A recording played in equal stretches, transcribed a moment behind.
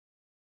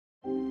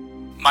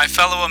My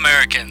fellow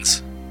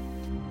Americans,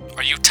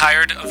 are you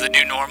tired of the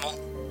new normal?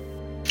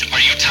 Are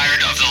you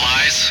tired of the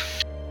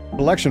lies?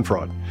 Election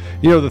fraud.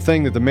 You know, the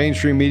thing that the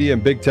mainstream media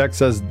and big tech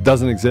says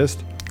doesn't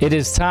exist? It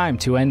is time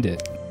to end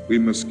it. We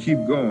must keep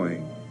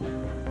going.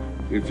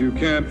 If you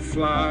can't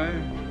fly,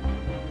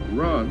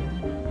 run.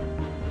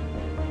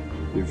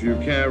 If you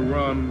can't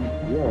run,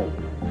 walk.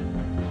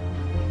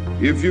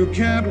 If you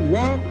can't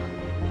walk,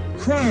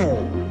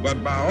 crawl.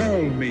 But by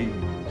all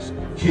means,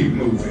 keep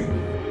moving.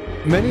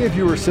 Many of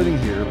you are sitting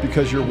here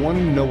because you're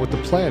wanting to know what the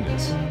plan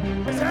is.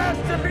 This has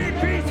to be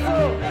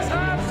peaceful.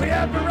 We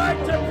have the right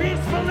to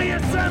peacefully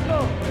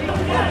assemble.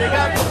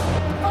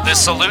 The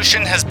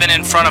solution has been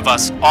in front of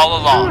us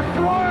all along.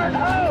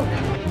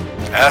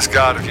 Ask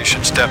God if you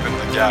should step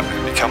into the gap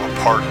and become a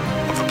part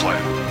of the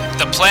plan.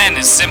 The plan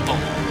is simple.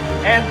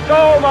 And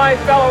so, my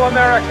fellow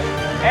Americans,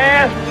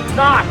 ask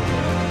not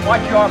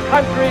what your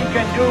country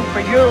can do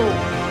for you.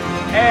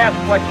 Ask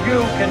what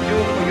you can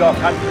do for your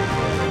country.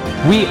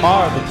 We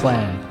are the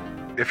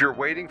plan. If you're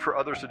waiting for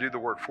others to do the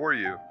work for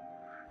you,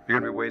 you're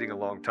going to be waiting a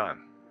long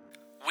time.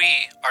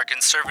 We are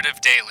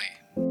Conservative Daily.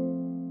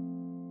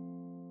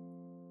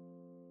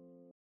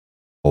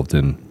 Involved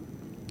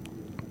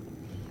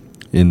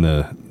in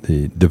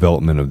the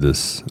development of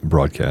this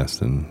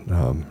broadcast,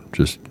 and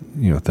just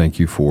thank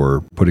you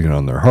for putting it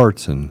on their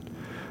hearts and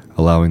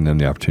allowing them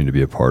the opportunity to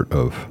be a part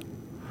of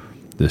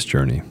this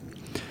journey.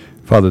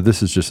 Father,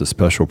 this is just a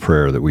special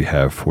prayer that we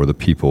have for the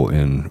people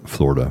in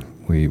Florida.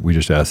 We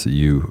just ask that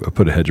you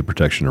put a hedge of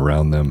protection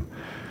around them.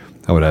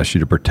 I would ask you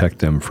to protect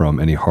them from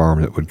any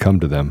harm that would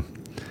come to them.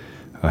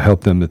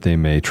 Help them that they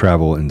may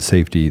travel in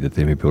safety, that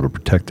they may be able to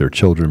protect their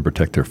children,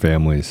 protect their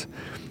families,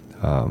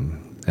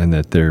 and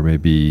that there may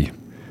be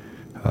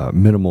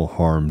minimal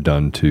harm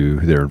done to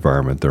their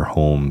environment, their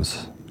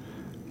homes.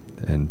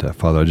 And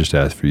Father, I just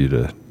ask for you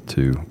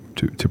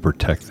to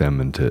protect them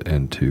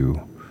and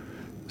to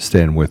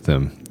stand with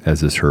them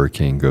as this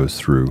hurricane goes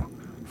through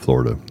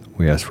Florida.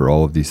 We ask for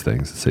all of these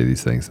things, say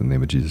these things in the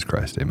name of Jesus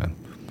Christ. Amen.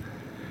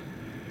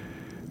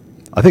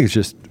 I think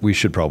we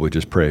should probably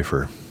just pray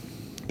for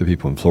the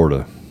people in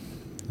Florida.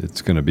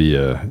 It's going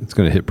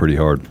to hit pretty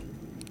hard.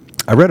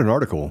 I read an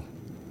article,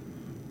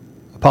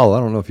 Apollo, I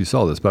don't know if you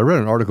saw this, but I read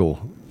an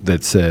article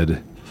that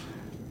said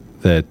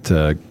that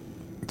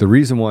the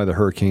reason why the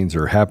hurricanes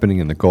are happening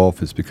in the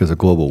Gulf is because of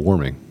global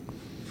warming.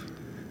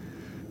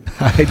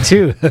 I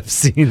too have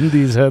seen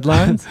these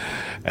headlines.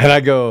 And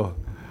I go,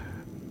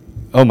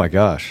 oh my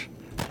gosh.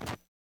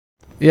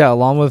 Yeah,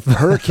 along with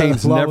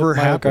hurricanes never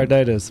happen.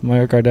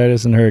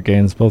 Myocarditis and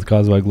hurricanes, both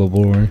caused by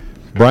global warming.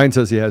 Brian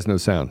says he has no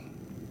sound.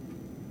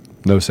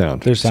 No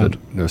sound. There's sound.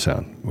 No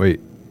sound. Wait.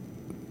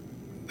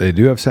 They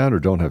do have sound or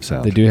don't have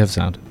sound? They do have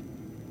sound.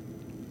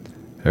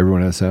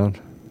 Everyone has sound?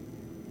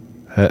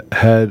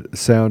 Had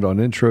sound on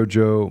intro,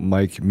 Joe.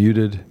 Mike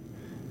muted.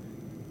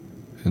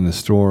 In the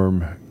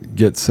storm.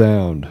 Get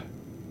sound.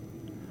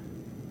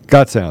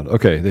 Got sound.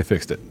 Okay, they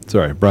fixed it.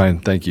 Sorry, Brian,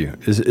 thank you.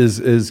 Is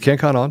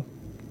CanCon on?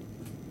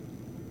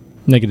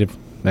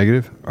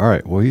 Negative. All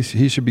right. Well,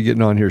 he should be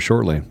getting on here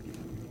shortly.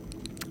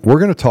 We're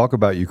going to talk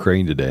about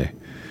Ukraine today.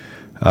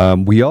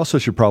 We also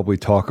should probably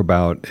talk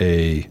about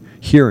a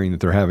hearing that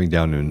they're having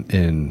down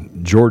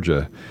in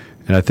Georgia,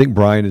 and I think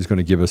Brian is going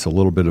to give us a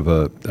little bit of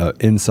a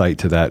insight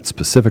to that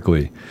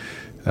specifically.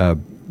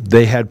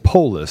 They had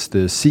Polis,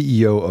 the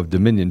CEO of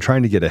Dominion,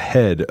 trying to get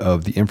ahead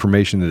of the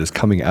information that is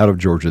coming out of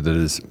Georgia that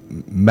is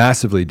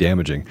massively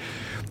damaging.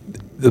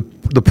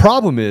 The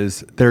problem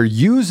is they're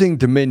using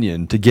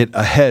Dominion to get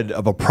ahead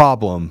of a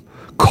problem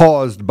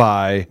caused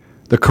by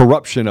the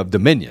corruption of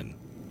Dominion.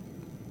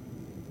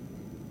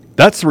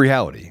 That's the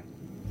reality.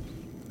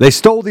 They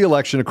stole the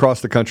election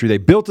across the country. They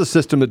built a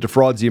system that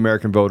defrauds the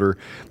American voter.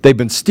 They've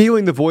been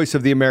stealing the voice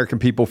of the American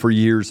people for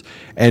years.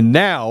 And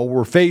now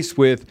we're faced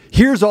with,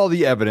 here's all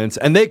the evidence.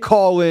 And they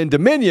call in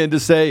Dominion to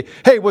say,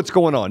 hey, what's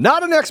going on?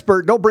 Not an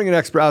expert. Don't bring an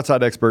expert,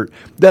 outside expert.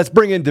 Let's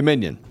bring in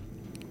Dominion.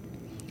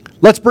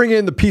 Let's bring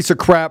in the piece of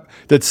crap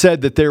that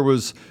said that there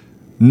was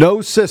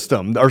no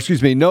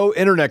no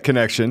internet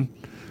connection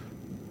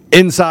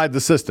inside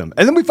the system.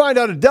 And then we find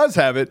out it does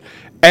have it,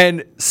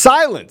 and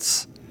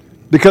silence,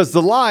 because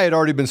the lie had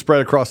already been spread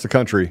across the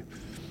country.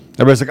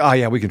 Everybody's like, oh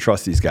yeah, we can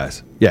trust these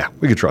guys. Yeah,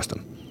 we can trust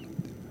them.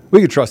 We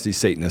can trust these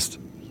Satanists.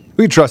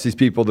 We can trust these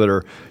people that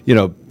are,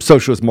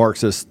 socialist,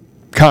 Marxist,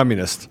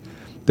 communist.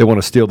 They want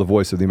to steal the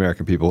voice of the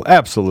American people.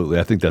 Absolutely.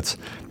 I think that's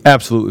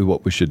absolutely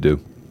what we should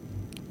do.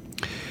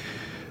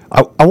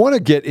 I want to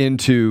get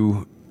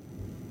into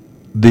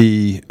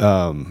the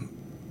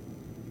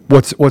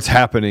what's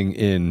happening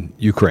in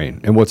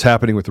Ukraine and what's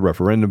happening with the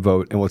referendum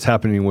vote and what's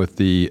happening with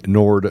the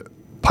Nord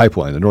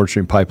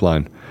Stream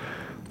pipeline.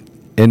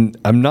 And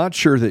I'm not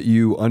sure that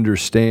you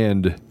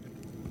understand.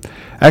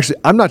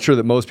 Actually, I'm not sure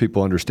that most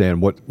people understand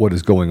what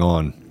is going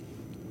on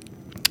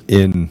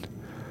in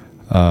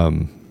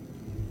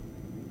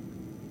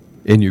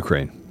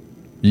Ukraine.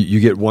 You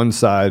get one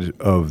side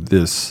of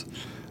this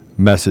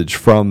message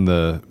from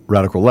the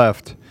radical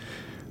left,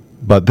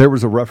 but there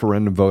was a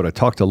referendum vote. I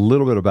talked a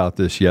little bit about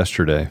this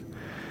yesterday,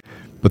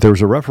 but there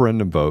was a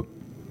referendum vote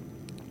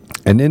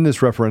And in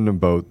this referendum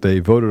vote, they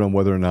voted on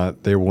whether or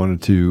not they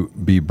wanted to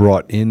be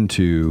brought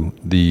into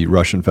the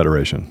Russian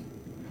Federation.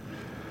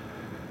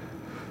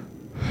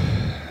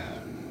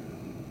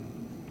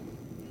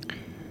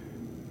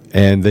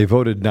 And they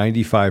voted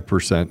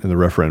 95% in the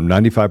referendum.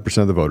 95%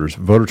 of the voters.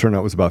 Voter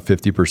turnout was about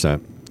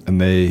 50%.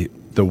 And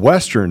the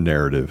Western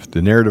narrative,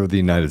 the narrative of the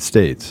United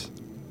States,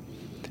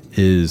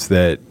 is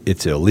that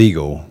it's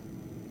illegal.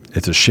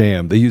 It's a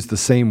sham. They use the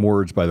same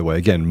words, by the way.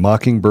 Again,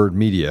 Mockingbird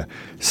media.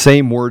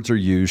 Same words are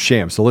used,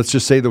 sham. So let's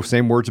just say the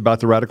same words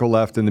about the radical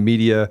left and the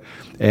media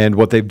and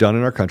what they've done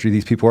in our country.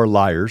 These people are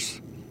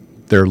liars.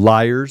 They're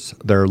liars.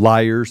 They're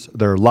liars.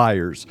 They're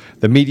liars.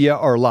 The media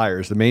are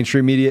liars. The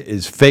mainstream media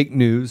is fake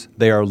news.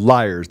 They are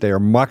liars. They are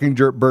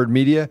Mockingbird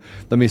media.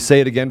 Let me say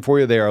it again for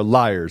you. They are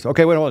liars.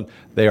 Okay, wait on.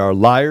 They are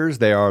liars.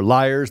 They are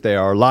liars. They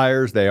are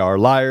liars. They are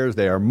liars.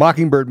 They are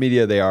Mockingbird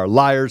media. They are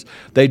liars.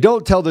 They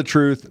don't tell the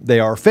truth.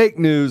 They are fake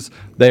news.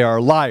 They are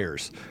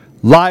liars.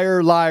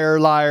 Liar, liar,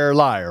 liar,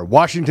 liar.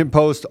 Washington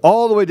Post,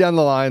 all the way down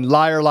the line.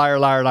 Liar, liar,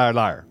 liar, liar,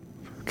 liar.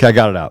 Okay, I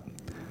got it out.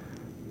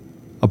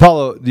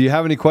 Apollo, do you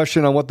have any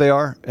question on what they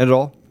are at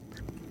all?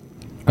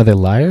 Are they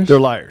liars?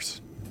 They're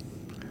liars.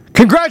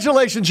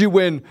 Congratulations, you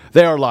win.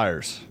 They are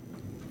liars.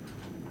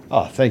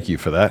 Oh, thank you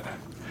for that.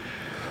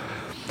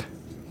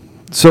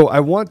 So I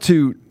want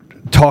to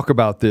talk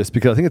about this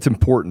because I think it's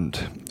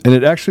important, and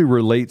it actually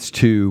relates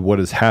to what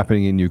is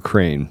happening in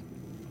Ukraine.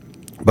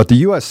 But the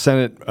U.S.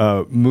 Senate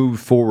moved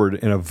forward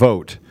in a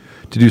vote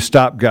to do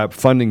stopgap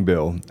funding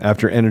bill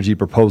after energy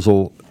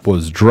proposal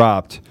was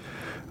dropped.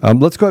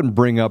 Let's go ahead and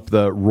bring up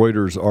the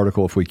Reuters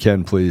article if we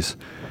can, please.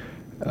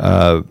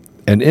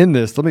 And in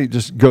this, let me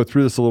just go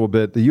through this a little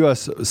bit. The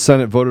U.S.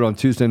 Senate voted on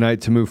Tuesday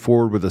night to move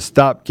forward with a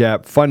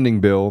stopgap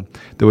funding bill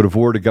that would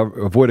avoid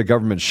a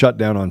government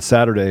shutdown on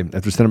Saturday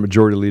after Senate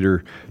Majority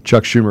Leader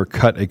Chuck Schumer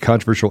cut a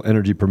controversial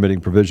energy permitting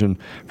provision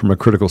from a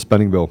critical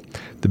spending bill.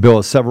 The bill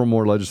has several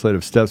more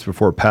legislative steps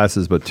before it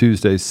passes, but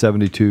Tuesday's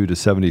 72 to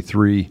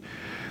 23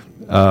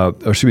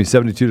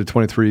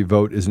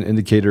 vote is an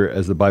indicator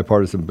as the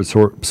bipartisan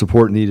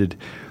support needed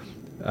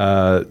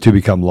to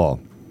become law.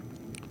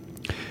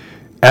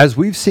 As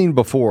we've seen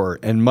before,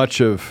 and go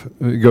to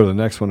the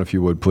next one if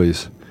you would,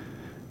 please.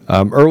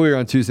 Earlier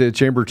on Tuesday, the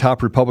chamber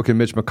top Republican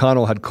Mitch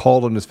McConnell had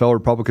called on his fellow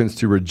Republicans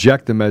to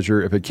reject the measure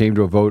if it came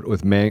to a vote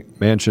with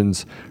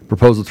Manchin's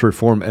proposal to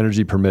reform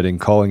energy permitting,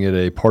 calling it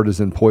a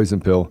partisan poison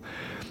pill.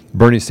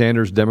 Bernie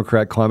Sanders,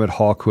 Democrat climate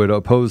hawk who had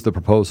opposed the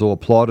proposal,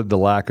 applauded the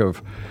lack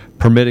of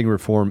permitting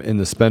reform in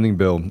the spending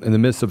bill. In the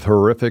midst of the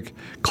horrific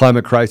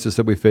climate crisis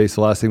that we face,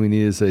 the last thing we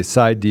need is a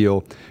side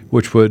deal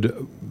which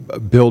would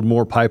build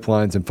more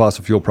pipelines and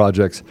fossil fuel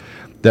projects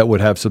that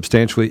would have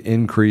substantially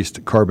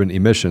increased carbon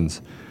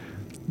emissions.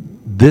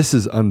 This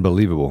is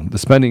unbelievable. The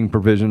spending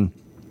provision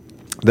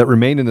that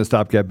remained in the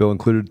stopgap bill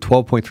included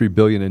 $12.3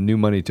 billion in new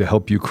money to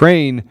help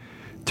Ukraine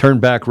turn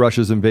back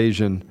Russia's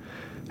invasion.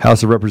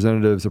 House of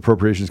Representatives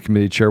Appropriations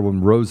Committee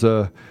Chairwoman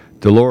Rosa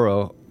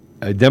DeLauro,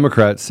 a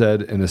Democrat,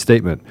 said in a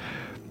statement,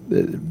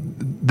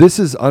 "This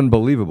is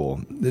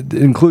unbelievable. It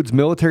includes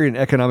military and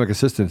economic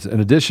assistance. In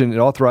addition, it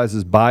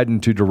authorizes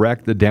Biden to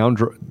direct the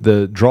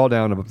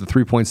drawdown of up to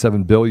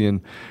 $3.7 billion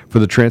for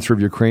the transfer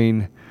of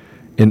Ukraine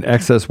in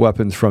excess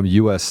weapons from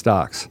U.S.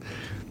 stocks."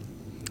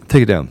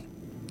 Take it down.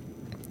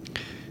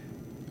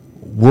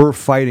 We're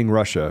fighting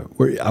Russia.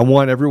 I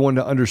want everyone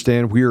to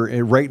understand we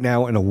are right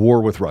now in a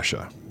war with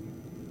Russia.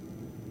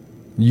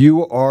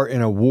 You are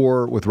in a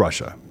war with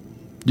Russia.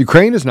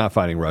 Ukraine is not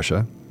fighting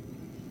Russia.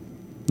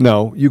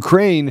 No,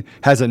 Ukraine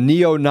has a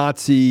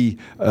neo-Nazi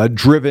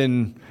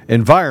driven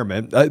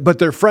environment, but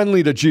they're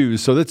friendly to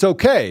Jews, so that's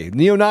okay.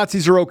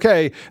 Neo-Nazis are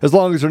okay as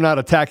long as they're not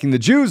attacking the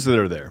Jews that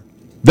are there.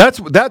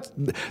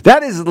 That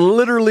is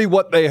literally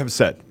what they have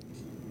said.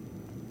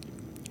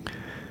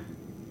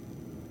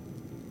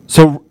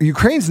 So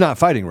Ukraine's not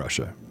fighting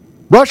Russia.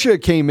 Russia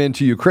came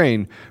into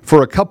Ukraine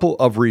for a couple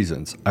of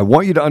reasons. I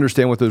want you to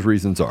understand what those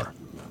reasons are.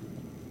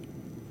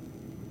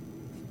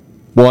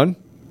 One,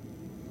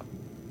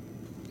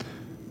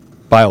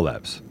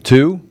 biolabs.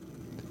 Two,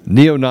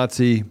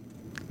 neo-Nazi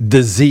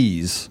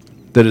disease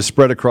that is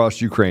spread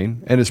across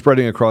Ukraine and is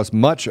spreading across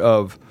much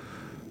of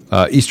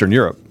Eastern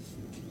Europe.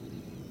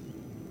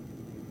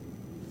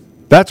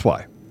 That's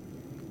why.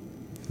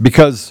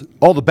 Because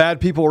all the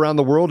bad people around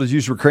the world has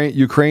used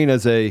Ukraine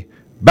as a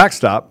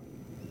backstop,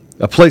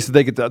 a place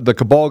that the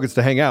cabal gets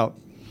to hang out,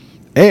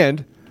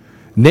 and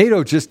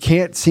NATO just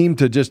can't seem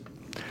to just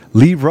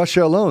leave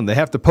Russia alone. They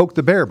have to poke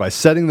the bear by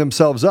setting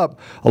themselves up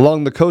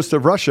along the coast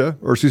of Russia,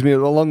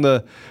 along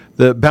the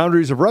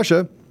boundaries of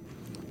Russia,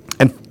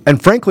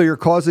 and frankly are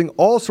causing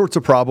all sorts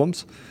of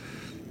problems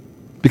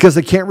because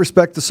they can't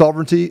respect the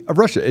sovereignty of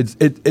Russia.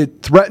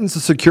 It threatens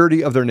the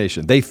security of their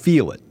nation. They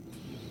feel it.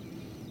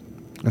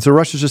 And so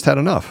Russia's just had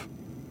enough.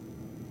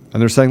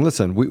 And they're saying,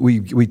 listen,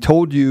 we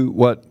told you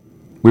what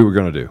we were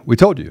going to do. We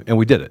told you, and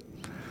we did it.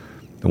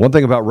 And one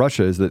thing about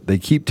Russia is that they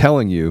keep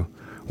telling you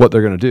what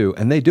they're going to do,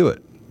 and they do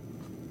it.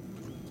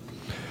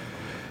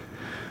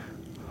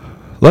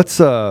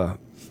 Let's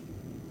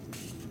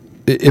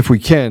If we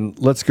can,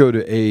 let's go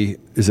to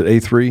is it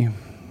A3?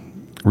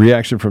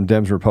 Reaction from Dems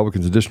and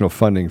Republicans, additional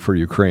funding for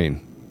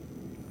Ukraine.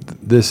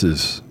 This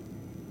is...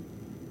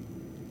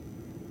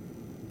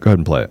 Go ahead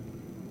and play it.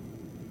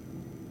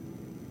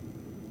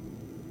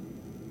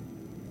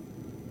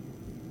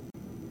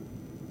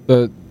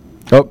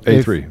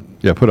 A3.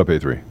 Yeah, put up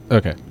A3.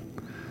 Okay.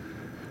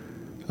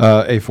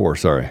 A4,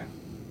 sorry.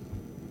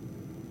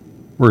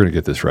 We're going to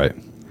get this right.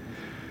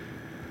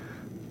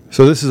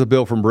 So this is a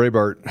bill from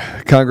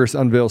Breitbart. Congress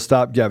unveils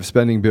stopgap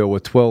spending bill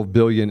with $12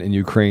 billion in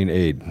Ukraine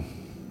aid.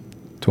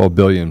 $12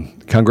 billion.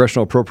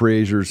 Congressional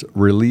appropriators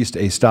released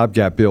a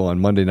stopgap bill on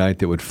Monday night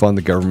that would fund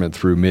the government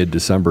through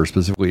mid-December,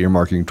 specifically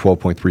earmarking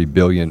 $12.3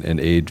 billion in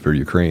aid for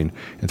Ukraine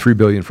and $3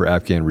 billion for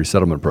Afghan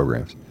resettlement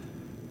programs.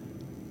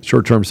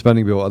 Short-term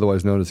spending bill,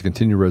 otherwise known as a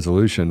continuing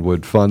resolution,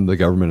 would fund the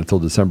government until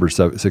December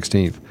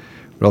 16th. It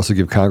would also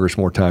give Congress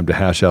more time to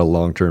hash out a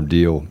long-term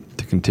deal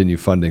to continue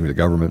funding the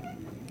government.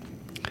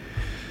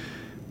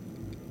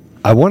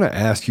 I want to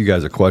ask you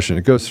guys a question.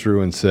 It goes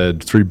through and said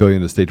 $3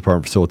 billion to the State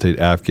Department facilitate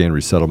Afghan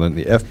resettlement.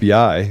 The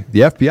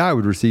FBI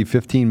would receive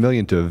 $15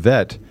 million to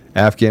vet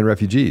Afghan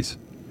refugees.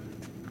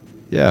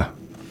 Yeah,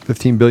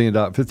 $15 million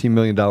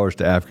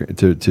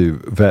to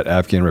vet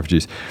Afghan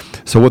refugees.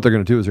 So what they're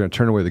going to do is they're going to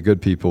turn away the good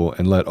people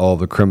and let all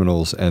the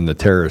criminals and the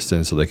terrorists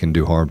in so they can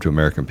do harm to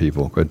American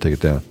people. Go ahead and take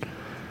it down.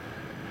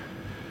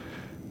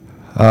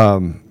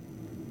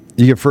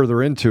 You get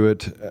further into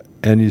it,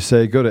 and you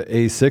say, go to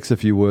A6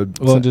 if you would.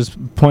 Well,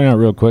 just point out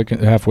real quick,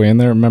 halfway in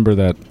there, remember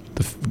that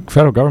the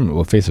federal government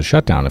will face a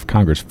shutdown if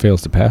Congress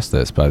fails to pass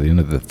this by the end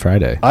of the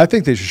Friday. I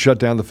think they should shut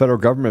down the federal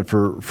government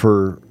for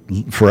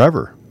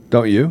forever.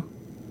 Don't you?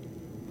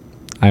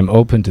 I'm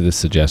open to this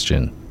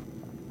suggestion.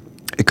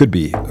 It could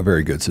be a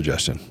very good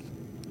suggestion.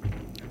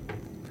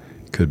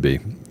 Could be.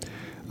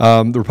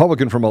 The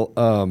Republican from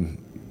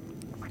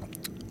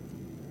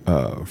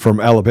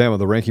Alabama,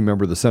 the ranking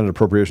member of the Senate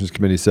Appropriations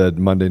Committee, said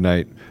Monday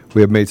night, "We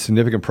have made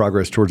significant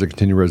progress towards a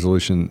continuing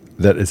resolution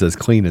that is as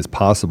clean as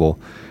possible,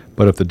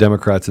 but if the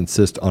Democrats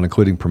insist on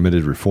including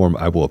permitted reform,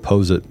 I will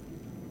oppose it."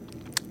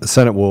 The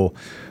Senate will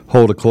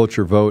hold a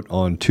cloture vote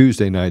on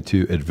Tuesday night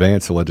to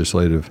advance the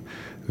legislative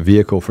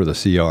vehicle for the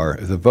CR.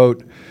 If the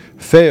vote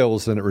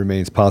fails, then it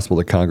remains possible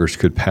that Congress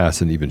could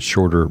pass an even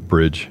shorter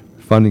bridge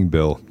funding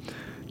bill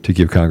to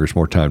give Congress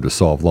more time to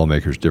solve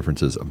lawmakers'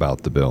 differences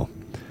about the bill.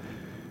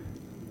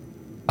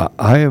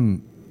 I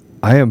am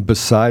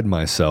beside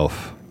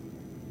myself.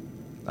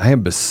 I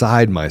am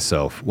beside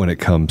myself when it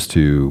comes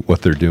to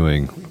what they're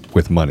doing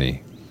with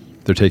money.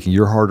 They're taking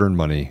your hard-earned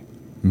money.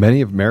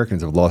 Many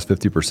Americans have lost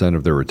 50%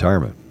 of their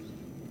retirement.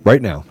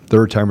 Right now,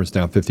 their retirement's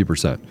down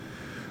 50%.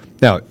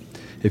 Now,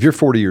 if you're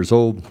 40 years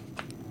old,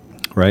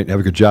 right, have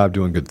a good job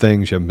doing good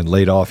things, you haven't been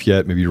laid off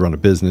yet, maybe you run a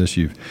business,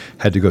 you've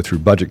had to go through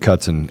budget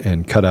cuts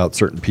and cut out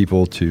certain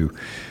people to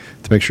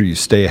make sure you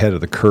stay ahead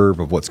of the curve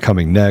of what's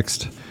coming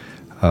next,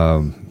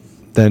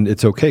 then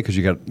it's okay because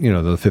you got,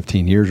 the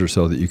 15 years or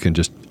so that you can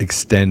just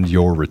extend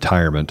your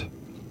retirement.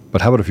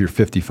 But how about if you're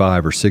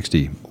 55 or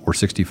 60 or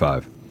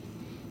 65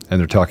 and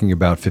they're talking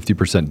about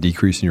 50%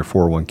 decrease in your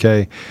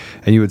 401k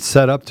and you would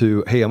set up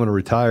to, hey, I'm going to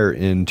retire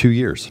in 2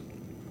 years.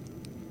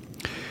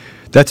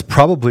 That's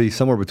probably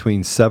somewhere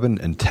between 7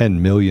 and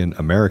 10 million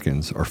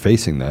Americans are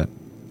facing that.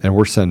 And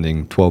we're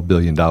sending $12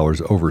 billion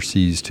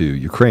overseas to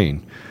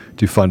Ukraine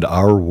to fund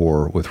our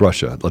war with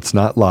Russia. Let's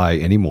not lie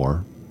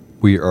anymore.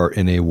 We are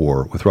in a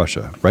war with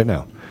Russia right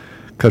now.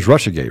 Because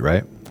Russiagate,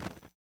 right?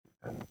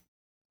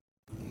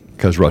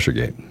 Because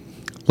Russiagate.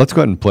 Let's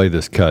go ahead and play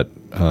this cut.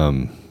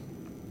 And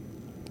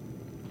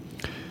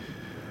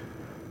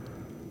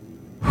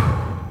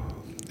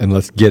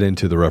let's get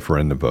into the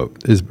referendum vote.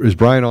 Is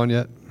Brian on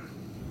yet?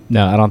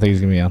 No, I don't think he's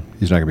going to be on.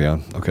 He's not going to be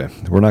on? Okay.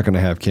 We're not going to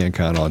have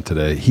CanCon on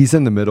today. He's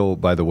in the middle,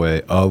 by the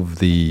way, of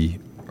the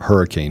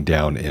hurricane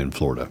down in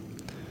Florida.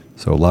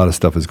 So a lot of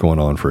stuff is going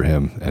on for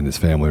him and his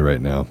family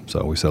right now.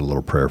 So we said a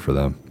little prayer for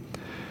them.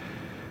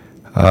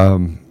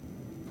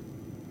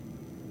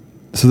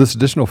 So this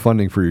additional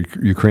funding for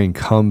Ukraine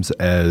comes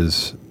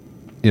as,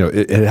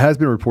 it has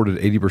been reported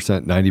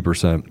 80%,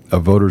 90%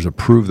 of voters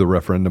approved the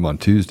referendum on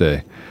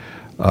Tuesday.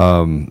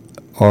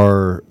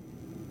 Our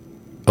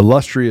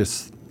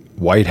illustrious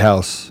White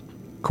House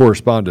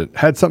correspondent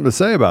had something to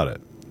say about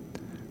it.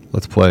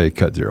 Let's play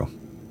Cut Zero.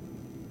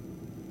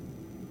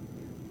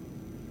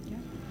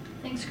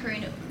 Thanks,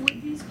 Karina.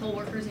 With these poll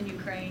workers in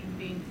Ukraine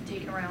being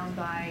taken around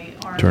by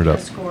armed Turned up.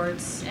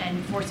 escorts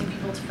and forcing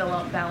people to fill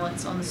out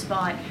ballots on the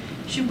spot,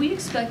 should we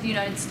expect the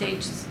United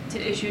States to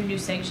issue new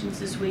sanctions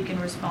this week in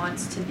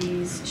response to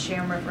these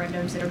sham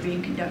referendums that are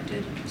being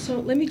conducted?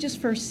 So let me just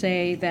first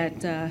say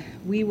that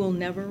we will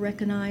never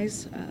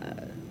recognize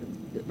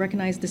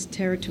this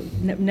territory.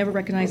 Never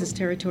recognize this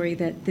territory.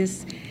 That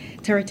this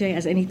territory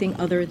as anything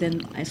other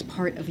than as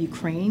part of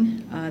Ukraine.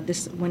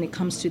 When it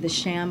comes to the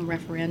sham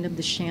referendum,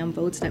 the sham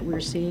votes that we're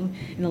seeing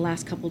in the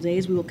last couple of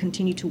days, we will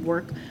continue to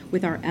work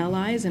with our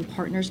allies and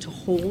partners to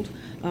hold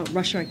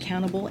Russia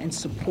accountable and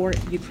support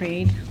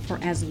Ukraine for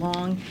as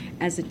long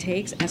as it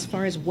takes. As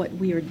far as what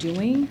we are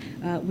doing,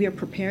 we are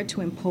prepared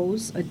to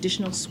impose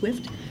additional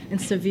swift and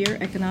severe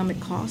economic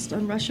costs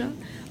on Russia,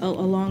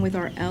 along with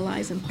our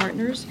allies and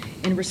partners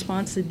in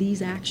response to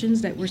these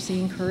actions that we're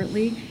seeing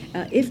currently,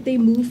 if they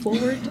move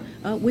forward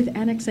with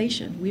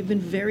annexation. We've been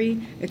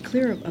very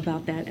clear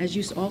about that. As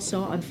you all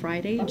saw on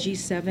Friday,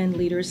 G7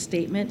 leaders'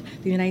 statement,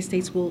 the United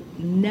States will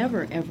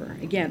never, ever,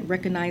 again,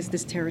 recognize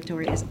this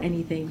territory as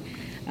anything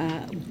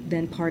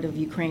than part of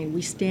Ukraine.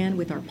 We stand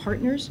with our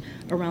partners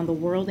around the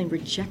world in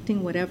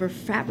rejecting whatever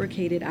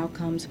fabricated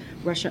outcomes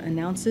Russia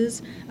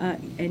announces,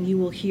 and you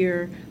will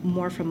hear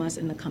more from us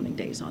in the coming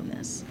days on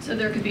this. So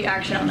there could be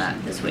action on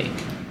that this week?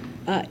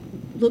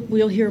 Look,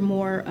 we'll hear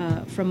more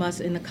from us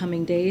in the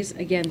coming days.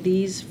 Again,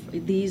 these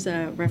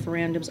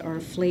referendums are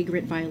a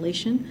flagrant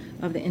violation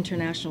of the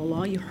international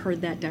law. You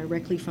heard that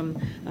directly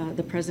from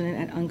the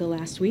president at UNGA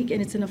last week,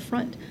 and it's an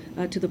affront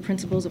to the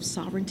principles of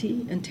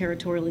sovereignty and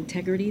territorial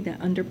integrity that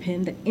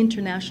underpin the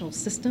international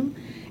system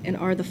and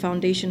are the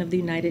foundation of the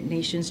United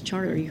Nations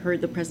Charter. You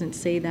heard the president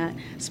say that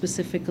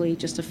specifically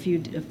just a few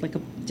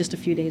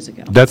days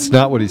ago. That's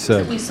not what he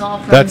said. We saw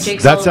from That's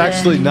Jake that's Sullivan,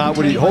 actually not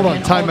what he. Hold on,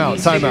 and time all of out,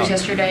 these time figures out.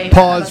 yesterday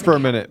Pause about for the- a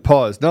minute.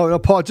 Pause. No,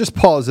 pause. Just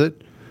pause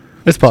it.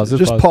 Let's pause.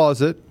 Just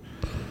pause it.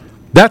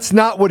 That's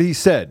not what he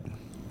said.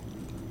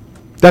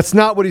 That's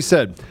not what he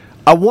said.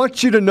 I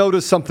want you to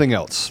notice something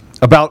else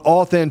about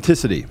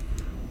authenticity.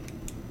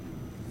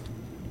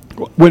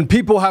 When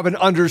people have an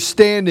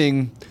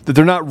understanding that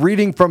they're not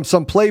reading from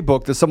some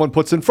playbook that someone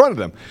puts in front of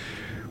them.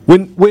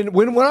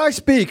 When I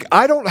speak,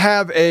 I don't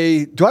have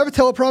a. Do I have a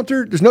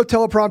teleprompter? There's no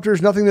teleprompter.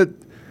 There's nothing that.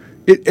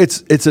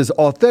 It's as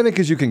authentic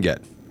as you can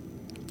get.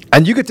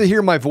 And you get to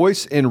hear my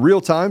voice in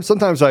real time.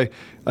 Sometimes I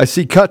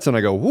see cuts and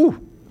I go, whoo.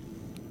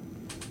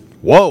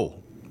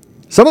 Whoa.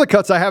 Some of the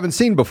cuts I haven't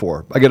seen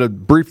before. I get a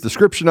brief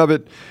description of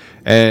it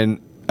and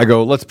I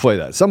go, let's play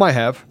that. Some I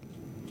have.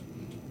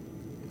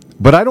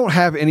 But I don't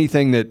have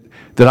anything that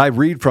I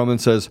read from and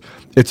says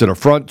it's an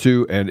affront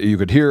to, and you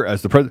could hear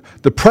as the president.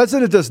 The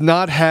president does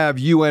not have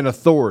UN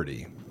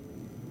authority.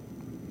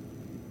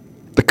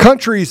 The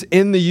countries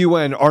in the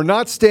UN are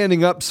not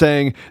standing up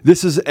saying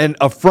this is an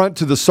affront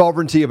to the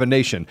sovereignty of a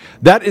nation.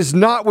 That is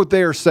not what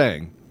they are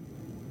saying.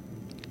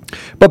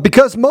 But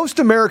because most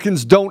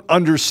Americans don't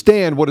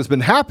understand what has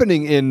been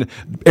happening in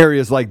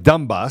areas like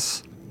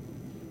Donbass,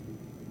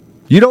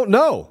 you don't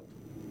know.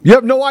 You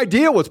have no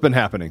idea what's been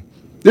happening.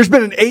 There's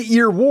been an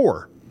 8-year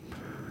war.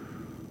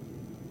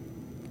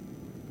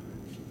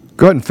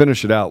 Go ahead and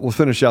finish it out. We'll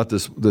finish out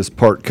this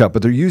part cut.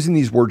 But they're using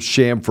these words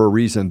sham for a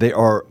reason. They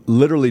are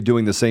literally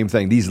doing the same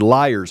thing. These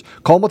liars,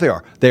 call them what they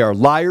are. They are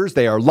liars.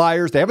 They are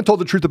liars. They haven't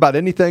told the truth about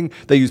anything.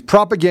 They use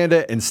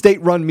propaganda and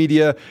state-run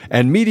media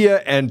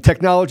and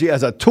technology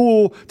as a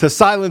tool to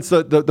silence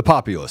the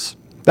populace.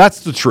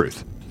 That's the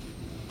truth.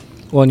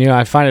 Well, and,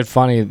 I find it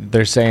funny.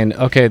 They're saying,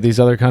 okay, these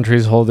other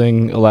countries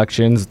holding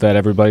elections that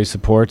everybody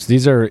supports,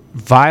 these are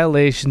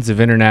violations of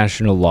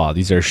international law.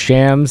 These are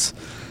shams.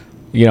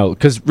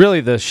 Because really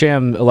the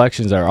sham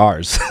elections are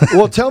ours.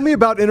 Well, tell me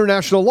about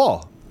international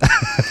law.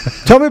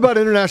 Tell me about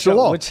international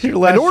law.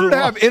 In order to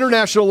have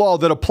international law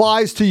that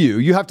applies to you,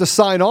 you have to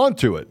sign on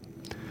to it.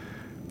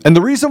 And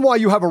the reason why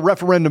you have a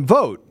referendum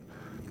vote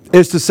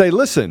is to say,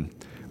 listen,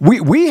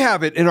 we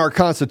have it in our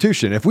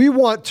Constitution. If we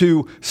want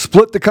to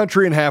split the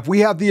country in half, we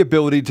have the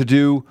ability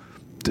to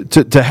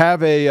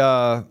have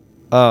a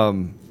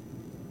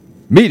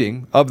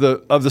meeting of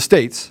the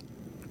states,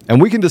 and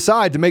we can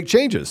decide to make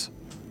changes.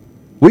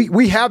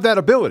 We have that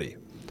ability.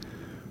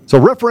 So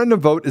referendum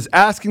vote is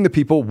asking the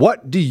people,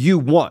 what do you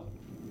want?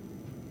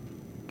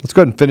 Let's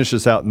go ahead and finish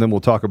this out, and then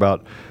we'll talk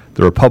about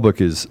the Republic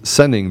is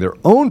sending their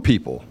own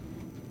people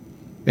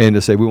in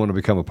to say we want to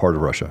become a part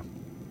of Russia.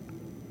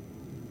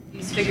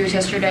 These figures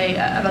yesterday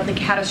about the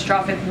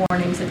catastrophic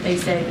warnings that they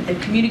say that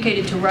they've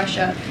communicated to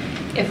Russia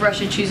if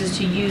Russia chooses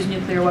to use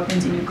nuclear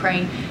weapons in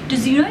Ukraine.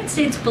 Does the United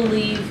States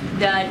believe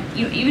that,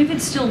 even if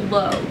it's still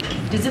low,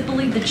 does it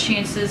believe the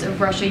chances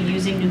of Russia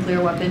using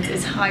nuclear weapons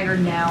is higher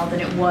now than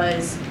it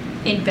was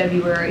in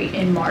February,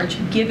 in March,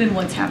 given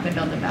what's happened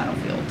on the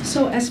battlefield?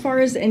 So as far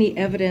as any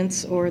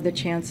evidence or the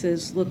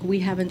chances, look,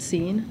 we haven't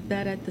seen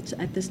that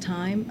at this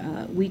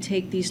time. We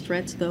take these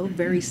threats, though,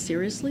 very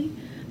seriously.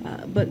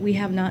 But we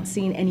have not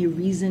seen any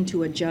reason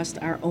to adjust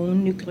our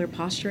own nuclear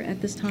posture at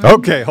this time.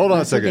 Okay, hold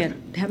on a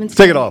second. Let's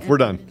take it off. We're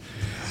done.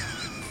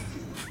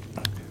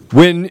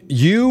 When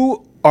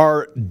you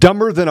are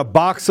dumber than a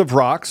box of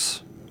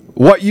rocks,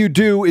 what you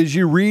do is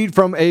you read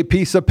from a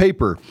piece of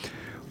paper.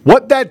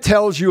 What that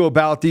tells you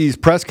about these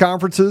press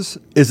conferences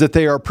is that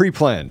they are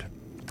pre-planned.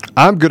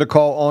 I'm going to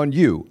call on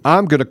you.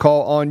 I'm going to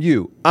call on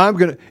you.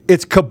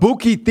 It's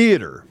kabuki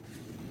theater.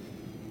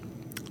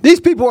 These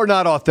people are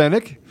not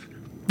authentic.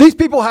 These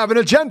people have an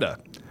agenda.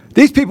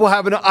 These people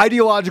have an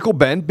ideological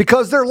bent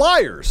because they're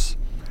liars.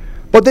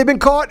 But they've been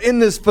caught in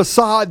this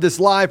facade, this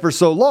lie for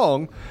so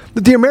long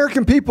that the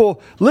American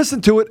people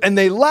listen to it and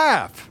they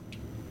laugh.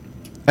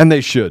 And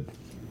they should.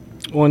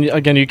 Well,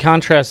 again, you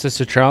contrast this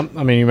to Trump.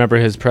 I mean, you remember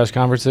his press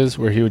conferences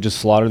where he would just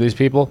slaughter these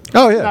people?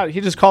 Oh, yeah. No,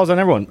 he just calls on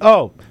everyone.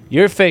 Oh,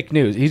 you're fake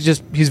news.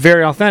 He's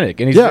very authentic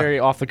and he's very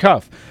off the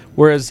cuff.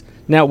 Whereas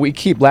now we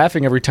keep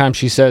laughing every time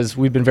she says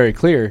we've been very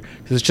clear,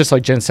 because it's just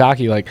like Jen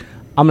Psaki, like,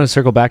 I'm going to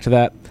circle back to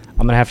that.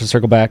 I'm going to have to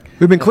circle back.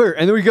 We've been clear.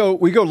 And then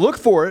we go look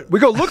for it. We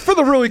go look for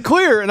the really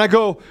clear. And I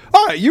go,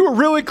 all right, you were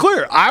really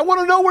clear. I want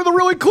to know where the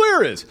really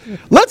clear is.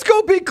 Let's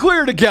go be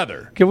clear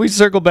together. Can we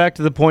circle back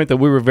to the point that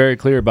we were very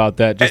clear about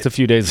that just a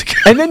few days ago?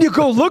 And then you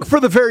go look for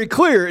the very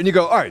clear and you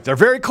go, all right, they're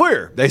very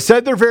clear. They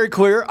said they're very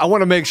clear. I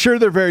want to make sure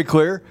they're very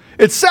clear.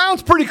 It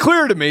sounds pretty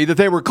clear to me that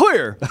they were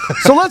clear.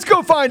 So let's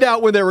go find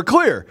out when they were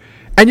clear.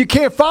 And you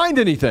can't find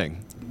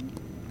anything.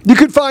 You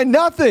could find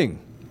nothing.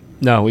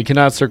 No, we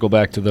cannot circle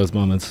back to those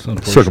moments,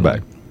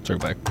 unfortunately.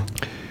 Circle back.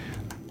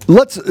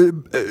 Let's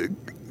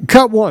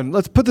cut one.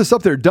 Let's put this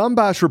up there.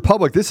 Donbass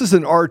Republic. This is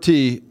an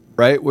RT,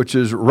 right, which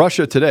is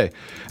Russia Today.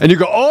 And you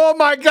go, oh,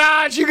 my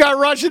gosh, you got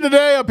Russia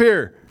Today up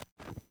here.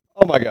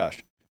 Oh, my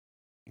gosh.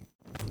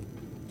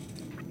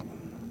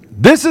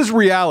 This is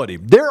reality.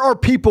 There are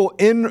people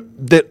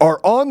that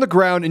are on the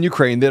ground in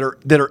Ukraine that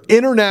are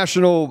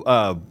international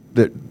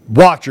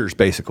watchers,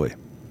 basically.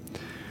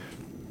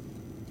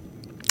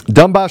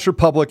 Donbass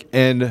Republic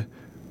and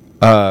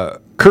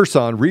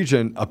Kherson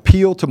region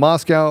appeal to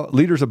Moscow.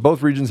 Leaders of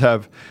both regions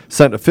have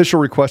sent official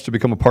requests to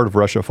become a part of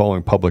Russia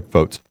following public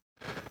votes.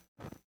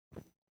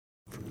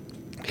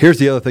 Here's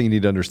the other thing you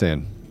need to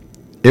understand.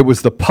 It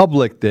was the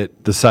public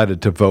that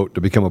decided to vote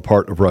to become a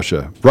part of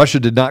Russia. Russia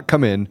did not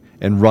come in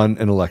and run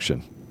an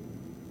election.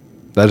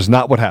 That is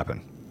not what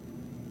happened.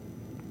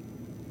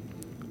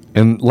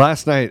 And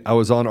last night I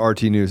was on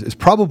RT News. It's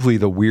probably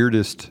the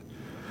weirdest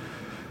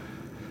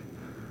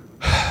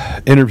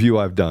interview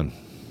I've done.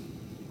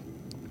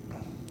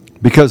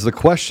 Because the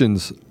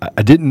questions,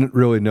 I didn't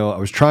really know. I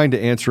was trying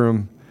to answer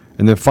them.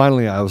 And then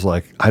finally I was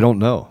like, I don't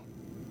know.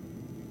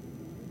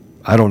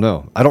 I don't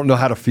know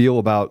how to feel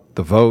about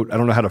the vote. I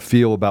don't know how to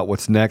feel about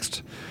what's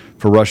next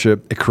for Russia.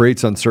 It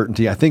creates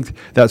uncertainty. I think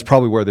that's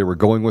probably where they were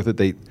going with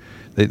it.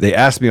 They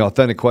asked me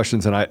authentic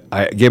questions, and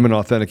I gave them an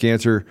authentic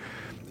answer.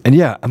 And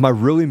yeah, am I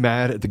really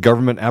mad at the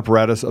government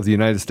apparatus of the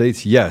United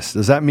States? Yes.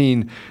 Does that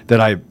mean that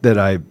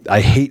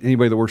I hate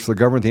anybody that works for the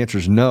government? The answer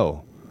is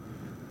no.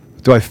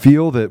 Do I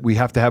feel that we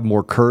have to have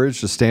more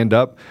courage to stand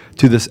up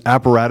to this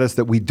apparatus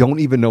that we don't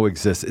even know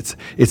exists?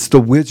 It's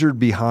the wizard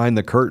behind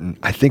the curtain.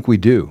 I think we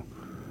do.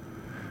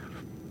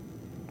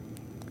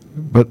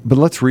 But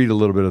let's read a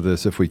little bit of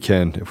this if we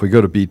can. If we go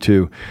to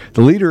B2,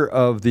 the leader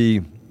of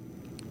the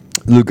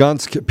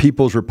Lugansk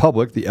People's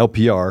Republic, the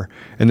LPR,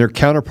 and their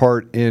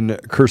counterpart in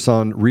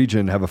Kherson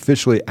region have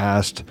officially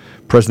asked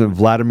President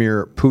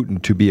Vladimir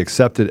Putin to be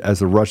accepted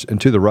as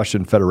into the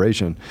Russian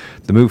Federation.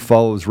 The move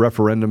follows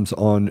referendums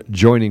on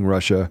joining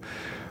Russia,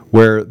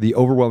 where the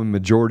overwhelming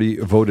majority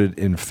voted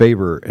in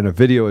favor. In a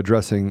video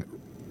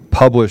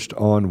published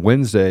on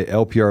Wednesday,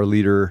 LPR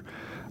leader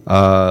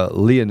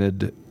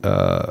Leonid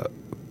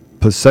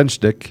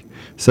Pasenchnik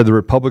said the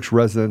Republic's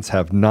residents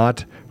have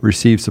not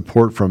received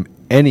support from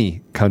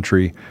any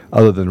country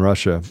other than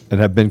Russia and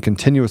have been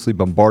continuously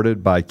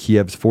bombarded by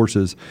Kiev's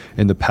forces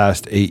in the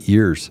past 8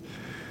 years.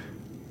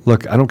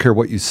 Look, I don't care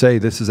what you say,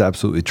 this is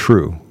absolutely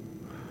true.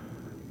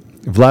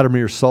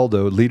 Vladimir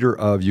Saldo, leader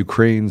of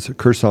Ukraine's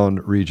Kherson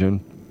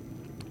region,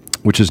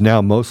 which is now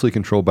mostly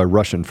controlled by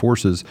Russian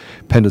forces,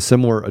 penned a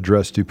similar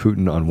address to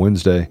Putin on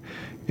Wednesday.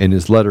 In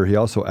his letter, he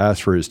also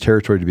asked for his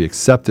territory to be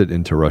accepted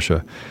into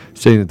Russia,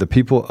 stating that the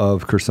people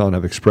of Kherson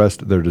have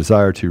expressed their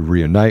desire to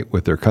reunite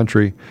with their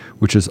country,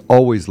 which has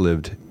always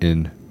lived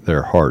in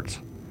their hearts.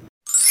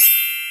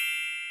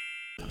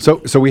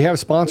 So we have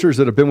sponsors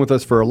that have been with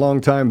us for a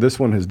long time. This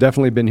one has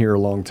definitely been here a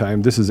long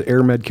time. This is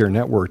Air Medcare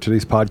Network.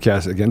 Today's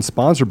podcast, again,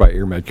 sponsored by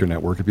Air Medcare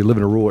Network. If you live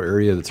in a rural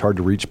area that's hard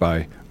to reach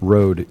by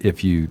road,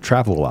 if you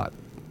travel a lot,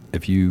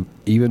 if you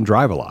even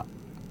drive a lot,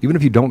 even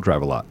if you don't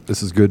drive a lot,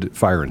 this is good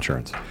fire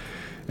insurance.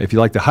 If you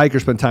like to hike or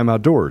spend time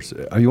outdoors,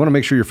 you want to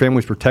make sure your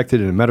family's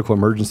protected in a medical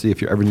emergency. If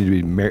you ever need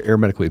to be air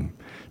medically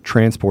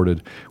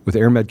transported, with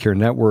Air Medcare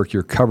Network,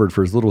 you're covered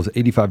for as little as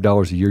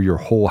 $85 a year. Your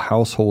whole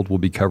household will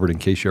be covered in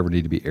case you ever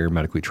need to be air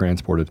medically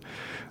transported.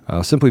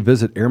 Simply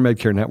visit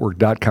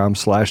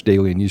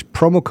airmedcarenetwork.com/daily and use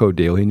promo code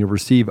daily, and you'll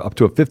receive up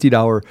to a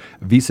 $50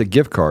 Visa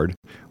gift card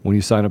when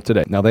you sign up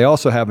today. Now, they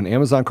also have an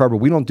Amazon card, but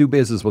we don't do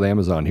business with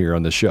Amazon here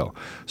on this show.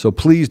 So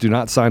please do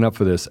not sign up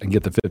for this and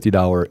get the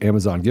 $50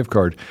 Amazon gift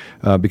card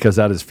because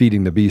that is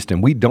feeding the beast,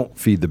 and we don't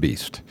feed the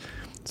beast.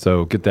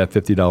 So get that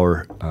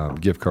 $50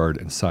 gift card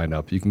and sign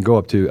up. You can go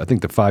up to, I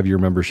think the 5-year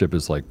membership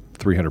is like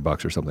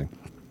 $300 or something.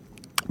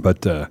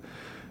 But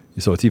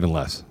so it's even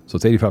less. So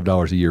it's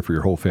 $85 a year for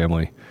your whole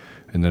family.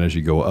 And then as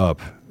you go up,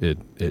 it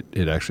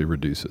actually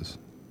reduces.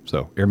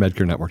 So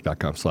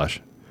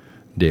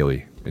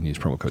airmedcarenetwork.com/daily and use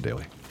promo code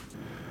daily.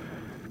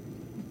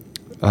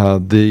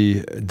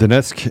 The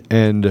Donetsk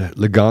and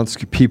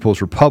Lugansk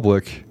People's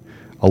Republic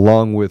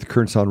along with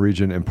Kherson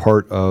region and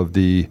part of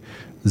the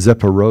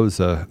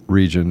Zaporozhye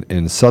region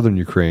in southern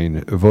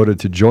Ukraine, voted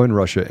to join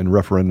Russia in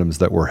referendums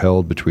that were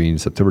held between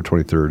September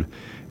 23rd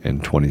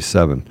and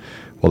 27.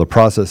 While the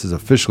process is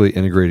officially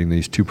integrating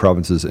these two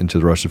provinces into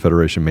the Russian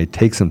Federation may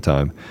take some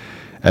time,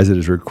 as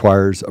it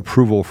requires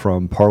approval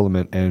from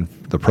Parliament and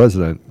the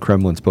President,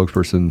 Kremlin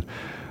spokesperson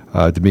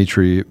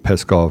Dmitry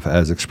Peskov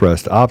has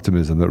expressed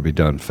optimism that it will be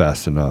done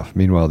fast enough.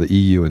 Meanwhile, the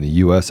EU and the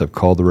U.S. have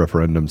called the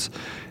referendums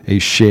a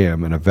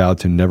sham and have vowed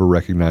to never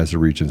recognize the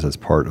regions as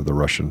part of the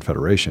Russian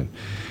Federation.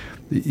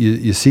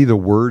 You see the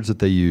words that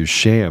they use,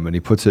 sham, and he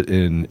puts it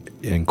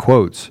in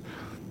quotes.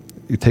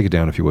 You take it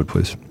down if you would,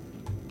 please.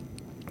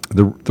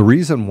 The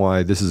reason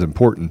why this is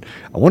important,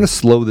 I want to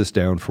slow this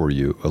down for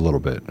you a little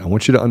bit. I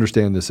want you to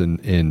understand this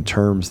in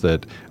terms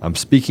that I'm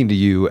speaking to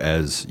you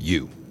as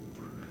you.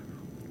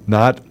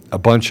 Not a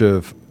bunch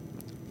of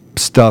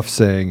stuff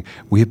saying,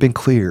 we have been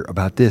clear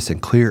about this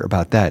and clear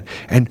about that,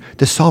 and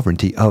the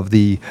sovereignty of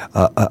the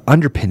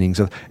underpinnings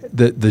of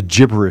the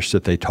gibberish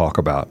that they talk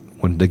about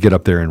when they get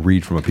up there and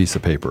read from a piece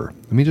of paper.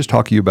 Let me just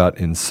talk to you about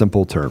in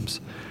simple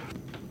terms.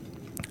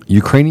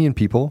 Ukrainian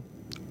people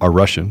are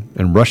Russian,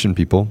 and Russian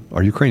people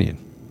are Ukrainian.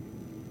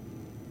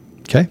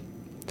 Okay?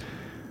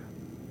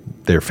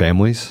 Their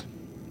families,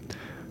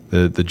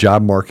 the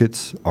job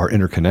markets are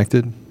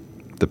interconnected.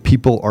 The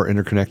people are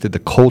interconnected. The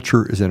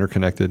culture is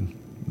interconnected.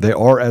 They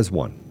are as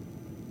one.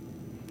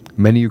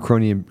 Many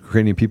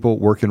Ukrainian people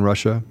work in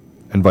Russia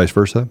and vice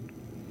versa.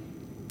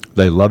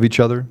 They love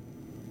each other.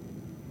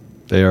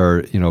 They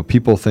are,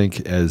 people think,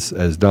 as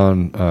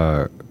Don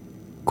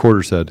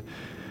Quarter said,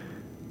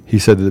 he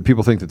said that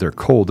people think that they're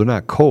cold. They're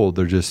not cold.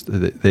 They're just,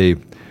 they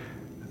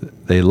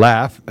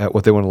laugh at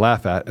what they want to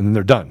laugh at, and then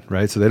they're done,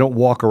 right? So they don't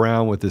walk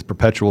around with this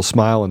perpetual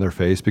smile on their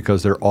face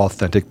because they're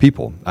authentic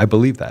people. I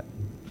believe that.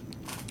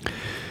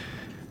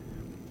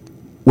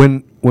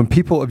 When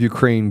people of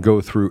Ukraine go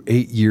through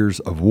 8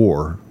 years of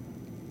war,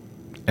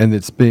 and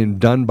it's been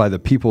done by the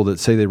people that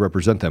say they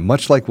represent them,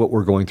 much like what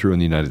we're going through in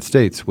the United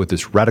States with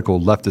this radical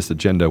leftist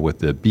agenda with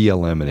the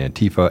BLM and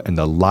Antifa and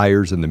the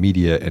liars in the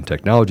media and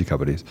technology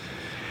companies,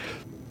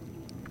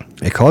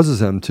 it causes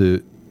them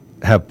to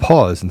have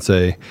pause and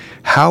say,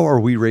 how are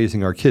we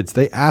raising our kids?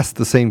 They ask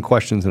the same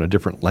questions in a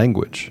different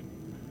language.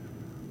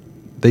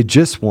 They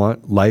just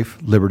want life,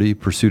 liberty,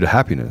 pursuit of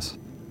happiness.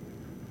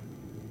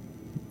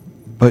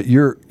 But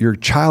your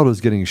child is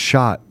getting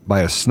shot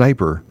by a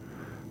sniper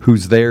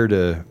who's there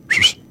to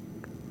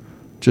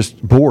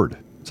just bored.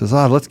 Says,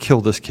 let's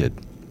kill this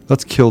kid.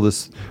 Let's kill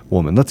this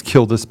woman. Let's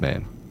kill this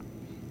man.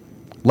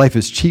 Life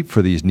is cheap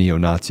for these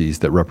neo-Nazis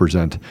that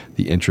represent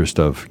the interest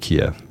of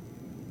Kiev.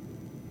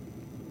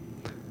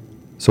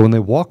 So when they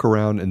walk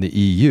around in the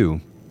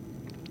EU,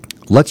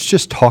 let's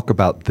just talk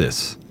about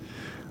this.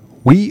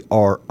 We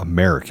are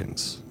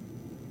Americans.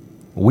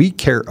 We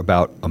care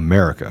about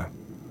America.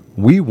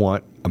 We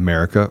want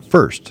America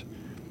first.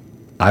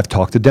 I've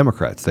talked to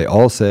Democrats. They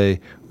all say,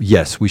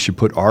 yes, we should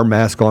put our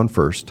mask on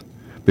first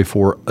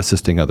before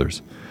assisting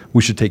others.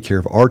 We should take care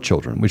of our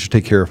children. We should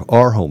take care of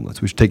our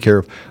homeless. We should take care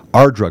of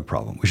our drug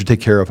problem. We should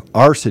take care of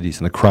our cities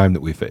and the crime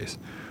that we face.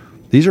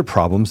 These are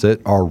problems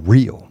that are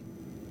real.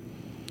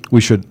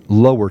 We should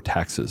lower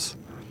taxes.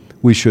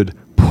 We should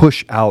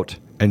push out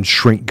and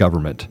shrink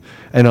government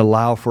and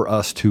allow for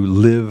us to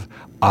live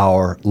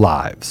our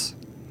lives.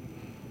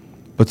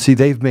 But see,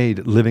 they've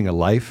made living a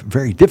life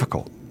very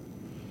difficult.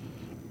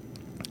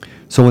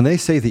 So when they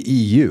say the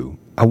EU,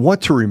 I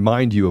want to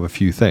remind you of a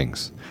few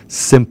things.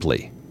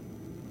 Simply.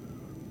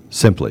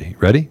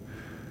 Ready?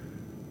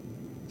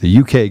 The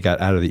UK got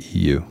out of the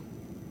EU.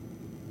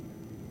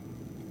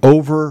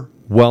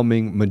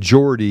 Overwhelming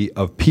majority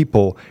of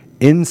people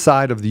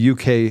inside of the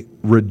UK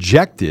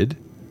rejected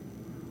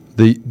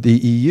the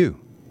EU.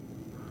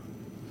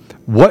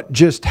 What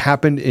just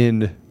happened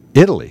in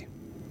Italy?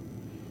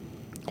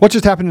 What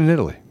just happened in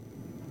Italy?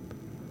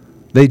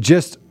 They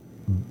just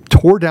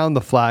tore down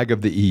the flag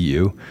of the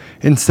EU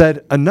and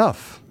said,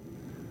 enough.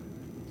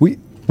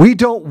 We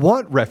don't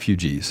want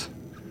refugees.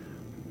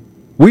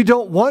 We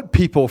don't want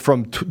people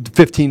from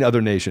 15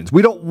 other nations.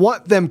 We don't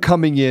want them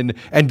coming in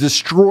and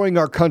destroying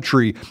our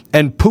country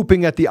and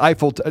pooping at the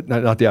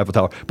not the Eiffel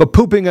Tower, but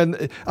pooping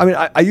on,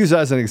 I use that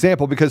as an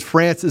example because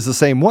France is the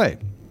same way.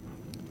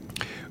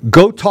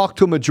 Go talk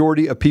to a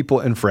majority of people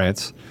in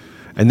France,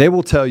 and they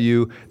will tell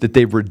you that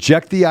they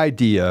reject the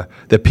idea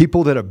that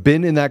people that have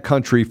been in that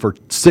country for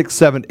 6,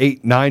 7,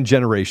 8, 9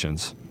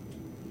 generations,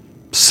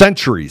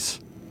 centuries,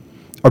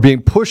 are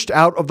being pushed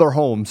out of their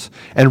homes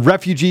and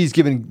refugees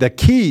given the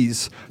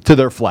keys to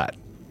their flat.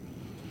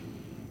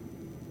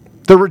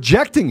 They're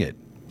rejecting it.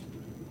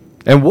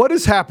 And what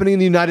is happening in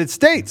the United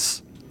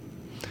States?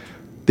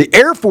 The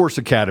Air Force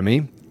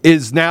Academy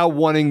is now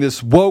wanting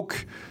this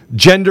woke,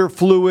 gender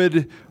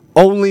fluid,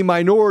 only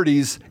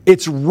minorities.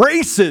 It's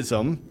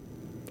racism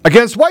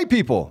against white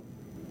people.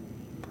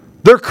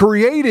 They're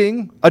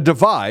creating a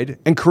divide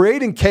and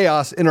creating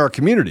chaos in our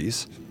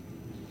communities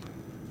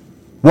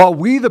while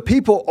we, the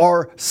people,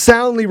 are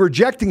soundly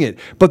rejecting it.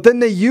 But then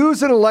they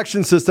use an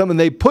election system and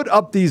they put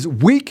up these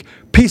weak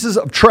pieces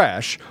of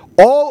trash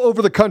all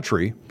over the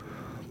country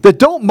that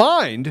don't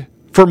mind,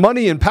 for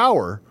money and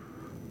power,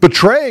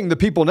 betraying the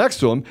people next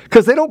to them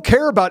because they don't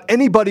care about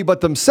anybody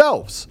but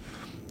themselves.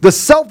 The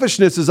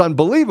selfishness is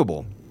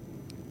unbelievable.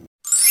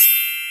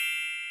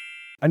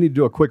 I need to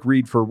do a quick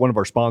read for one of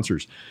our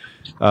sponsors.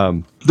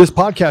 This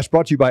podcast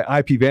brought to you by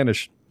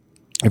IPVanish.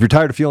 If you're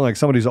tired of feeling like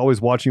somebody's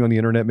always watching on the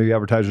internet, maybe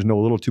advertisers know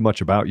a little too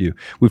much about you.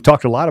 We've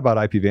talked a lot about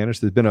IPVanish.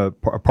 They've been a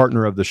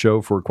partner of the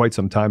show for quite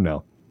some time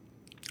now.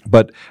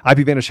 But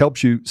IPVanish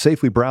helps you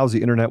safely browse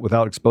the internet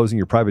without exposing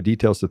your private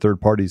details to third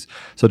parties,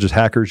 such as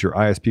hackers, your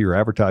ISP, or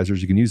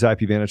advertisers. You can use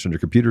IPVanish on your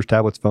computers,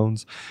 tablets,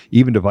 phones,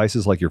 even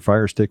devices like your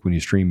Fire Stick when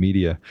you stream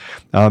media.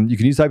 You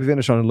can use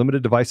IPVanish on a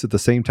limited device at the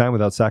same time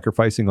without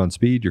sacrificing on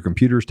speed, your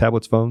computers,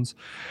 tablets, phones.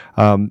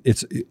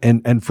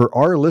 And for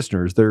our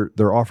listeners,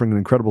 they're offering an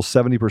incredible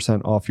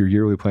 70% off your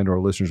yearly plan to our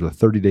listeners with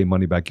a 30-day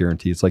money-back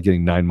guarantee. It's like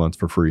getting 9 months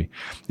for free.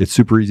 It's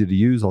super easy to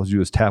use. All you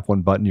do is tap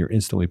one button. You're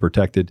instantly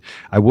protected.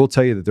 I will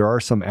tell you that there are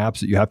some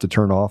apps that you have to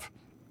turn off.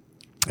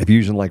 If you're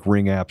using like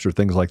Ring apps or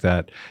things like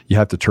that, you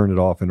have to turn it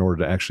off in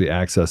order to actually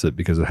access it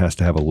because it has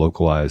to have a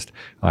localized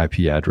IP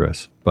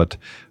address. But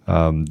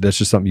that's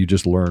just something you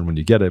just learn when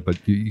you get it,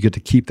 but you get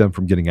to keep them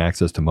from getting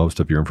access to most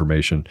of your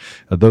information.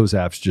 Those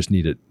apps just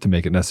need it to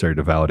make it necessary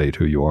to validate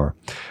who you are.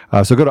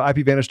 So go to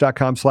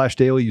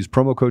ipvanish.com/daily, use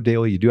promo code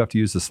daily. You do have to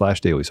use the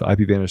 /daily. So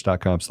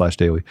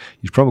ipvanish.com/daily,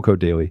 use promo code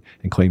daily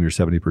and claim your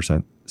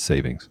 70%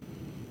 savings.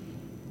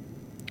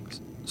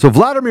 So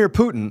Vladimir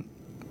Putin,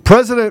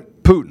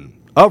 President Putin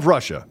of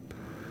Russia,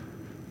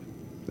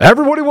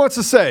 everybody wants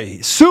to say,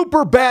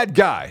 super bad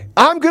guy.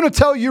 I'm going to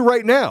tell you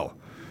right now,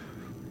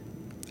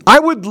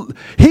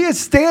 he is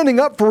standing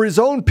up for his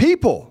own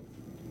people.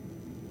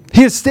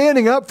 He is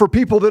standing up for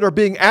people that are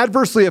being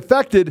adversely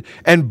affected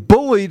and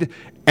bullied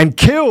and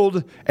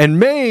killed and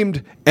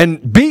maimed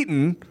and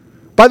beaten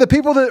by the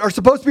people that are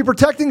supposed to be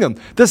protecting them.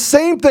 The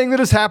same thing that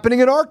is happening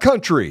in our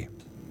country.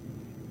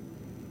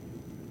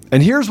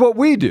 And here's what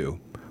we do.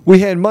 We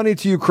hand money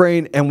to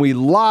Ukraine and we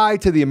lie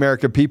to the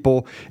American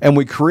people and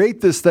we create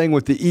this thing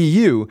with the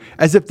EU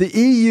as if the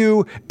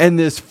EU and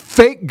this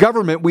fake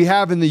government we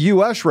have in the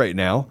U.S. right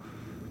now,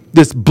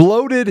 this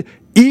bloated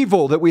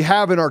evil that we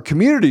have in our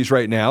communities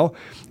right now,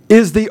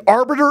 is the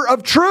arbiter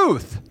of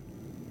truth.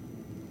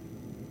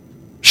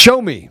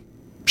 Show me.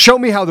 Show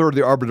me how they're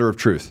the arbiter of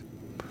truth.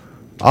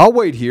 I'll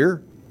wait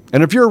here.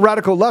 And if you're a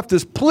radical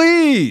leftist,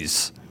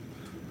 please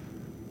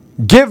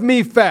give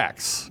me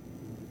facts.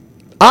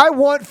 I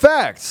want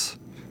facts.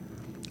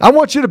 I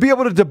want you to be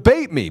able to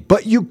debate me,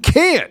 but you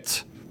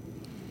can't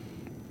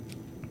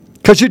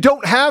because you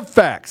don't have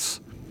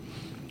facts.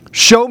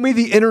 Show me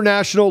the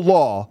international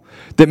law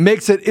that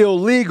makes it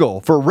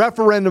illegal for a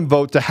referendum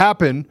vote to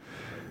happen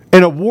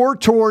in a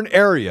war-torn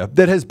area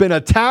that has been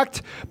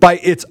attacked by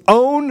its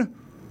own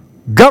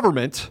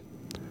government,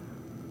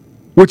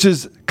 which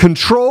is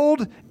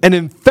controlled and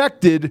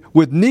infected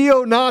with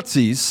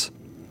neo-Nazis,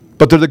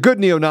 but they're the good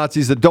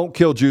neo-Nazis that don't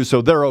kill Jews,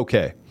 so they're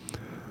okay.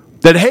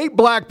 That hate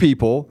black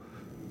people,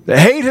 that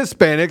hate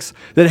Hispanics,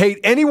 that hate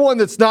anyone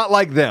that's not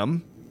like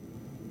them,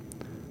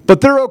 but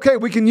they're okay.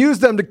 We can use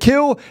them to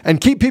kill and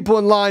keep people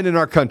in line in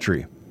our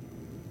country.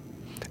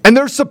 And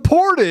they're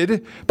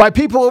supported by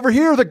people over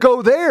here that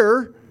go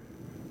there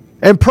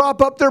and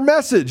prop up their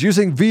message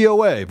using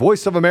VOA,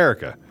 Voice of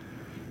America,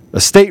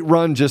 a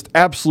state-run, just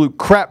absolute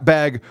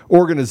crapbag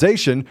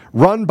organization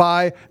run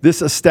by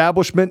this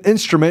establishment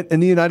instrument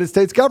in the United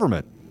States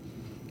government.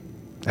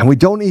 And we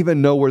don't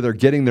even know where they're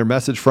getting their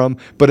message from,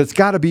 but it's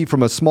got to be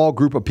from a small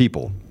group of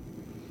people.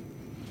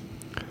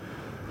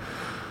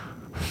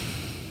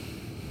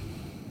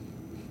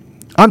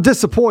 I'm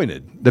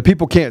disappointed that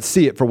people can't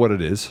see it for what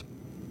it is.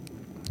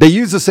 They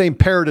use the same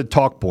parroted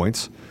talk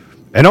points,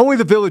 and only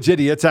the village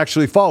idiots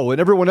actually follow it.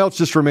 Everyone else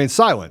just remains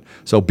silent.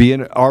 So be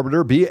an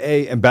arbiter, be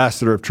an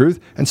ambassador of truth,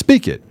 and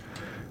speak it.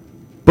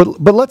 But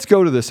let's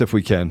go to this if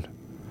we can.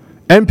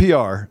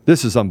 NPR,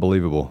 this is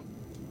unbelievable.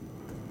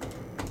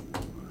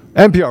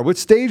 NPR, with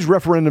staged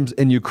referendums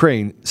in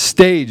Ukraine,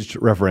 staged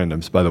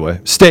referendums, by the way,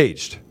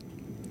 staged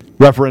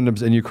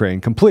referendums in Ukraine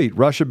complete,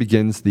 Russia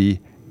begins the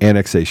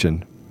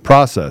annexation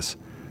process.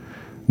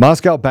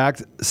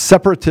 Moscow-backed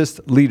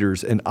separatist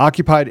leaders in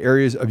occupied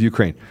areas of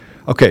Ukraine.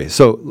 Okay,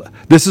 so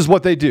this is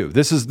what they do.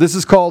 This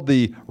is called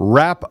the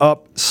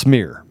wrap-up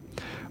smear.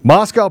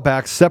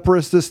 Moscow-backed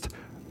separatist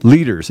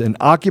leaders in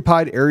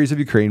occupied areas of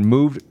Ukraine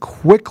moved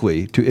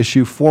quickly to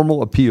issue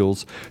formal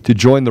appeals to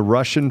join the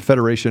Russian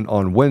Federation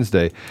on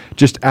Wednesday,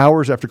 just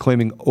hours after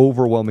claiming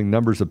overwhelming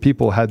numbers of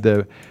people had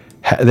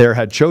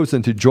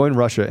chosen to join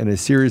Russia in a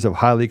series of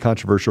highly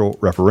controversial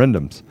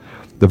referendums.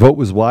 The vote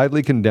was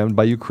widely condemned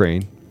by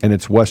Ukraine and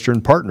its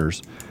Western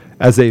partners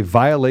as a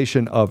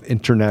violation of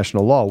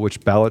international law,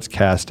 with ballots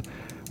cast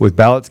at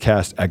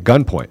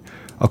gunpoint.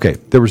 Okay,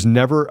 there was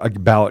never a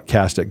ballot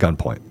cast at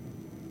gunpoint.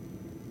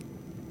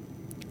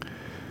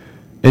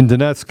 In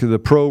Donetsk, the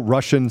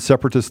pro-Russian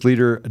separatist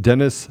leader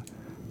Denis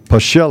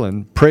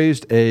Pashelin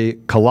praised a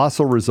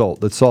colossal result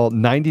that saw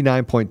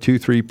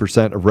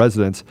 99.23% of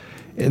residents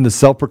in the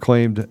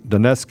self-proclaimed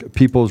Donetsk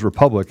People's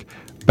Republic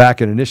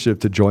back an initiative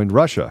to join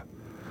Russia.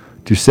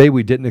 To say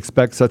we didn't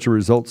expect such a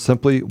result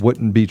simply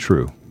wouldn't be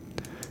true.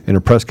 In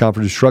a press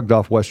conference, he shrugged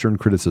off Western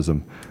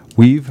criticism.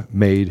 We've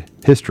made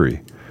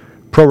history.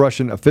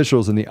 Pro-Russian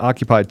officials in the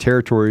occupied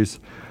territories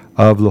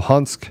of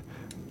Luhansk,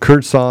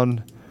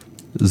 Kherson,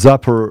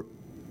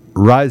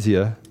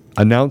 Zaporizhia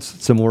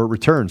announced similar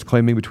returns,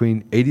 claiming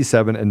between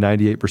 87 and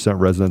 98%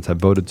 residents have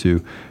voted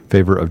to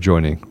favor of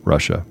joining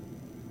Russia.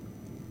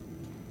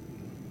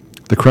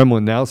 The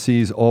Kremlin now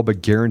sees all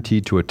but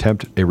guaranteed to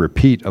attempt a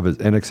repeat of its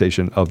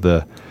annexation of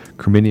the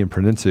Crimean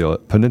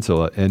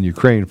Peninsula in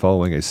Ukraine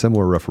following a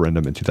similar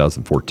referendum in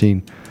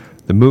 2014.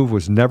 The move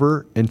was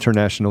never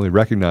internationally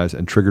recognized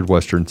and triggered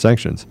Western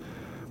sanctions.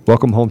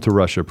 Welcome home to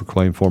Russia,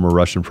 proclaimed former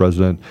Russian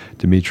President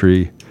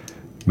Dmitry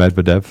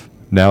Medvedev,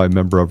 now a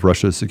member of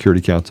Russia's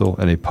Security Council,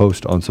 in a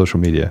post on social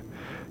media.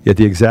 Yet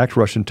the exact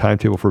Russian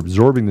timetable for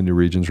absorbing the new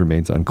regions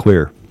remains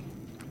unclear.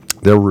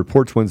 There were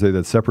reports Wednesday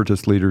that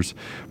separatist leaders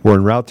were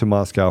en route to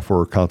Moscow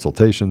for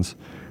consultations.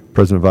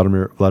 President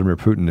Vladimir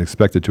Putin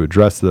expected to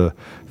address the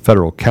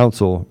Federal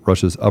Council,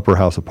 Russia's upper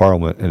house of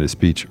parliament, in a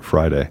speech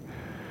Friday.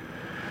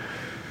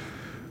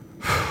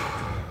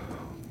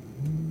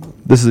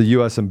 This is a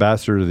U.S.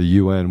 ambassador to the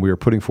UN. We are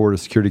putting forward a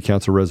Security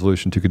Council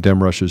resolution to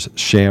condemn Russia's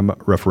sham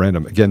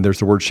referendum. Again, there's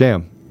the word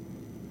sham.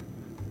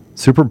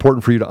 Super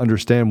important for you to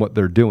understand what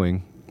they're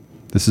doing.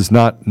 This is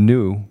not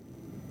new.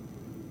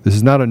 This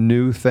is not a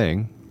new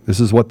thing. This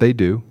is what they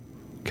do.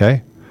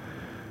 Okay?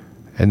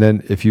 And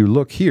then if you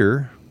look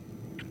here,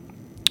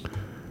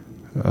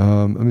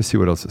 let me see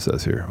what else it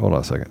says here. Hold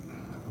on a second.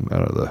 I'm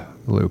out of the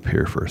loop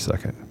here for a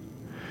second.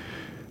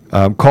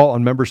 Call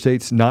on member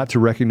states not to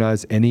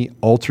recognize any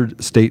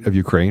altered state of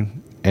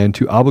Ukraine and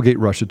to obligate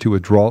Russia to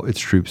withdraw its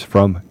troops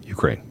from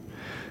Ukraine.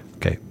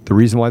 Okay, the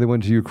reason why they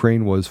went to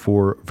Ukraine was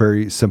for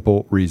very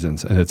simple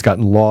reasons, and it's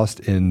gotten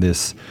lost in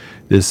this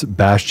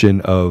bastion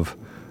of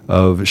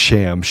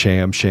sham,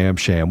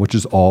 which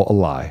is all a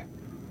lie.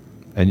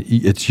 And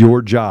it's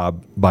your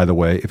job, by the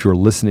way, if you're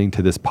listening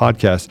to this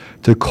podcast,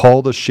 to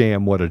call the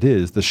sham what it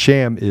is. The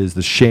sham is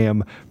the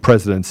sham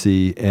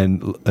presidency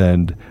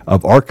and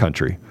of our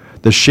country.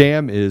 The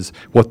sham is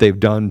what they've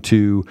done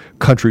to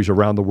countries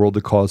around the world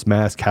to cause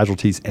mass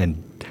casualties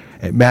and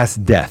mass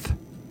death.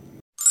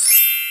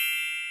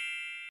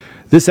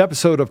 This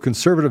episode of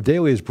Conservative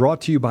Daily is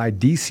brought to you by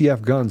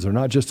DCF Guns. They're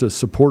not just a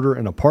supporter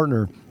and a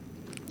partner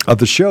of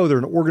the show. They're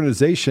an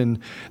organization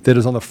that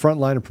is on the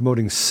front line of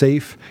promoting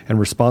safe and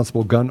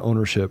responsible gun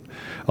ownership.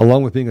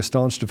 Along with being a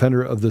staunch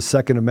defender of the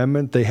Second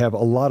Amendment, they have a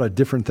lot of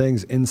different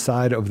things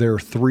inside of their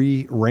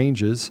 3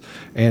 ranges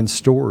and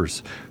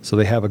stores. So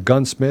they have a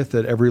gunsmith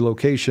at every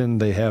location.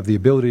 They have the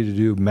ability to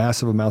do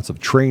massive amounts of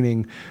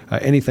training,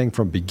 anything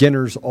from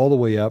beginners all the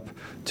way up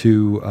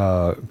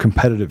to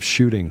competitive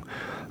shooting.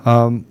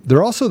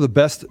 They're also the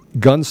best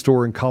gun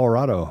store in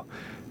Colorado.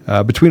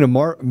 Between a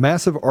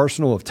massive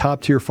arsenal of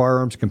top-tier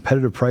firearms,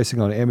 competitive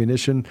pricing on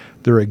ammunition,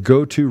 they're a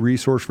go-to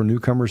resource for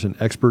newcomers and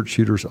expert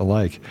shooters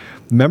alike.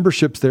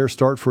 Memberships there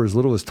start for as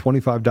little as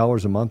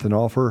 $25 a month and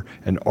offer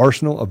an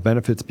arsenal of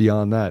benefits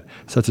beyond that,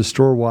 such as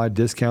store-wide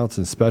discounts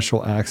and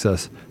special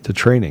access to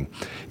training.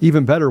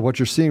 Even better, what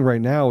you're seeing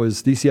right now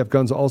is DCF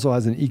Guns also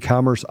has an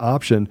e-commerce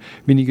option,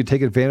 meaning you can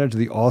take advantage of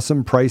the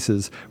awesome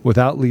prices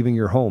without leaving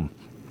your home.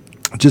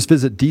 Just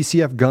visit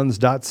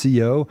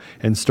dcfguns.co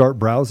and start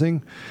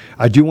browsing.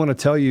 I do want to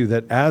tell you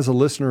that as a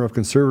listener of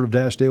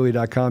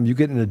conservative-daily.com, you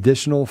get an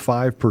additional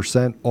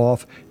 5%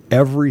 off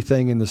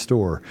everything in the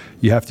store.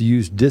 You have to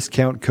use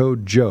discount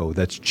code Joe.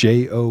 That's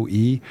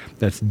J-O-E.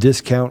 That's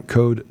discount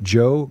code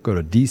Joe. Go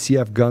to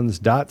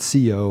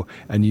dcfguns.co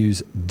and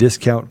use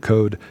discount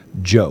code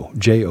Joe.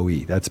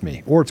 J-O-E. That's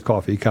me. Or it's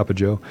coffee, cup of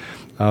Joe.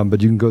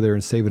 But you can go there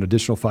and save an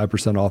additional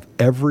 5% off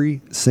every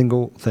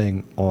single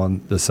thing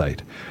on the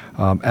site.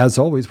 As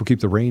always, we'll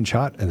keep the range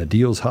hot and the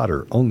deals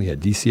hotter only at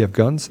DCF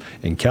Guns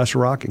in Castle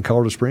Rock and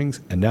Colorado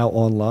Springs, and now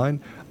online,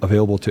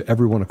 available to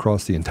everyone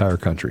across the entire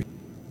country.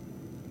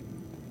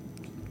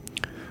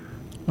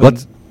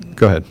 Let's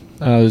go ahead.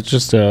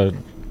 Just a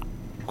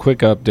quick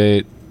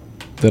update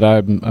that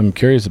I'm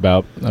curious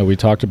about. We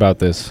talked about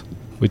this.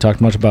 We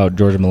talked much about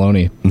Georgia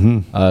Maloney.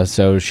 Mm-hmm.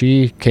 So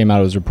she came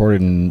out, it was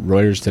reported in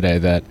Reuters today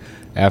that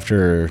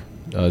after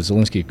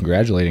Zelensky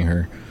congratulating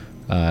her,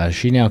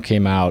 she now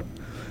came out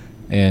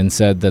and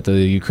said that the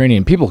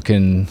Ukrainian people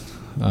can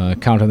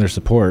count on their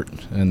support,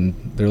 and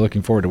they're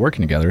looking forward to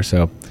working together.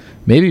 So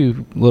maybe a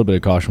little bit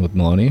of caution with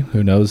Maloney.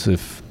 Who knows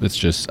if it's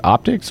just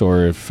optics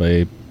or if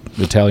a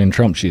Italian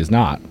Trump she is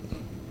not.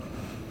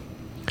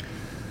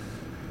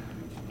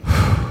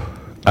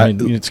 I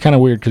mean, it's kind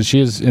of weird because she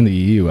is in the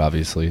EU,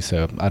 obviously.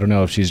 So I don't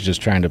know if she's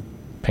just trying to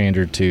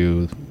pander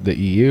to the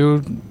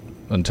EU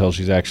until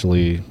she's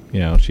actually,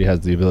 she has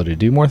the ability to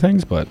do more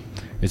things. But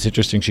it's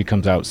interesting she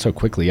comes out so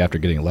quickly after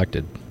getting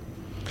elected.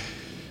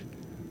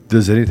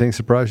 Does anything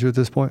surprise you at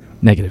this point?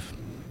 Negative.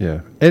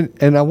 Yeah,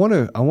 and I want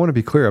to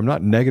be clear. I'm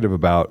not negative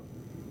about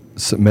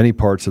many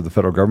parts of the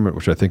federal government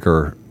which I think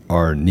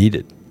are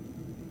needed.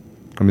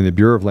 I mean, the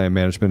Bureau of Land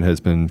Management has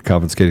been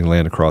confiscating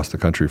land across the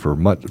country for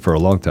a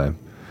long time.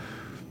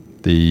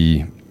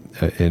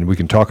 And we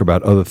can talk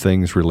about other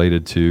things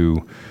related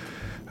to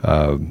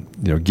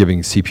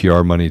giving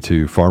CPR money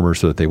to farmers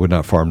so that they would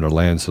not farm their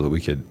land, so that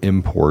we could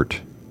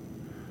import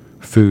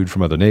food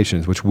from other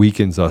nations, which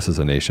weakens us as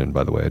a nation,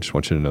 by the way. I just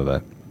want you to know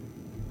that.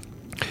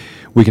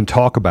 We can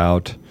talk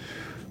about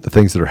the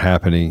things that are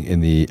happening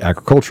in the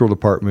agricultural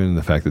department and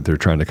the fact that they're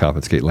trying to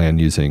confiscate land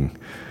using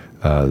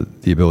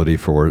the ability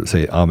for,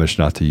 say, Amish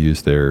not to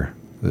use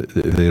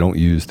they don't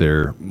use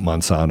their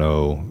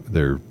Monsanto,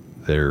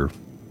 their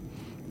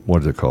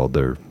what is it called?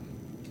 The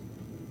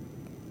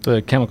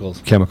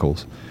chemicals.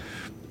 Chemicals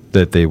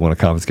that they want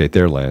to confiscate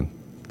their land.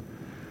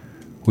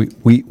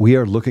 We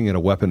are looking at a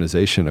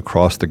weaponization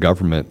across the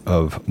government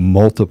of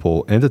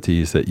multiple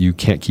entities that you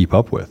can't keep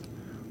up with.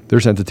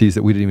 There's entities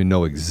that we didn't even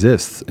know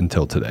exists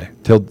until today.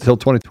 Till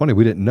 2020,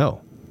 we didn't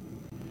know.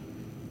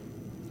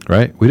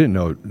 Right? We didn't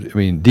know. I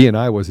mean,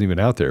 D&I wasn't even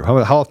out there. How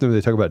often do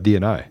they talk about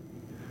D&I?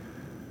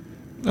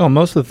 Oh,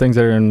 most of the things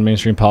that are in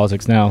mainstream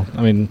politics now.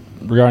 I mean,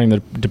 regarding the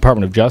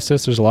Department of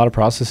Justice, there's a lot of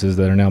processes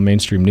that are now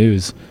mainstream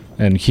news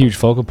and huge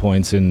focal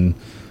points in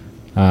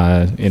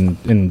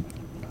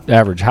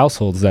average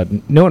households that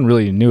no one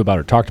really knew about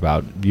or talked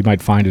about. You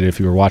might find it if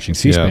you were watching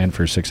C-SPAN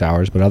for 6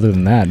 hours, but other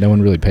than that, no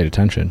one really paid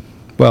attention.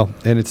 Well,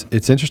 and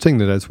it's interesting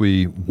that as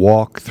we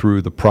walk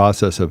through the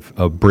process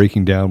of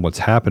breaking down what's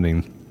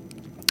happening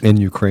in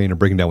Ukraine and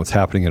breaking down what's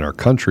happening in our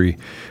country,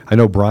 I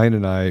know Brian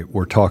and I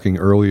were talking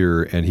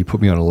earlier, and he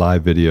put me on a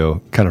live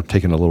video, kind of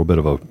taking a little bit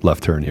of a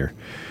left turn here,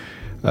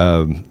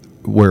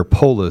 where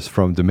Polis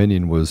from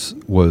Dominion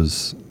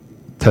was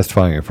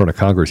testifying in front of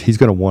Congress. He's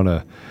going to want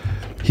to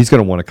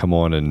come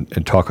on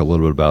and talk a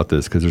little bit about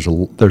this, because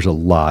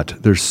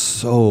there's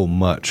so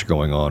much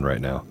going on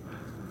right now.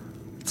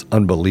 It's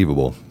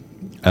unbelievable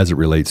as it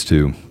relates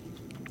to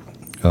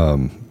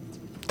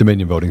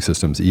Dominion voting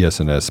systems,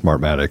 ES&S,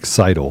 Smartmatic,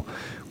 Seidel,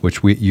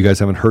 which you guys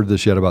haven't heard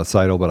this yet about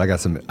Seidel, but I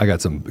got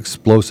some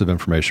explosive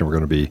information we're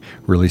going to be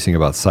releasing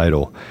about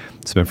Seidel,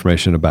 some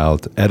information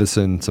about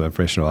Edison, some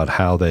information about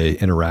how they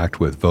interact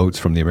with votes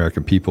from the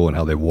American people and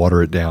how they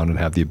water it down and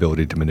have the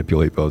ability to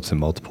manipulate votes in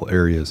multiple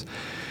areas.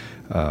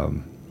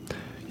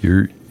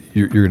 You're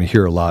going to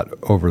hear a lot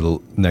over the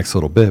next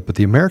little bit, but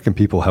the American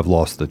people have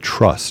lost the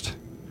trust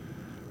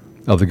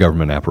of the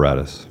government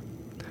apparatus.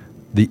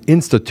 The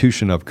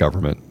institution of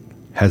government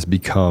has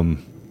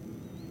become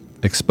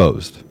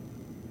exposed.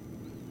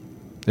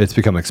 It's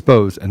become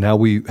exposed, and now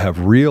we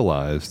have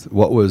realized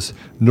what was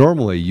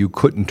normally you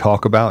couldn't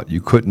talk about, you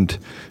couldn't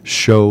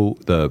show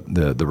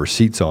the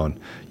receipts on.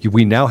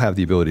 We now have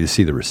the ability to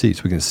see the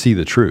receipts. We can see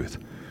the truth.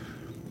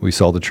 We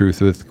saw the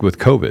truth with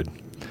COVID.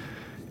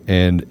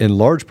 And in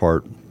large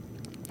part,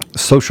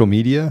 social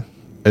media,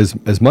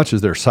 as much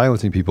as they're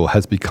silencing people,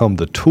 has become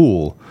the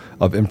tool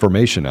of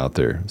information out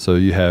there. So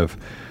you have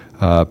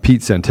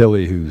Pete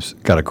Santilli, who's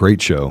got a great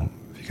show.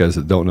 If you guys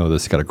that don't know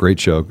this, he's got a great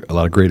show, a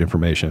lot of great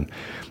information.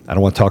 I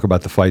don't want to talk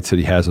about the fights that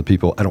he has with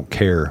people. I don't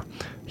care.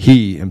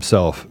 He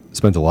himself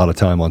spends a lot of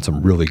time on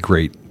some really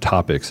great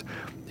topics.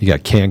 You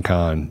got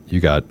CanCon, you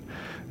got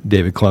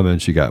David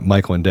Clements, you got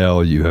Mike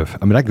Lindell. I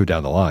can go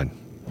down the line.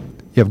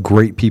 You have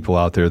great people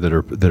out there that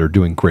are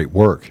doing great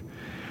work.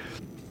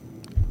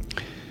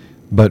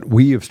 But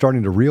we are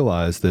starting to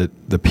realize that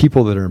the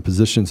people that are in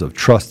positions of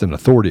trust and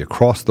authority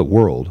across the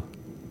world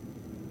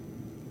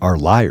are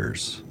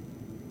liars.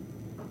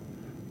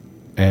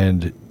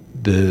 And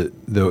the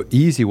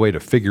easy way to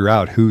figure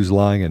out who's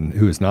lying and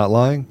who is not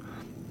lying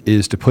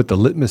is to put the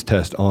litmus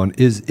test on,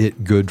 is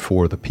it good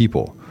for the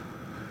people?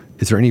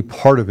 Is there any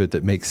part of it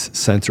that makes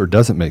sense or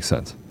doesn't make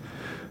sense?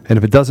 And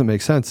if it doesn't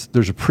make sense,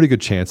 there's a pretty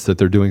good chance that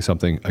they're doing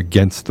something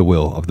against the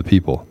will of the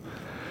people.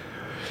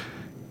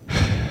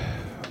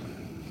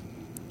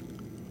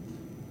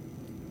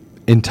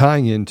 In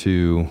tying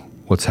into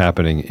what's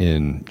happening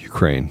in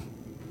Ukraine,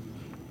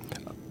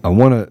 I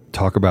want to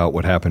talk about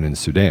what happened in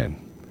Sudan.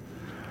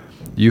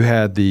 You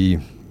had the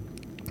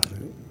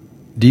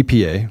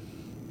DPA,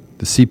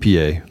 the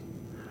CPA,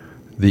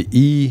 the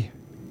EPA,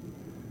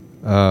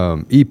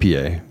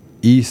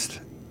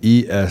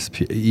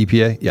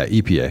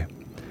 EPA.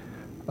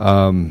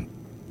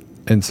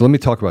 And so let me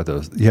talk about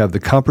those. You have the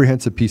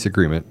Comprehensive Peace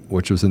Agreement,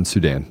 which was in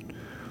Sudan.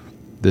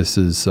 This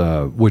is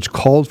which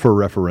called for a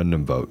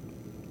referendum vote.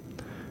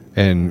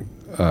 And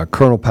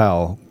Colin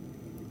Powell,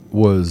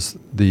 was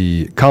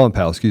the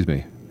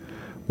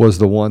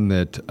one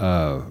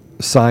that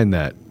signed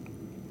that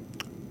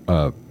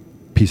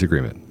peace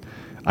agreement.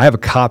 I have a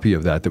copy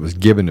of that was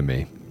given to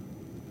me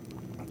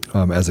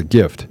as a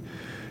gift.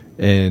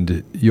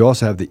 And you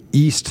also have the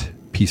East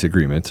Peace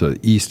Agreement, so the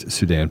East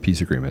Sudan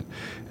Peace Agreement.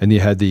 And you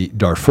had the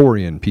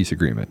Darfurian Peace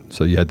Agreement.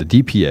 So you had the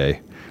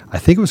DPA. I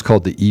think it was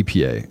called the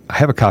EPA. I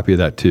have a copy of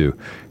that too.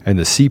 And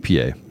the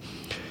CPA.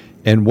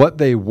 And what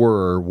they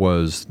were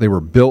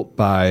built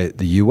by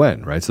the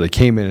UN, right? So they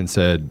came in and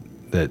said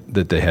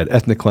that they had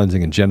ethnic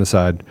cleansing and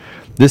genocide.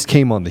 This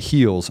came on the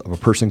heels of a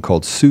person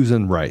called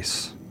Susan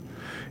Rice.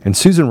 And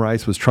Susan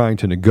Rice was trying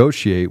to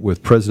negotiate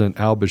with President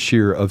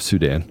al-Bashir of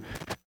Sudan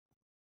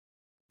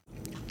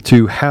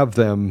to have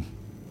them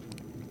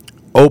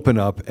open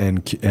up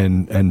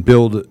and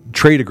build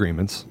trade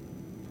agreements.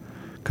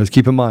 Because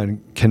keep in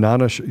mind,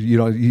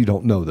 you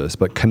don't know this,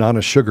 but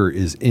Kanana sugar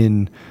is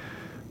in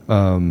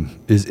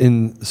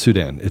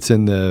Sudan. It's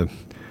in the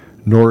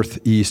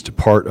northeast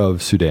part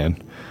of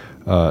Sudan,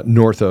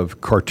 north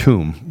of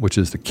Khartoum, which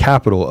is the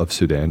capital of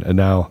Sudan, and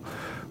now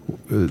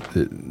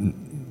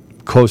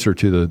closer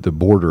to the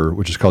border,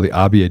 which is called the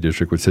Abyei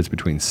district, which sits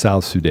between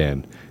South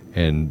Sudan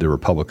and the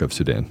Republic of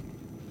Sudan.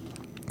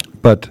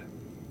 But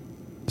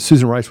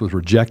Susan Rice was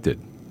rejected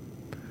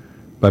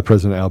by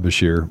President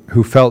al-Bashir,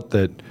 who felt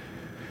that,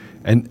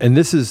 and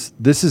this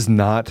is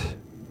not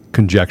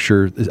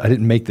conjecture. I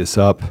didn't make this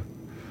up.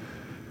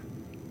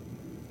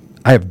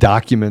 I have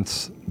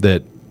documents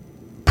that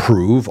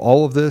prove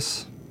all of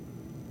this.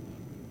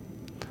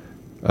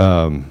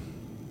 Not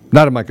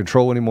in my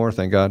control anymore,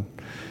 thank God.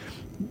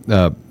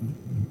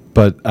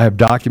 But I have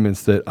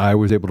documents that I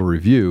was able to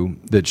review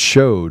that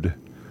showed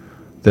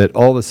that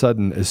all of a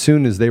sudden, as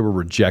soon as they were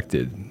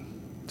rejected,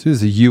 as soon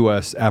as the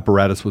U.S.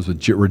 apparatus was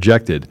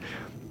rejected,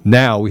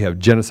 now we have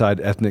genocide,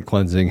 ethnic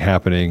cleansing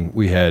happening.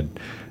 We had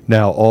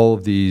now all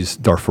of these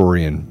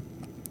Darfurian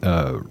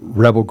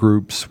rebel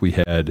groups. We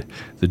had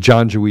the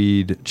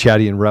Janjaweed,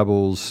 Chadian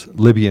rebels,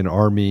 Libyan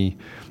army.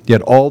 You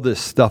had all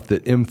this stuff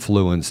that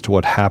influenced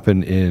what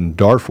happened in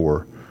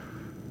Darfur,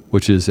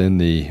 which is in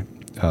the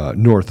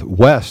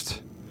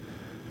northwest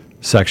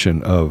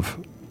section of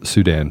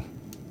Sudan.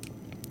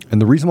 And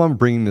the reason why I'm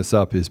bringing this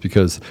up is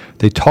because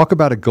they talk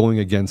about it going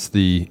against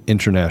the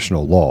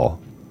international law.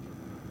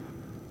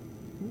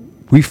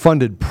 We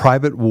funded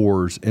private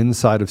wars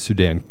inside of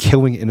Sudan,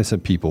 killing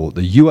innocent people.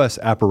 The U.S.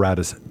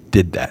 apparatus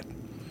did that.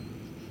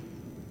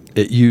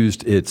 It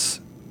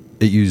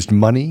used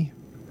money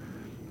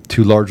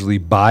to largely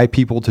buy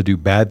people to do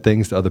bad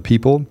things to other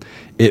people.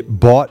 It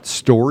bought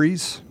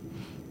stories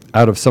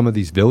out of some of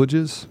these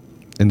villages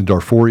in the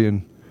Darfur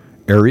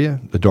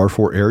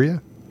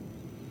area.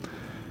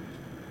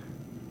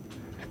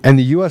 And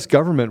the U.S.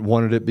 government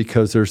wanted it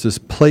because there's this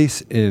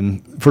place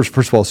first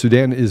of all,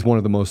 Sudan is one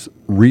of the most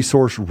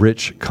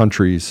resource-rich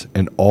countries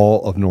in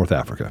all of North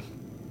Africa.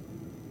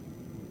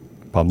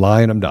 If I'm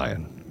lying, I'm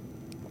dying.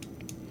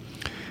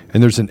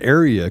 And there's an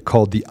area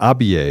called the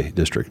Abyei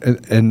district.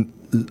 And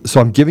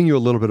so I'm giving you a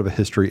little bit of a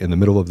history in the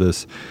middle of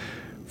this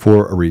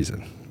for a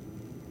reason.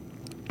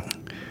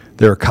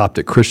 There are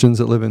Coptic Christians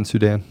that live in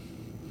Sudan.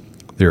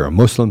 There are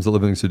Muslims that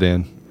live in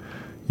Sudan.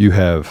 You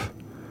have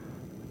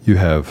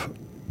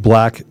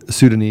Black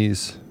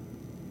Sudanese.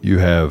 You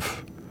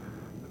have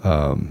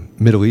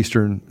Middle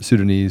Eastern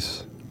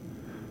Sudanese.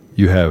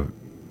 You have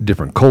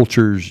different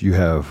cultures. You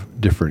have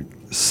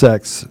different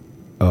sects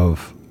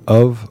of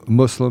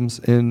Muslims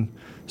in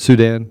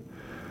Sudan.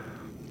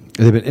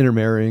 They've been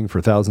intermarrying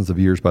for thousands of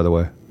years, by the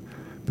way.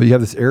 But you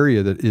have this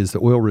area that is the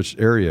oil-rich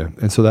area,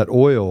 and so that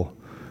oil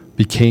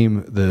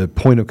became the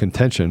point of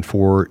contention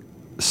for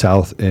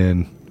South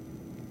and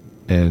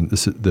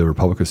the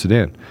Republic of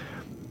Sudan.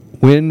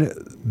 When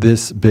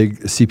this big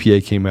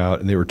CPA came out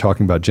and they were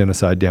talking about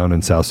genocide down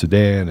in South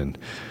Sudan, and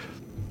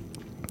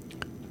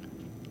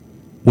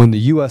when the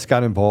U.S.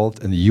 got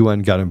involved and the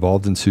UN got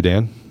involved in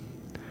Sudan,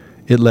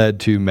 it led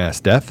to mass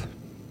death.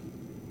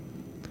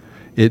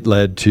 It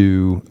led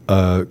to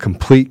a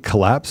complete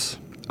collapse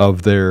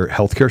of their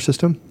healthcare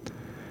system.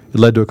 It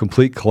led to a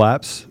complete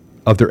collapse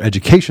of their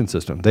education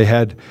system. They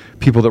had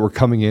people that were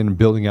coming in and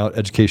building out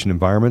education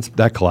environments.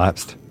 That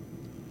collapsed.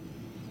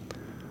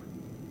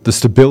 The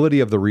stability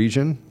of the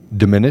region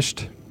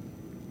diminished.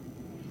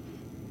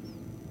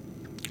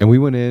 And we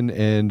went in,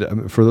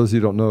 and for those of you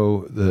who don't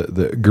know,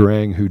 the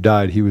Garang who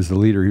died, he was the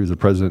leader, he was the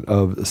president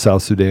of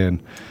South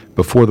Sudan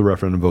before the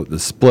referendum vote that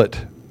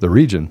split the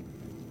region.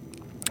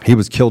 He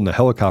was killed in a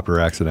helicopter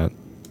accident,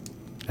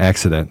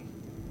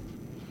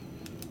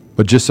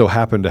 but just so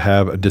happened to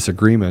have a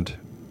disagreement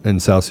in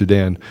South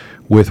Sudan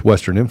with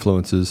Western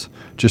influences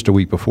just a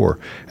week before.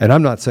 And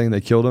I'm not saying they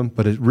killed him,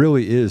 but it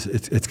really is.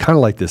 It's kind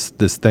of like this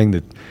thing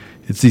that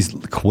it's these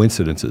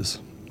coincidences.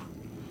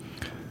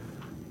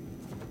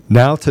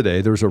 Now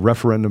today, there's a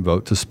referendum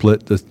vote to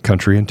split the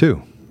country in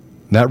two.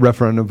 And that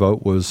referendum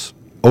vote was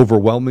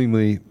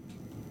overwhelmingly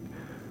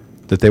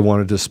that they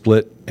wanted to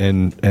split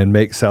and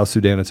make South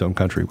Sudan its own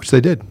country, which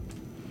they did.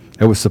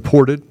 It was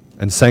supported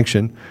and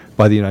sanctioned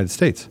by the United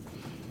States,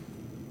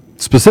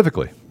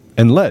 specifically,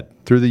 and led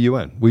through the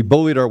UN. We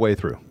bullied our way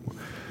through.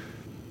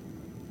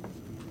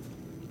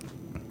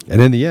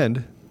 And in the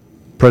end,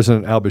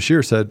 President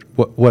al-Bashir said,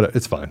 "What?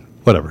 It's fine.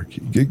 Whatever.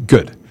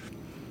 Good."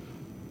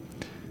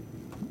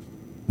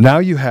 Now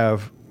you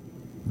have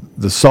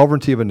the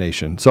sovereignty of a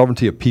nation,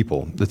 sovereignty of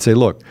people that say,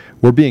 look,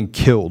 we're being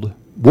killed.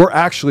 We're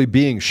actually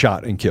being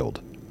shot and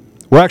killed.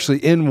 We're actually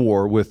in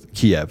war with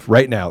Kiev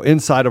right now.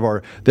 Inside of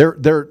our,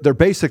 they're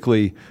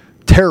basically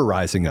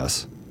terrorizing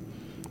us.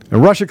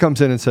 And Russia comes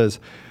in and says,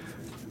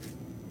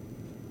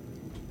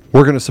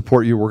 we're going to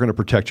support you. We're going to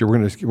protect you.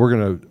 We're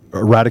going to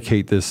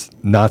eradicate this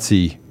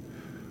Nazi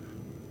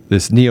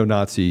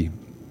neo-Nazi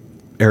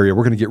area.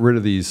 We're going to get rid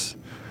of these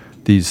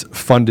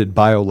funded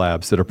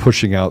biolabs that are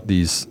pushing out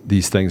these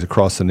things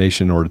across the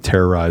nation in order to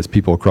terrorize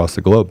people across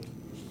the globe.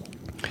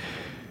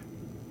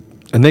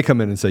 And they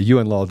come in and say,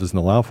 UN law doesn't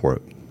allow for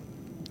it.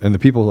 And the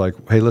people are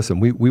like, hey, listen,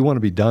 we want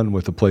to be done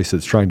with the place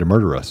that's trying to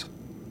murder us.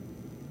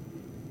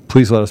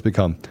 Please let us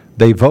become.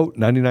 They vote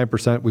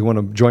 99%, we want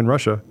to join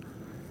Russia.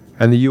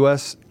 And the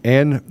U.S.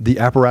 and the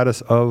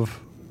apparatus of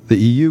the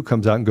EU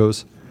comes out and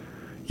goes,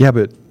 yeah,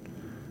 but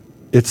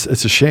it's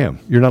a sham.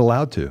 You're not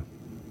allowed to.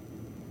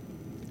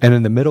 And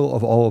in the middle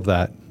of all of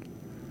that,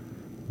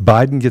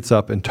 Biden gets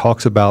up and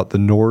talks about the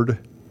Nord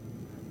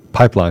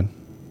pipeline.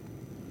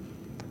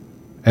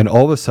 And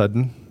all of a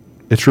sudden,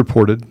 it's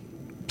reported,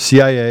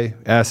 CIA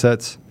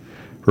assets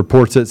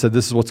reports it, said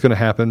this is what's going to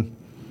happen.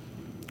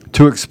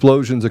 2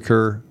 explosions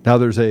occur. Now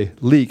there's a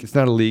leak. It's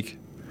not a leak.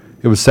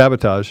 It was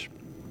sabotage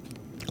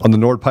on the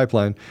Nord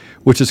pipeline,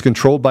 which is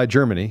controlled by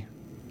Germany.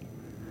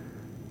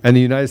 And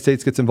the United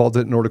States gets involved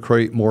in it in order to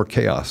create more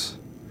chaos.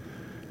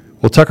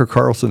 Well, Tucker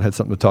Carlson had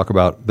something to talk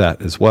about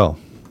that as well.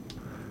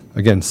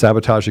 Again,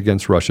 sabotage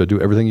against Russia. Do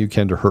everything you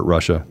can to hurt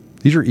Russia.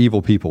 These are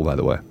evil people, by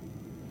the way.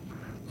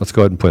 Let's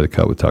go ahead and play the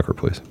cut with Tucker,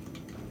 please.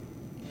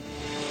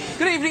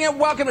 Good evening and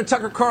welcome to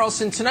Tucker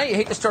Carlson Tonight. You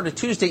hate to start a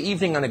Tuesday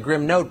evening on a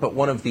grim note, but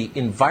one of the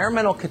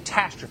environmental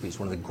catastrophes,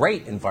 one of the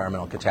great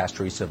environmental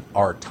catastrophes of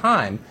our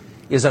time,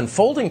 is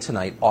unfolding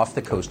tonight off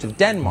the coast of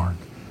Denmark.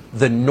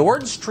 The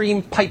Nord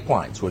Stream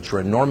pipelines, which are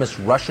enormous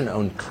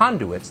Russian-owned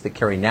conduits that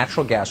carry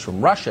natural gas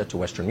from Russia to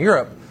Western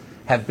Europe,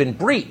 have been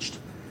breached.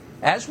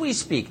 As we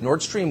speak,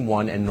 Nord Stream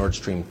 1 and Nord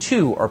Stream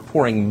 2 are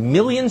pouring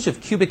millions of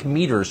cubic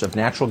meters of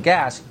natural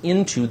gas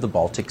into the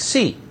Baltic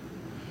Sea.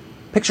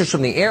 Pictures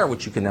from the air,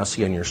 which you can now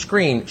see on your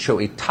screen, show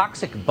a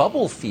toxic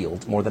bubble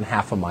field more than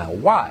half a mile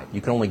wide.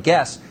 You can only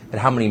guess at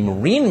how many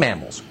marine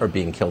mammals are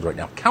being killed right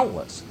now,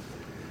 countless.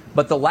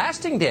 But the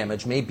lasting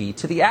damage may be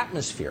to the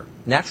atmosphere.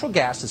 Natural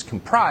gas is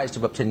comprised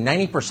of up to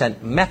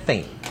 90%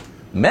 methane.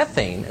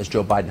 Methane, as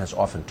Joe Biden has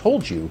often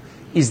told you,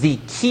 is the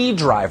key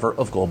driver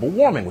of global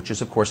warming, which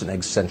is, of course, an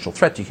existential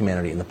threat to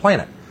humanity and the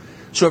planet.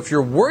 So if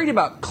you're worried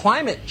about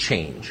climate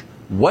change,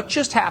 what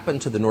just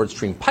happened to the Nord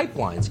Stream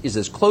pipelines is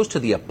as close to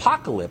the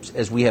apocalypse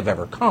as we have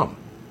ever come.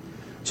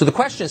 So the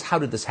question is, how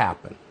did this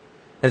happen?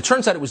 And it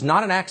turns out it was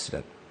not an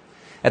accident.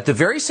 At the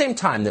very same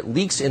time that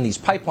leaks in these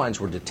pipelines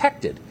were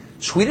detected,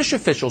 Swedish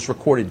officials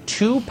recorded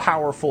 2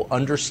 powerful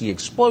undersea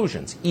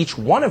explosions, each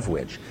one of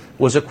which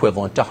was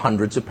equivalent to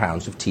hundreds of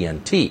pounds of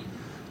TNT.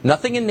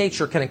 Nothing in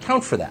nature can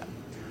account for that.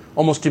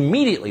 Almost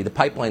immediately, the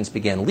pipelines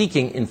began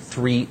leaking in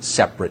 3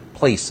 separate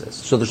places.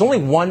 So there's only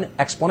one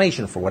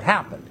explanation for what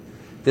happened.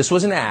 This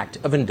was an act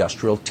of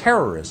industrial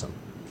terrorism.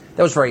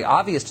 That was very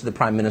obvious to the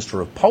Prime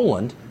Minister of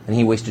Poland, and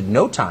he wasted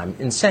no time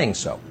in saying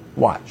so.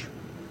 Watch.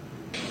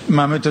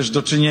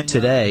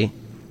 Today,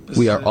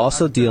 we are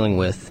also dealing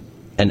with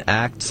an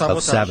act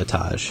of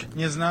sabotage.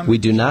 We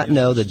do not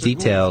know the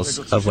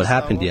details of what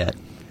happened yet,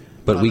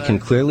 but we can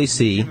clearly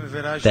see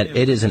that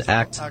it is an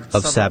act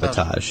of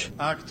sabotage,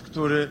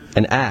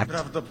 an act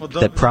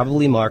that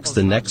probably marks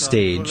the next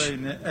stage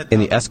in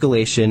the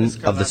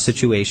escalation of the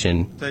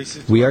situation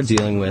we are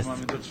dealing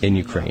with in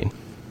Ukraine.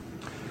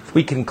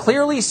 We can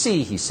clearly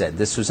see, he said,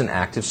 this was an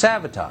act of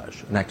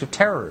sabotage, an act of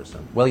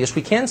terrorism. Well, yes,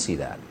 we can see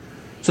that.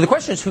 So the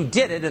question is who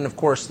did it, and of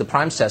course the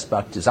prime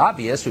suspect is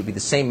obvious. It would be the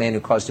same man who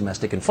caused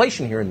domestic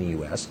inflation here in the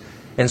U.S.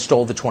 and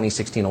stole the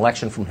 2016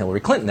 election from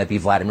Hillary Clinton. That'd be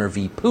Vladimir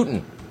V.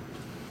 Putin.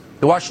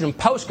 The Washington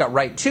Post got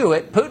right to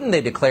it. Putin,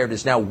 they declared,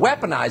 is now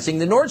weaponizing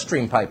the Nord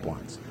Stream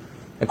pipelines.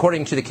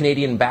 According to the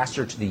Canadian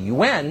ambassador to the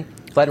UN,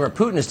 Vladimir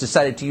Putin has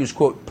decided to use,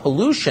 quote,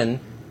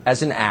 pollution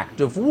as an act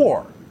of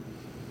war.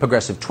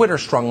 Progressive Twitter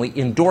strongly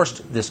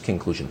endorsed this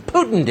conclusion.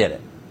 Putin did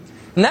it.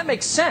 And that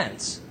makes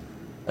sense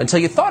until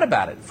you thought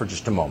about it for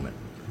just a moment.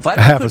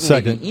 Vladimir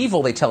Putin may be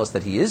evil. They tell us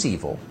that he is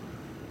evil.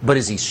 But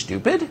is he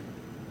stupid?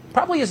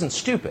 Probably isn't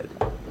stupid.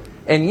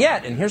 And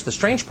yet, and here's the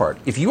strange part,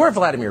 if you are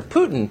Vladimir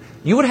Putin,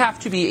 you would have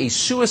to be a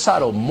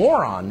suicidal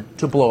moron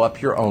to blow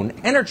up your own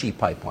energy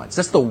pipelines.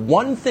 That's the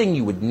one thing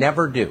you would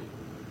never do.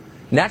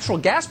 Natural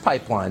gas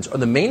pipelines are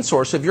the main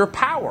source of your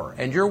power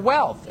and your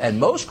wealth, and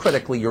most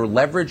critically, your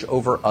leverage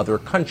over other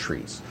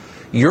countries.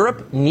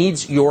 Europe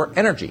needs your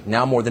energy,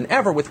 now more than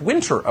ever with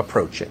winter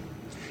approaching.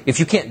 If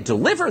you can't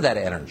deliver that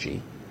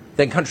energy,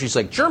 then countries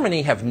like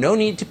Germany have no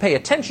need to pay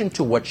attention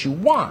to what you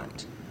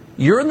want.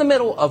 You're in the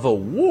middle of a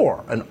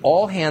war, an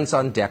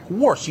all-hands-on-deck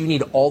war, so you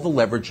need all the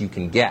leverage you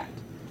can get.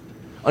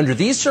 Under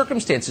these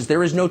circumstances,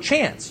 there is no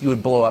chance you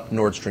would blow up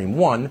Nord Stream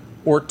 1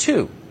 or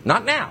 2.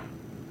 Not now,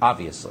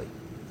 obviously.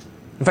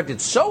 In fact,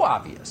 it's so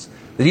obvious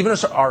that even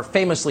our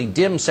famously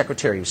dim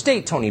Secretary of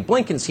State, Tony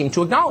Blinken, seemed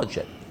to acknowledge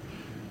it.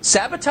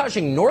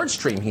 Sabotaging Nord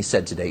Stream, he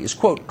said today, is,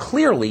 quote,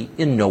 clearly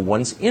in no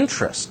one's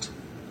interest.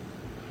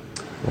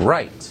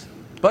 Right,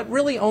 but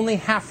really only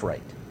half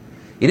right.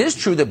 It is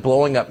true that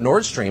blowing up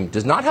Nord Stream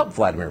does not help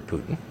Vladimir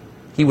Putin.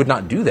 He would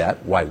not do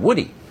that. Why would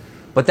he?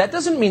 But that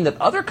doesn't mean that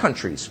other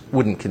countries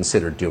wouldn't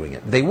consider doing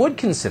it. They would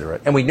consider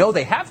it, and we know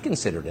they have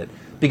considered it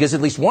because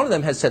at least one of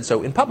them has said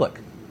so in public.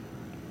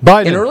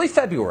 Biden. In early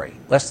February,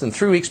 less than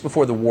 3 weeks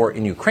before the war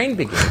in Ukraine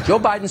began, Joe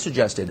Biden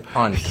suggested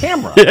on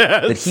camera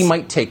that he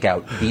might take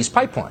out these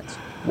pipelines.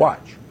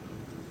 Watch.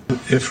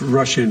 If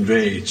Russia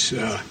invades,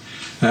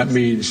 that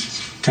means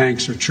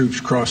tanks or troops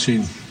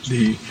crossing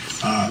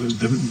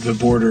the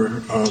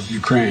border of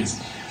Ukraine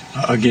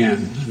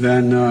again.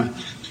 Then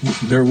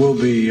there will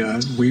be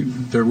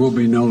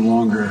no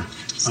longer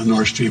a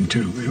Nord Stream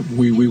 2.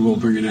 We will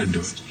bring an end to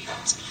it.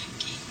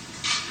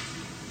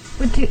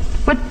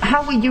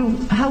 How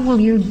will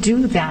you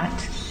do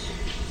that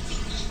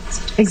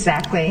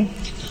exactly?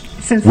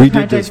 Since we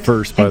did this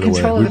first, by the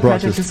way. We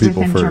brought this to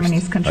people first. I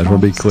just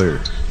want to be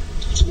clear.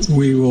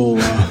 We will.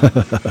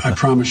 I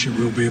promise you,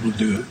 we'll be able to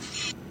do it.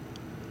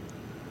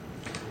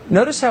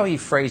 Notice how he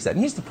phrased that.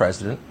 And he's the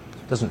president.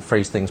 Doesn't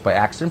phrase things by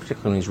accident,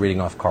 particularly when he's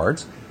reading off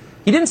cards.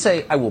 He didn't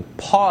say, I will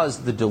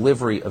pause the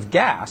delivery of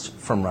gas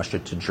from Russia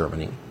to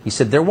Germany. He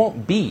said, there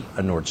won't be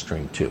a Nord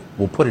Stream 2.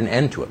 We'll put an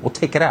end to it. We'll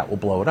take it out. We'll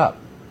blow it up.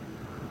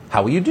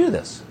 How will you do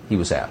this? He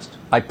was asked.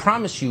 I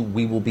promise you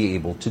we will be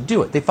able to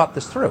do it. They thought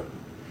this through.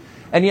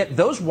 And yet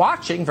those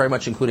watching, very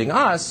much including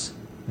us,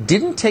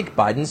 didn't take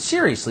Biden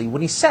seriously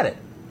when he said it.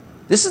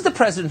 This is the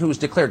president who has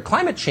declared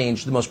climate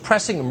change the most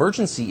pressing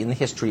emergency in the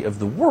history of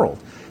the world.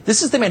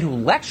 This is the man who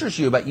lectures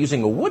you about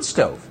using a wood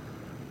stove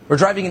or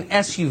driving an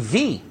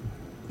SUV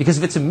because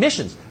of its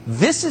emissions.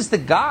 This is the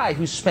guy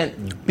who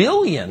spent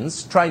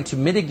billions trying to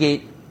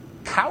mitigate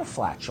cow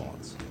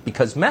flatulence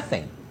because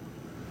methane.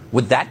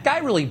 Would that guy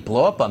really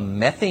blow up a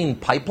methane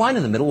pipeline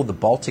in the middle of the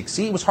Baltic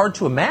Sea? It was hard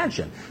to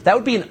imagine. That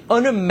would be an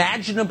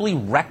unimaginably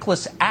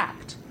reckless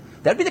act.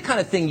 That would be the kind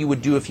of thing you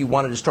would do if you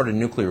wanted to start a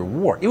nuclear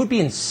war. It would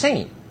be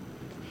insane.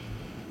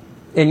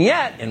 And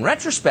yet, in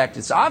retrospect,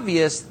 it's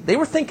obvious they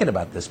were thinking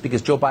about this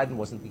because Joe Biden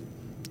wasn't the...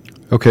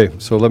 Okay,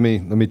 so let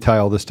me tie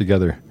all this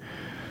together.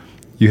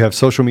 You have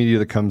social media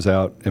that comes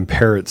out and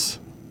parrots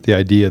the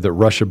idea that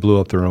Russia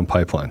blew up their own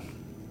pipeline,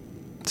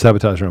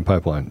 sabotaged their own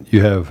pipeline.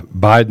 You have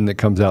Biden that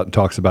comes out and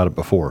talks about it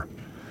before.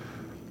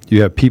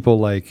 You have people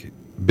like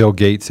Bill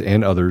Gates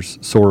and others,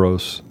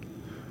 Soros,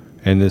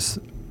 and this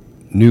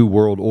new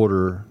world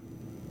order,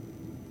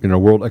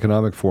 World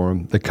Economic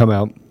Forum, that come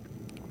out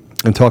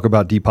and talk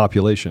about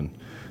depopulation,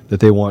 that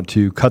they want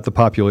to cut the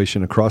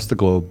population across the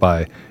globe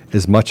by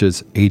as much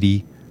as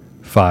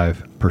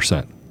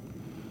 85%.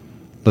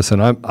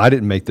 Listen, I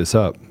didn't make this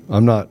up.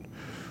 I'm not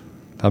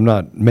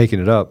making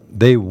it up.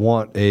 They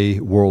want a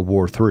World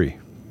War III.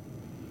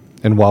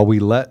 And while we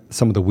let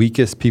some of the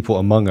weakest people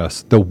among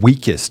us,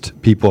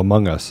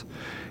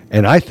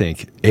 and I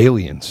think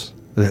aliens,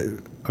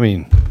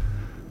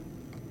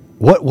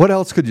 what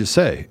else could you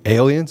say?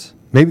 Aliens?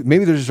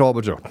 Maybe they're just all a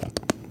bunch of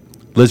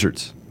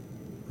lizards.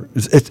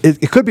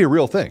 It could be a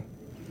real thing.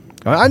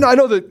 I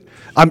know that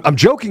I'm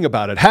joking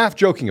about it, half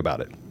joking about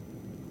it.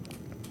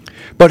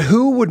 But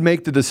who would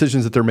make the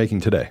decisions that they're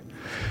making today?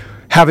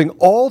 Having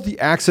all the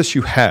access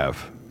you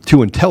have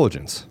to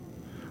intelligence,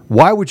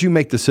 why would you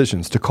make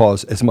decisions to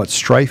cause as much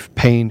strife,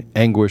 pain,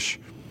 anguish,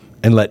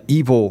 and let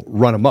evil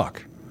run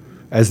amok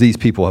as these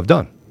people have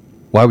done?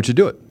 Why would you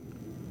do it?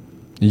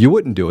 You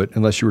wouldn't do it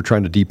unless you were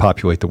trying to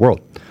depopulate the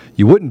world.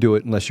 You wouldn't do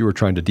it unless you were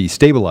trying to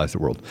destabilize the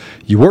world.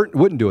 You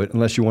wouldn't do it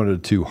unless you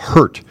wanted to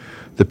hurt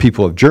the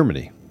people of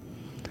Germany.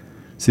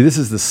 See, this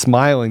is the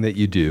smiling that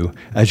you do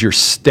as you're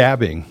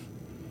stabbing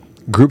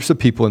groups of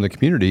people in the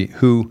community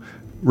who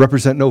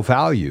represent no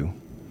value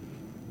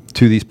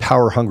to these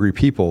power-hungry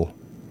people,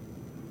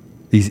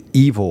 these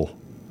evil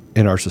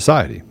in our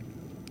society.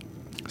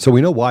 So we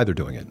know why they're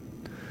doing it.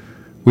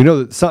 We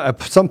know that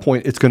at some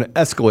point it's going to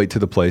escalate to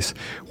the place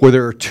where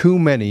there are too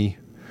many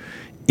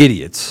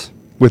idiots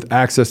with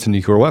access to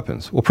nuclear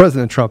weapons. Well,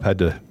 President Trump had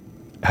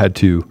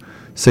to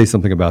say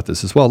something about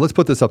this as well. Let's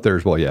put this up there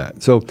as well, yeah.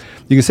 So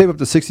you can save up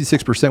to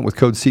 66% with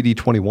code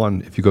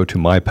CD21 if you go to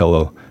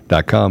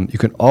mypillow.com. You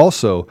can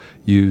also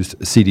use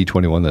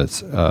CD21,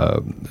 that's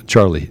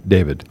Charlie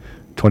David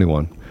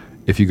 21,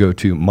 if you go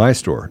to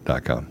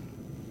mystore.com.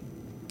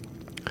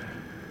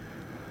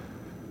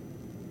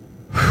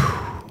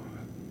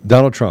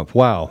 Donald Trump,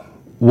 wow,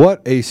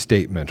 what a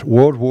statement.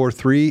 World War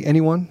III,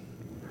 anyone?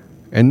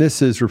 And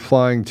this is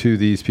replying to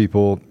these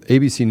people.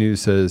 ABC News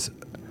says,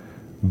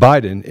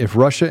 Biden, if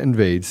Russia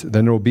invades,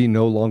 then there will be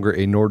no longer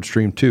a Nord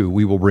Stream 2.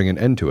 We will bring an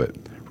end to it.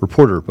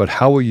 Reporter, but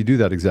how will you do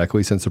that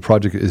exactly since the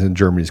project is in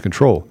Germany's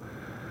control?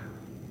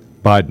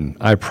 Biden,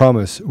 I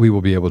promise we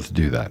will be able to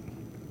do that.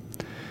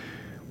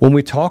 When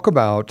we talk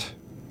about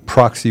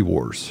proxy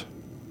wars,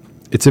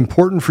 it's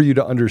important for you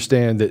to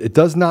understand that it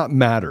does not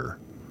matter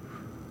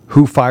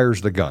who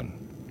fires the gun.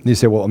 And you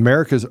say, well,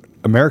 Americans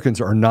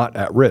are not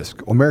at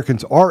risk. Well,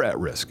 Americans are at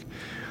risk.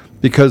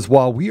 Because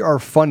while we are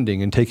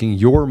funding and taking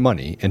your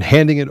money and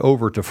handing it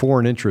over to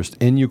foreign interest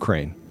in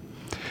Ukraine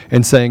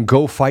and saying,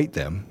 go fight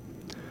them,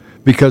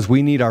 because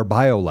we need our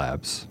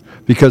biolabs,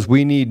 because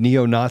we need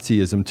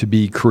neo-Nazism to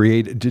be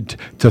created,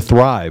 to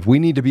thrive. We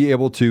need to be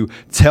able to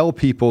tell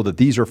people that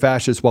these are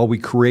fascists while we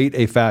create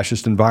a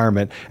fascist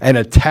environment and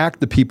attack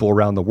the people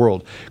around the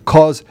world.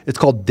 It's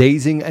called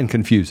dazing and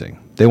confusing.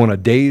 They want to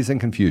daze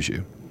and confuse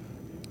you.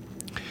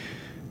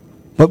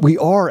 But we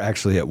are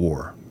actually at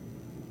war.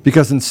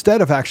 Because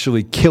instead of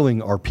actually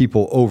killing our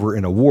people over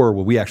in a war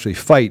where we actually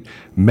fight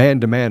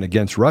man to man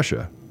against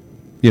Russia,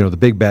 the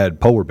big bad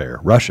polar bear,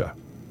 Russia,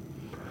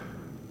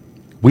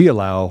 we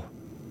allow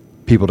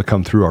people to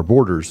come through our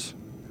borders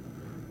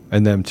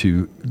and them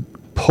to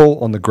pull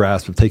on the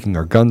grasp of taking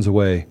our guns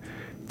away,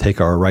 take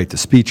our right to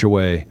speech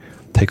away,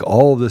 take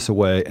all of this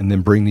away, and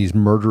then bring these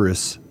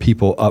murderous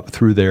people up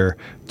through there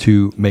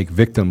to make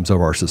victims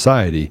of our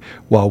society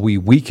while we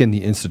weaken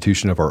the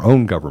institution of our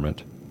own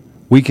government,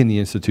 weaken the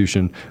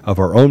institution of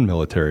our own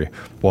military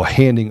while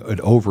handing it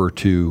over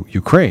to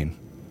Ukraine.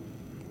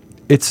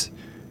 It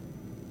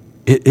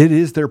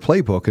is their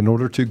playbook in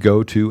order to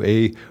go to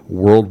a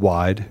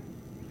worldwide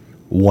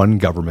one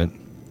government,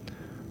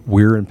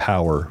 we're in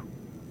power,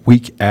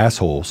 weak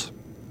assholes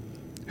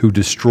who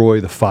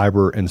destroy the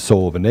fiber and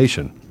soul of a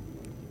nation.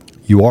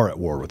 You are at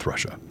war with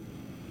Russia.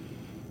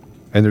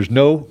 And there's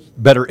no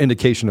better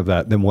indication of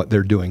that than what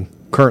they're doing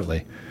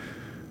currently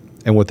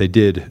and what they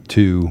did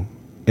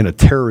in a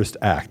terrorist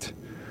act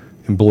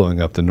in blowing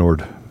up the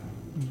Nord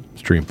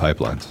Stream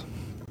pipelines.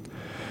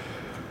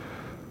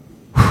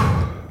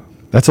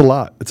 That's a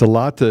lot. It's a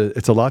lot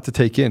to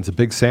take in. It's a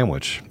big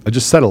sandwich. I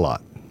just said a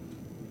lot.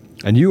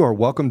 And you are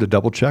welcome to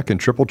double check and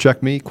triple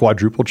check me,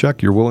 quadruple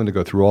check. You're willing to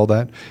go through all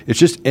that. It's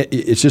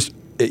just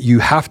you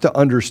have to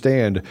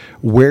understand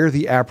where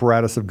the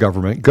apparatus of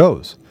government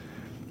goes.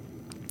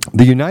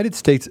 The United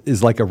States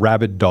is like a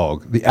rabid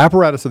dog. The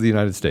apparatus of the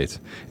United States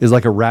is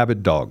like a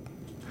rabid dog.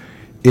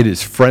 It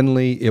is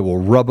friendly. It will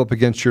rub up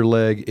against your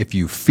leg. If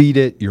you feed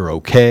it, you're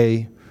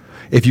okay.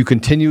 If you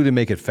continue to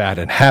make it fat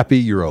and happy,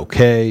 you're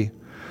okay.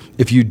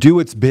 If you do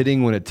its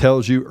bidding when it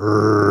tells you,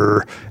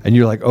 and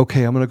you're like,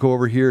 okay, I'm going to go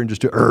over here and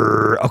just do,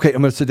 okay,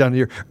 I'm going to sit down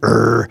here,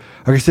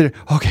 okay, sit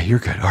there, okay, you're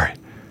good, all right.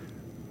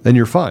 Then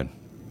you're fine.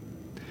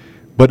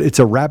 But it's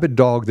a rabid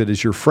dog that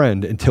is your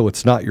friend until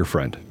it's not your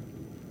friend.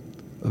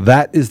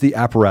 That is the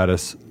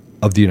apparatus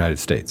of the United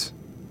States.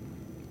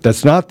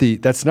 That's not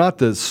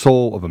the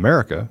soul of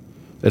America.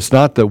 It's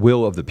not the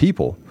will of the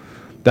people.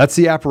 That's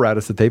the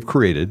apparatus that they've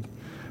created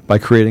by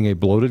creating a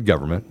bloated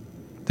government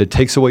that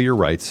takes away your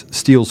rights,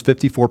 steals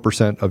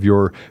 54% of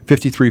your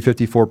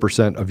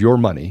 54% of your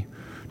money,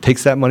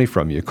 takes that money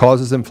from you,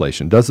 causes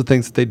inflation, does the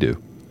things that they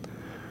do.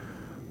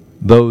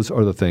 Those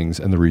are the things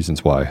and the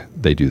reasons why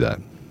they do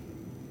that.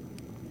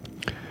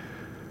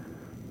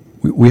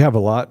 We have a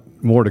lot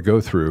more to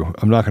go through.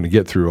 I'm not going to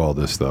get through all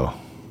this, though.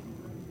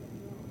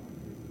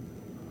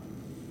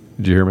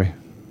 Did you hear me?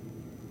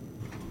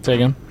 Say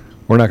again?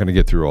 We're not going to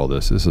get through all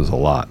this. This is a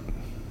lot.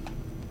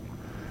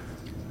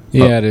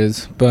 Yeah, it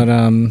is. But,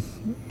 I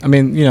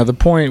mean, the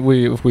point,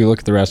 if we look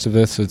at the rest of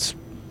this, it's,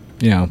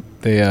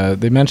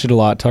 they mentioned a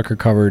lot. Tucker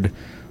covered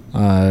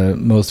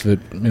most of it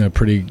in a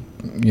pretty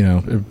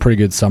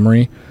good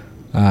summary.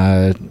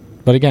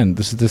 But again,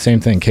 this is the same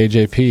thing.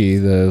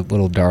 KJP, the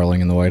little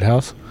darling in the White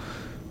House,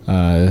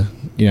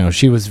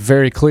 she was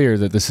very clear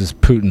that this is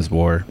Putin's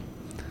war.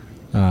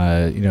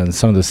 In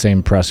some of the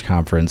same press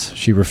conference,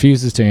 she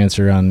refuses to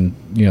answer on,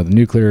 the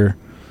nuclear,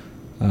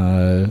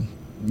 on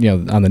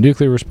the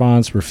nuclear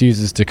response,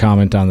 refuses to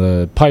comment on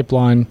the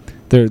pipeline.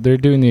 They're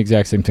doing the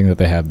exact same thing that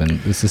they have been.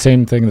 It's the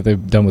same thing that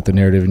they've done with the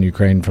narrative in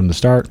Ukraine from the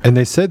start. And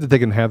they said that they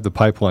can have the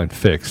pipeline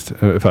fixed.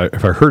 If I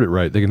heard it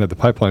right, they can have the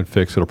pipeline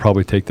fixed. It'll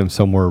probably take them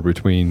somewhere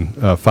between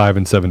 5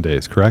 and 7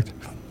 days, correct?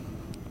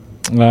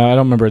 I don't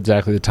remember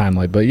exactly the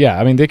timeline, but yeah,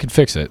 I mean, they could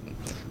fix it.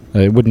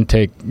 It wouldn't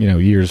take,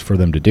 years for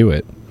them to do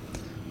it.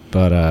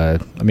 But, I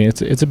mean,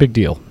 it's a big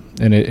deal.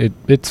 And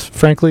it's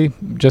frankly,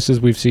 just as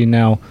we've seen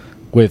now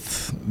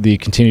with the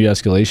continued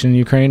escalation in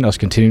Ukraine, us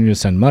continuing to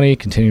send money,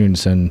 continuing to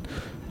send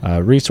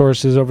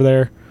resources over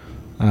there.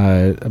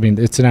 I mean,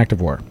 it's an act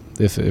of war.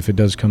 If it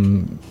does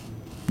come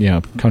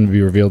to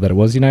be revealed that it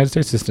was the United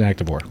States, it's an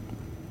act of war.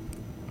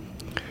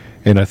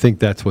 And I think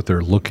that's what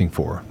they're looking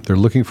for. They're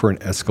looking for an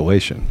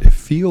escalation. It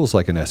feels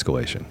like an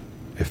escalation.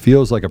 It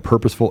feels like a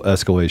purposeful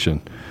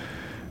escalation.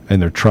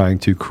 And they're trying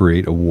to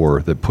create a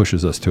war that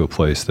pushes us to a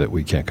place that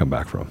we can't come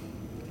back from.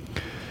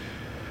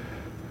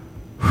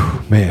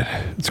 Man,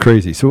 it's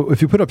crazy. So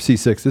if you put up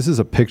C6, this is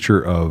a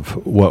picture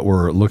of what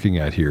we're looking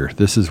at here.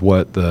 This is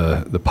what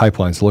the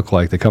pipelines look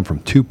like. They come from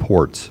two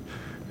ports,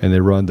 and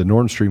they run the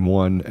Nord Stream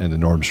 1 and the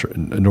Nord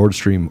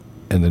Stream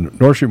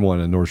 1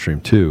 and Nord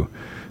Stream 2.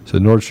 So the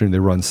Nord Stream, they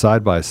run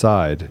side by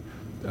side,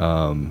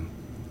 and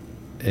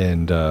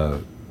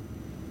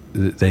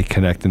they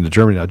connect into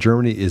Germany. Now,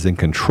 Germany is in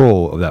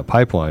control of that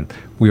pipeline.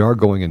 We are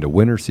going into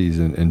winter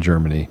season in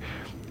Germany.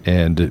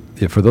 And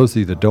for those of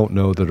you that don't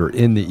know that are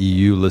in the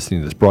EU listening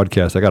to this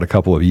broadcast, I got a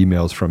couple of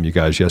emails from you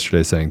guys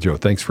yesterday saying, Joe,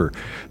 thanks for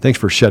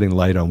shedding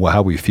light on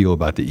how we feel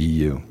about the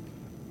EU.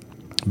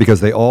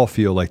 Because they all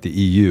feel like the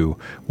EU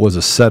was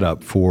a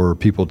setup for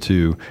people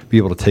to be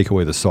able to take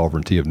away the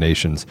sovereignty of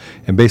nations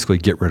and basically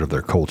get rid of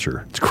their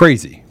culture. It's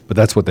crazy, but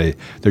that's what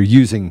they're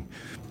using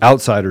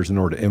outsiders in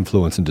order to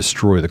influence and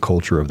destroy the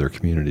culture of their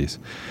communities.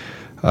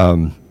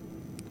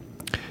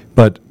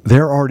 But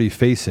they're already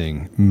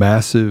facing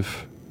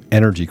massive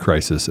energy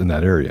crisis in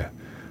that area.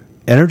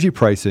 energy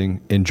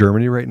pricing in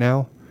Germany right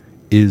now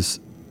is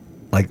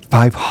like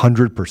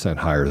 500%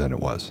 higher than it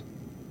was.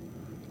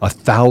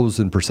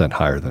 1,000%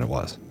 higher than it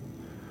was.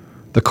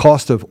 The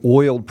cost of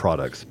oiled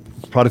products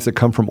that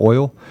come from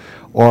oil,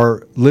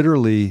 are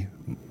literally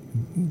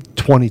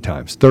 20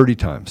 times, 30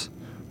 times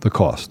the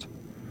cost.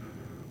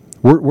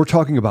 We're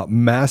talking about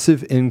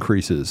massive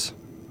increases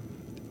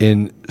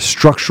in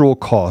structural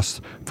costs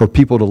for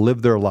people to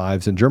live their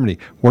lives in Germany.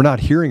 We're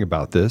not hearing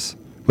about this,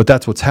 but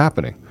that's what's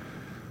happening.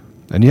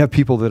 And you have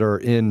people that are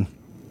in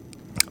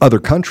other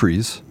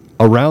countries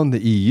around the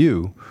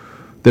EU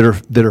that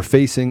are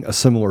facing a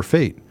similar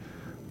fate.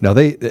 Now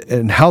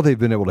how they've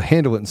been able to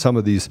handle it in some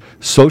of these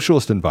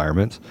socialist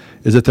environments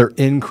is that they're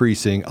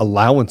increasing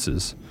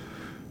allowances,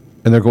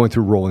 and they're going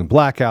through rolling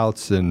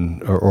blackouts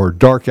or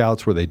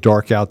darkouts where they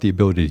dark out the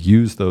ability to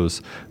use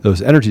those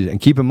energies.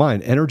 And keep in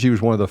mind, energy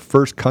was one of the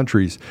first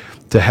countries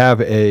to have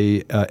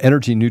a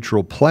energy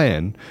neutral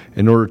plan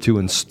in order to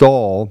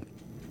install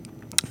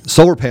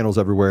solar panels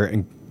everywhere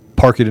and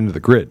park it into the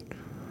grid.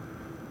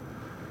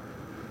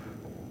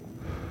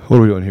 What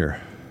are we doing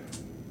here?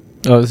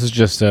 Oh, this is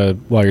just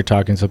while you're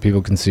talking so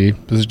people can see.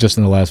 This is just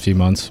in the last few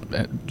months.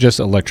 Just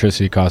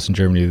electricity costs in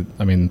Germany.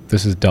 I mean,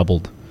 this has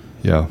doubled.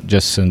 Yeah.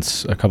 Just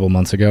since a couple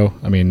months ago.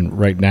 I mean,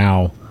 right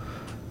now,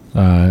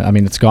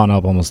 it's gone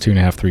up almost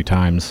 2.5, 3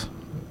 times.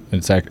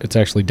 It's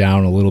actually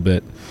down a little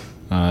bit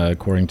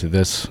according to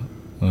this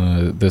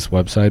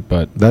website,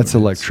 but that's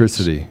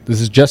electricity. This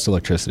is just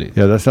electricity.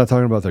 Yeah, that's not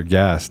talking about their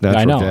gas.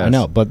 Natural gas. I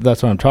know, but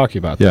that's what I'm talking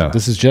about. Yeah.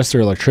 This is just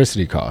their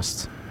electricity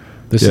costs.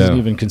 This isn't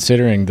even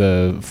considering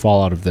the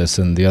fallout of this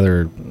and the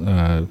other,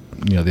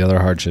 the other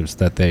hardships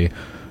that they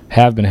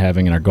have been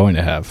having and are going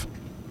to have.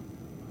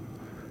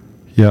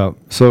 Yeah.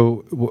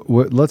 So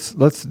let's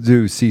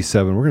do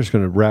C7. We're just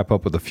going to wrap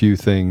up with a few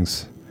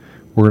things.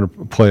 We're going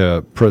to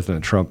play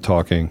President Trump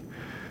talking,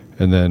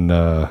 and then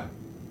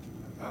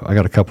I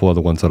got a couple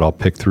other ones that I'll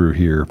pick through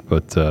here.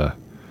 But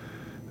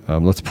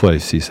let's play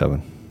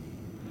C7.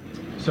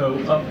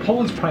 So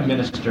Poland's prime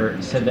minister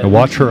said that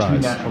watch her two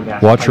eyes. natural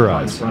gas Watch her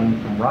pipelines eyes.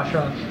 running from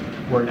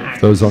Russia were an act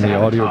Those of on the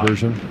sabotage. audio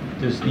version.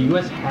 Does the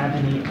U.S. have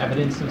any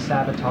evidence of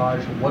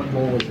sabotage? What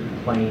role is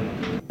it playing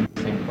in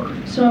this thing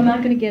first? So I'm not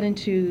going to get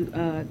into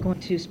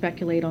going to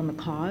speculate on the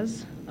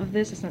cause of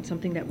this. It's not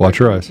something that Watch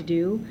we're your going eyes. to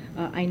do.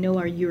 I know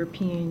our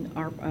European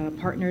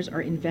partners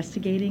are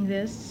investigating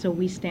this, so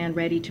we stand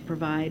ready to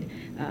provide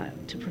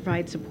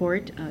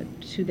support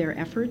to their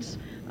efforts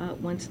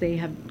once they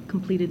have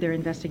completed their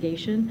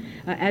investigation.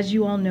 As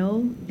you all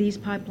know, these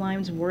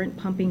pipelines weren't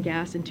pumping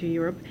gas into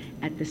Europe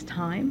at this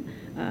time.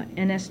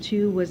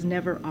 NS2 was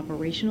never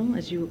operational,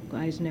 as you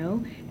guys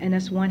know.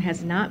 NS1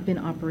 has not been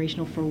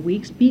operational for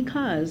weeks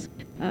because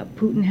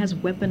Putin has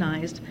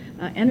weaponized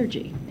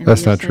energy. And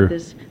That's we have not true. said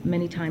this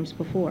many times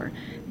before.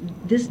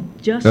 This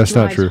just That's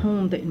not drives true.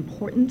 home the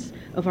importance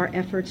of our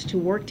efforts to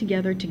work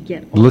together to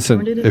get Listen,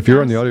 alternative if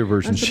you're on the gas audio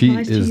version, she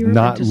supplies to is Europe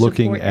not and to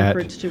looking support at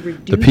efforts to the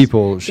reduce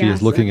people. She is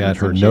gas looking at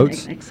her consumption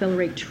notes, and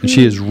accelerate true and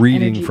she is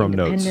reading energy from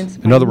notes. independence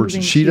In by other words,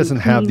 moving she to doesn't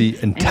have the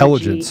clean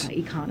intelligence.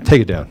 energy economy.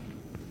 Take it down.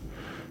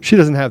 She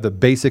doesn't have the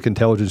basic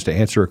intelligence to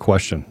answer a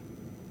question.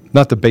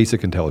 Not the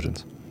basic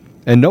intelligence.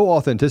 And no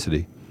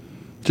authenticity.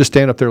 Just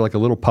stand up there like a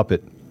little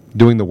puppet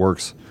doing the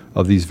works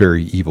of these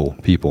very evil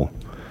people.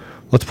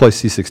 Let's play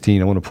C16.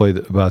 I want to play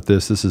about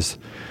this. This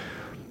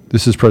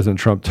is President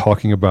Trump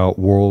talking about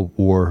World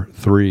War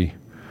III.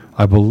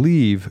 I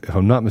believe, if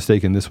I'm not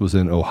mistaken, this was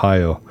in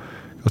Ohio.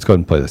 Let's go ahead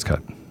and play this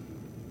cut.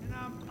 And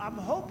I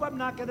hope I'm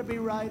not going to be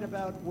right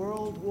about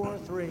World War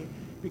III,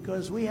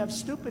 because we have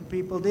stupid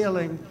people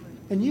dealing,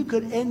 and you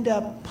could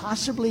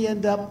possibly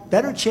end up,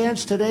 better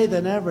chance today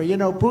than ever. You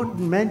know, Putin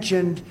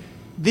mentioned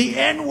the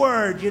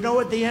N-word. You know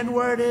what the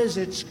N-word is?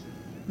 It's,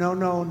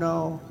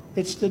 no.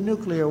 It's the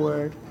nuclear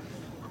word.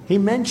 He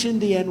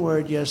mentioned the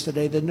N-word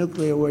yesterday, the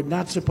nuclear word,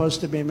 not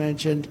supposed to be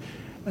mentioned.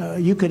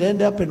 You could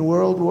end up in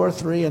World War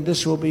III, and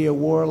this will be a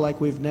war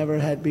like we've never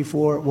had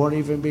before. It won't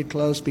even be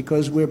close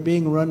because we're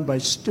being run by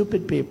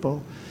stupid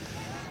people.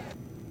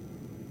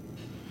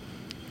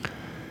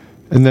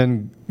 And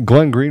then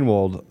Glenn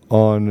Greenwald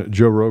on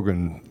Joe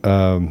Rogan.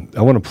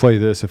 I want to play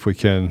this if we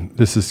can.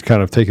 This is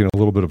kind of taking a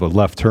little bit of a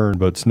left turn,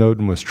 but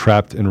Snowden was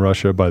trapped in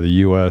Russia by the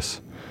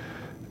U.S.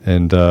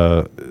 And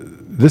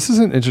this is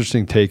an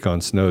interesting take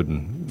on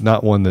Snowden,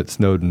 not one that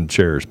Snowden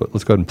shares, but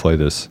let's go ahead and play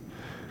this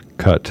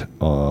cut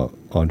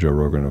on Joe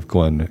Rogan of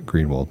Glenn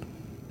Greenwald.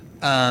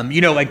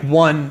 Like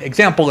one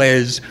example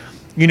is,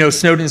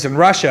 Snowden's in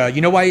Russia.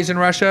 You know why he's in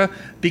Russia?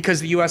 Because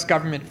the U.S.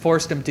 government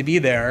forced him to be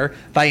there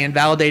by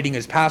invalidating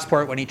his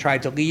passport when he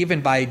tried to leave,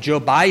 and by Joe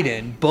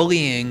Biden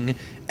bullying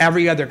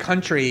every other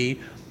country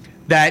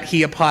that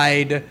he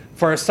applied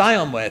for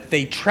asylum with.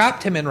 They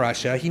trapped him in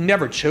Russia. He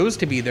never chose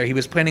to be there. He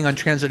was planning on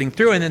transiting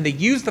through, and then they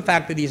used the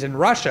fact that he's in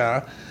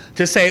Russia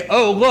to say,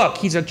 oh, look,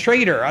 he's a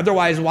traitor.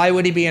 Otherwise, why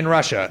would he be in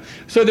Russia?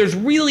 So there's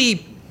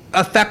really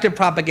effective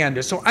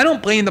propaganda. So I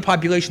don't blame the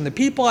population. The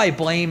people I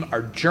blame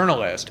are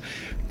journalists.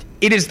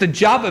 It is the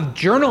job of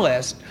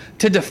journalists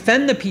to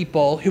defend the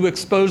people who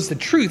expose the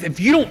truth. If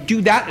you don't do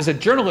that as a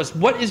journalist,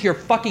 what is your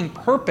fucking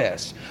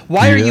purpose?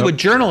 Why are you a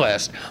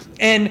journalist?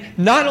 And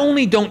not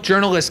only don't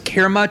journalists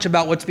care much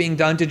about what's being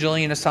done to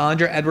Julian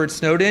Assange or Edward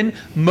Snowden,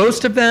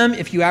 most of them,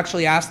 if you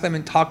actually ask them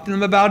and talk to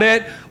them about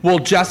it, will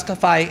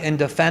justify and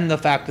defend the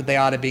fact that they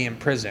ought to be in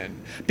prison.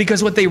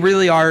 Because what they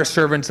really are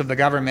servants of the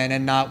government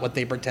and not what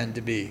they pretend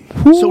to be.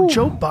 So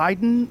Joe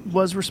Biden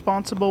was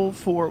responsible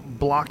for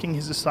blocking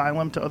his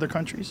asylum to other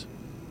countries?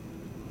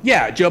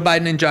 Yeah, Joe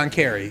Biden and John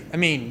Kerry. I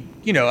mean,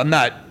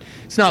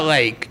 it's not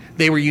like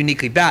they were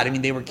uniquely bad. I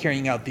mean, they were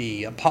carrying out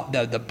the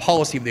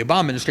policy of the Obama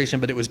administration,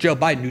 but it was Joe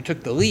Biden who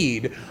took the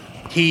lead.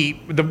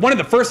 One of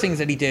the first things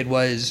that he did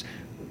was,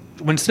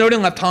 when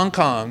Snowden left Hong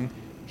Kong,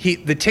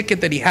 the ticket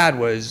that he had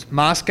was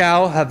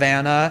Moscow,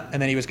 Havana, and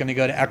then he was going to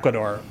go to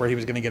Ecuador, where he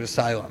was going to get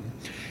asylum.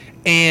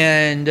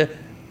 And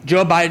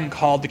Joe Biden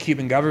called the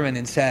Cuban government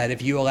and said,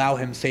 if you allow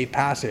him safe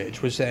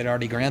passage, which they had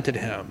already granted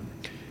him,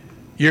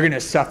 you're going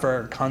to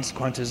suffer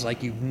consequences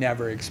like you've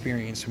never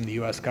experienced from the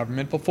U.S.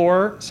 government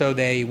before. So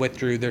they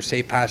withdrew their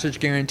safe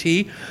passage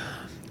guarantee.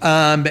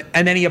 And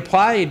then he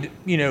applied,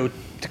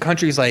 to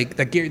countries like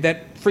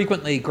that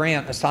frequently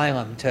grant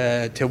asylum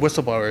to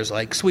whistleblowers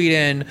like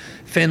Sweden,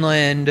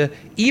 Finland,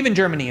 even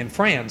Germany and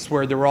France,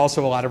 where there were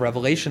also a lot of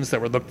revelations that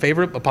were looked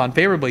upon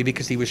favorably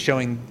because he was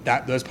showing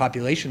those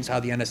populations how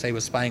the NSA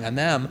was spying on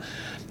them.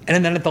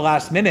 And then at the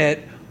last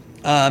minute,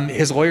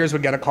 his lawyers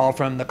would get a call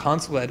from the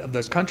consulate of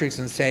those countries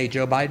and say,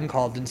 Joe Biden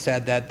called and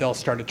said that they'll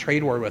start a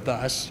trade war with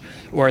us,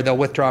 or they'll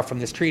withdraw from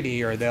this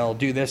treaty, or they'll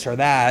do this or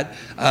that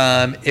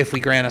if we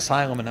grant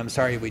asylum. And I'm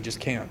sorry, we just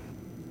can't.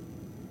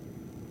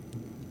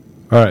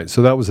 All right,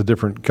 so that was a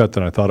different cut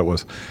than I thought it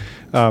was.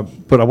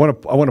 But I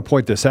want to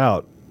point this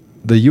out.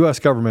 The U.S.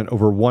 government,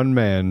 over one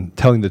man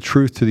telling the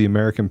truth to the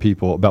American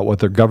people about what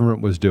their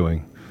government was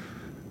doing,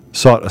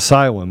 sought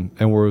asylum,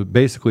 and were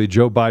basically,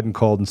 Joe Biden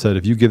called and said,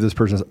 if you give this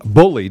person,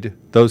 bullied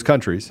those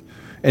countries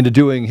into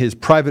doing his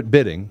private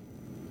bidding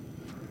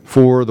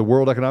for the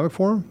World Economic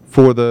Forum,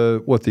 for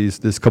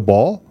this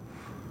cabal.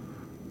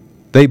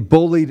 They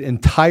bullied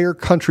entire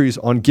countries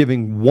on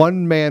giving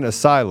one man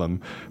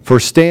asylum for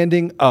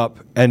standing up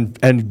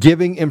and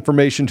giving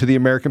information to the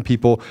American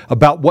people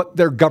about what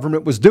their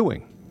government was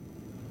doing.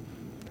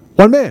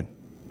 One man.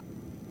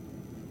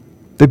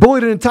 They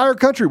bullied an entire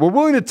country. We're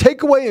willing to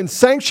take away and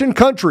sanction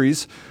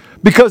countries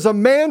because a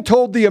man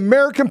told the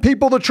American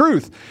people the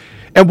truth.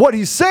 And what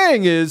he's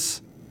saying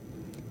is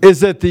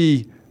that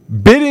the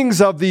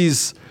biddings of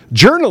these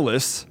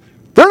journalists,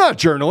 they're not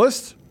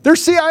journalists. They're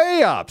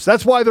CIA ops.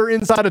 That's why they're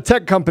inside of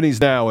tech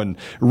companies now and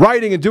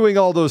writing and doing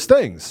all those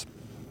things.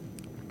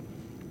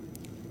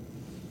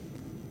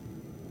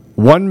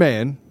 One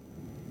man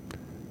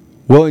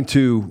willing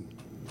to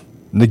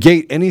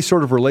negate any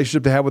sort of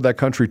relationship they have with that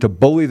country to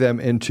bully them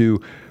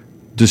into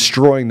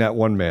destroying that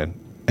one man.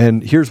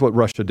 And here's what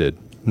Russia did.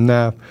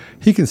 Nah,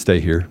 he can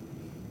stay here.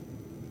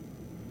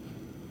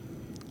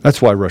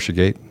 That's why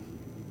Russiagate.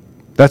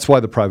 That's why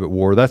the private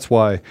war. That's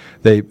why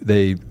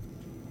they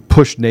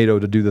pushed NATO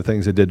to do the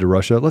things they did to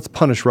Russia. Let's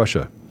punish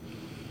Russia.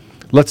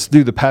 Let's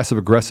do the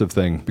passive-aggressive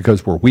thing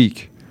because we're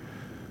weak.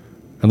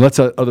 And let's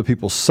other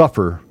people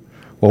suffer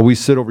while we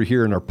sit over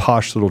here in our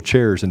posh little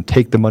chairs and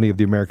take the money of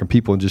the American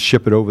people and just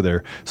ship it over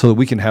there so that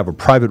we can have a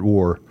private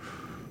war,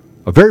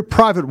 a very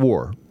private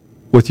war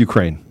with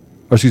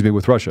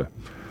with Russia,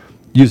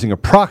 using a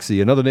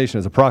proxy, another nation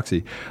as a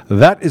proxy.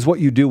 That is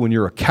what you do when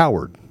you're a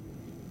coward.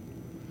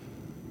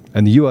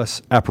 And the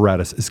U.S.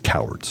 apparatus is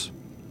cowards.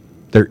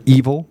 They're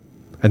evil,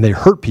 and they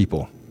hurt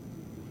people.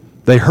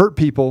 They hurt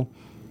people,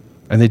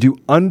 and they do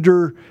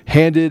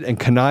underhanded and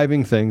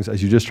conniving things,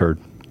 as you just heard.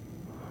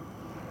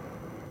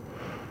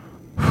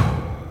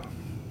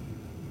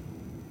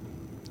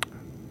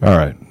 All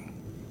right.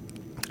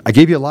 I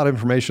gave you a lot of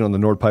information on the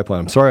Nord Pipeline.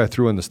 I'm sorry I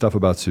threw in the stuff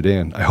about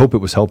Sudan. I hope it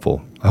was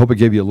helpful. I hope it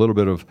gave you a little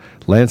bit of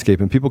landscape,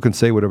 and people can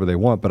say whatever they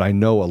want, but I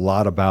know a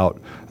lot about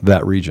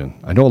that region.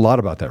 I know a lot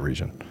about that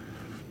region.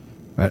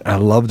 I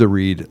love to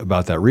read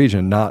about that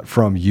region, not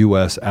from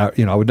U.S. I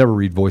would never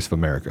read Voice of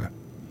America.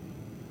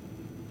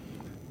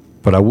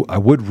 But I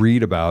would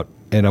read about,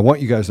 and I want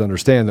you guys to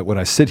understand that when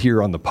I sit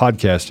here on the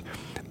podcast,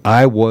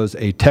 I was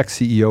a tech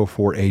CEO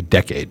for a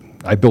decade.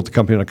 I built a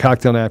company on a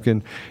cocktail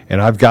napkin,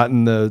 and I've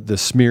gotten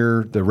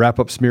the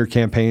wrap-up smear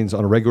campaigns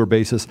on a regular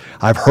basis.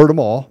 I've heard them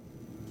all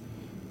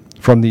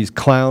from these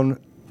clown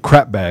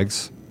crap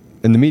bags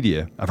in the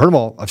media. I've heard them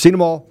all. I've seen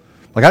them all.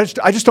 Like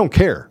I just don't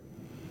care.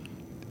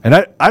 And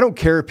I don't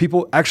care if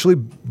people actually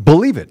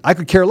believe it. I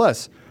could care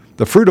less.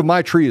 The fruit of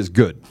my tree is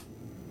good.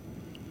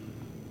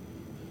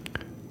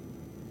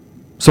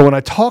 So when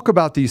I talk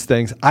about these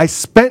things, I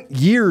spent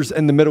years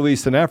in the Middle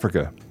East and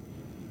Africa.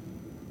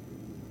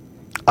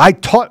 I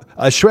taught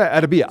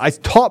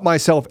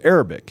myself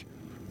Arabic.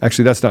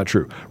 Actually, that's not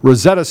true.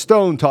 Rosetta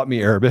Stone taught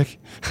me Arabic,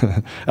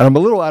 and I'm a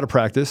little out of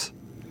practice,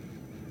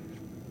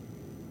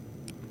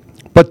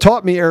 but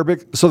taught me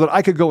Arabic so that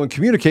I could go and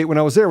communicate when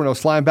I was there, when I was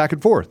flying back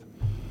and forth.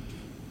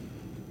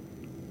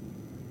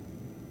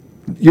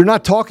 You're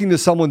not talking to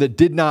someone that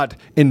did not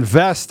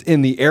invest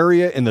in the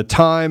area, in the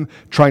time,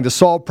 trying to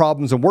solve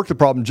problems and work the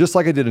problem, just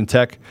like I did in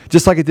tech,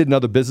 just like I did in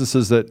other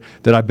businesses that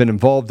I've been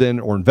involved in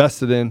or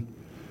invested in.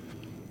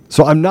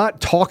 So I'm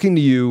not talking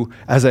to you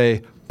as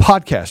a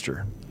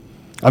podcaster.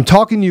 I'm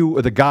talking to you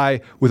with a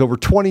guy with over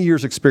 20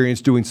 years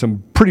experience doing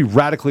some pretty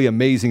radically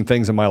amazing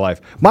things in my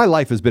life. My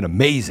life has been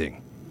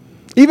amazing.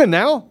 Even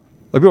now,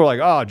 like people are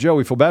like, "Oh, Joe,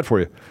 we feel bad for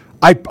you."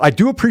 I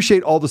do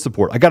appreciate all the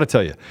support. I got to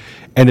tell you.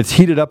 And it's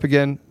heated up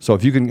again. So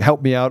if you can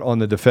help me out on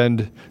the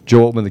Defend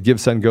Joe Oltmann, the Give,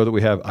 Send, Go that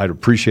we have, I'd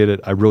appreciate it.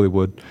 I really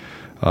would.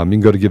 You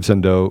can go to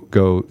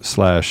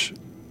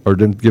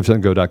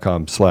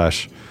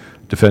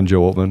givesendgo.com/Defend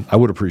Joe Oltmann. I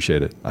would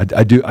appreciate it.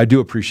 I do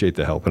appreciate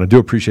the help, and I do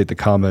appreciate the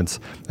comments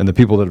and the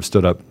people that have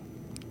stood up.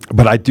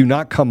 But I do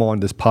not come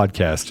on this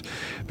podcast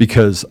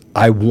because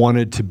I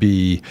wanted to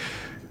be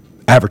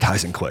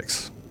advertising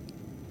clicks.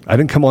 I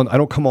don't come on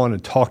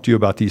and talk to you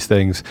about these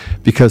things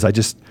because I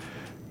just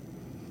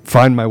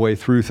find my way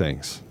through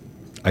things.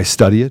 I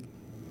study it.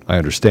 I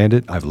understand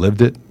it. I've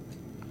lived it.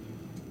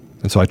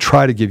 And so I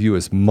try to give you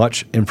as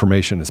much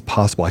information as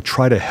possible. I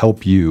try to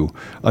help you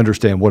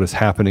understand what is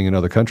happening in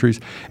other countries.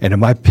 And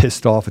am I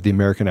pissed off at the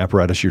American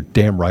apparatus? You're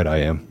damn right I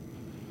am.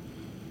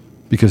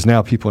 Because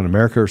now people in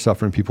America are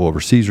suffering, people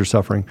overseas are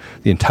suffering,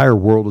 the entire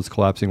world is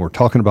collapsing. We're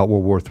talking about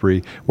World War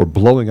III. We're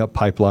blowing up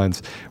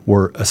pipelines.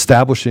 We're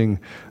establishing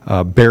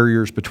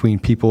barriers between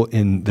people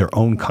in their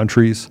own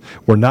countries.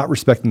 We're not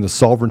respecting the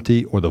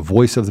sovereignty or the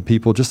voice of the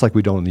people, just like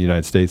we don't in the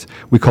United States.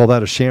 We call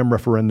that a sham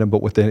referendum,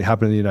 but what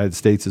happened in the United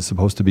States is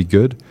supposed to be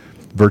good,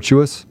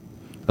 virtuous.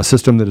 A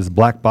system that is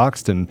black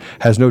boxed and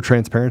has no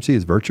transparency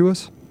is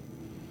virtuous.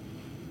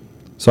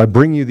 So I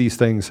bring you these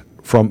things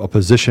from a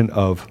position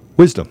of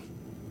wisdom.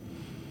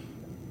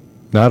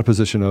 Not a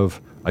position of,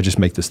 I just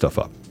make this stuff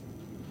up.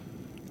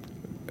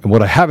 And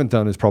what I haven't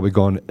done is probably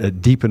gone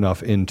deep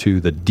enough into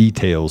the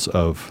details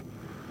of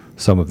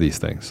some of these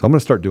things. So I'm going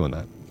to start doing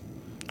that.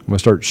 I'm going to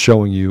start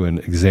showing you and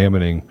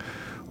examining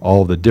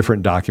all the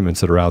different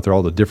documents that are out there,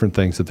 all the different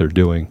things that they're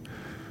doing.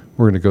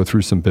 We're going to go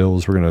through some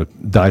bills. We're going to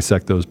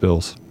dissect those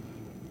bills.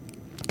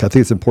 I think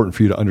it's important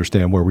for you to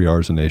understand where we are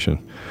as a nation.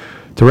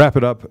 To wrap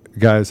it up,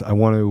 guys, I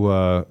want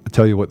to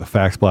tell you what the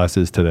Fax Blast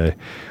is today.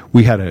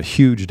 We had a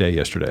huge day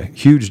yesterday,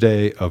 huge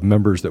day of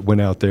members that went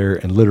out there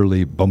and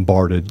literally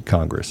bombarded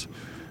Congress.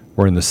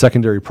 We're in the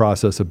secondary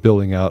process of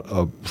building out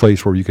a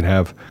place where you can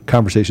have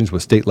conversations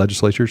with state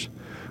legislatures.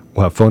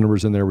 We'll have phone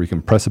numbers in there where you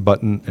can press a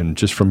button and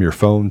just from your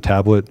phone,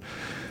 tablet,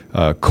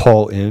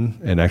 call in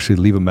and actually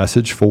leave a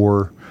message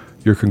for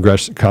your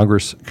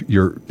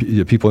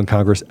your people in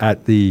Congress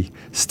at the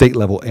state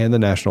level and the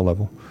national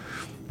level.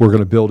 We're going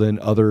to build in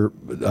other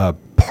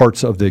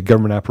parts of the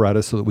government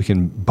apparatus so that we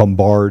can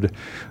bombard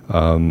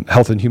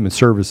Health and Human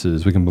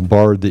Services. We can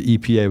bombard the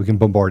EPA. We can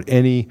bombard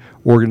any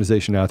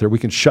organization out there. We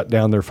can shut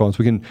down their phones.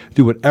 We can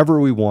do whatever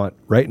we want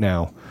right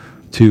now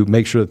to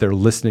make sure that they're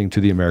listening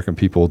to the American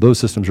people. Those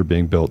systems are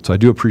being built. So I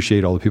do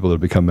appreciate all the people that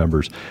have become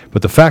members.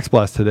 But the Fax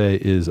Blast today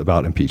is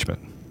about impeachment.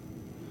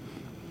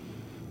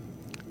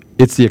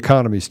 It's the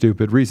economy,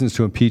 stupid. Reasons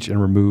to impeach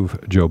and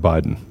remove Joe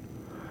Biden.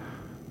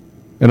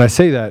 And I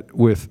say that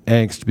with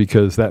angst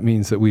because that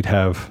means that we'd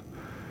have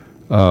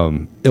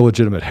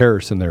illegitimate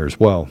Harris in there as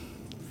well.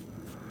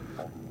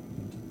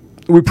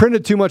 We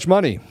printed too much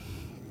money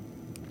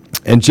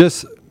and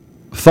just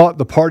thought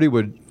the party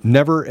would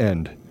never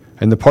end.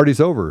 And the party's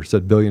over,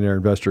 said billionaire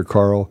investor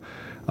Carl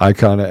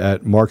Icahn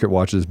at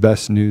MarketWatch's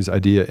Best News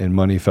Idea in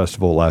Money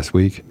Festival last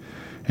week.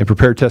 In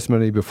prepared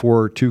testimony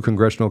before two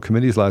congressional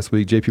committees last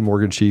week, J.P.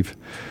 Morgan chief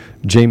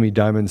Jamie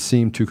Dimon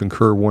seemed to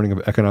concur, warning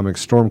of economic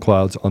storm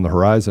clouds on the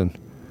horizon.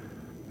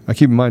 Now,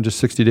 keep in mind, just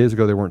 60 days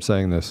ago, they weren't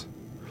saying this.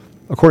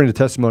 According to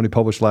testimony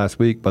published last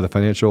week by the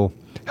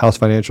House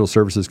Financial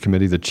Services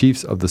Committee, the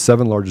chiefs of the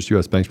 7 largest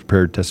U.S. banks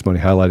prepared testimony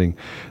highlighting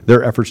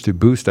their efforts to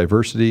boost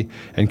diversity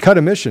and cut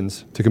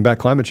emissions to combat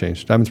climate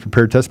change. Dimon's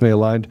prepared testimony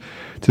aligned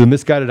to the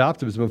misguided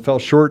optimism and fell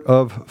short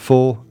of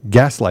full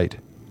gaslight.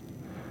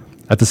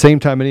 At the same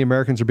time, many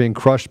Americans are being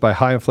crushed by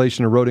high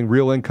inflation, eroding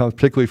real incomes,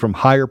 particularly from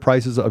higher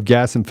prices of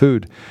gas and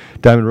food.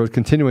 Dimon wrote,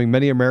 continuing,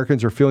 many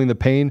Americans are feeling the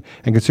pain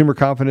and consumer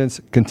confidence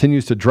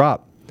continues to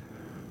drop.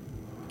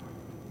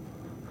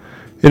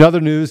 In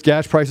other news,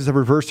 gas prices have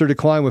reversed their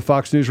decline, with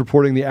Fox News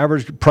reporting the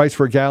average price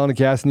for a gallon of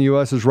gas in the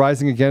U.S. is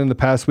rising again in the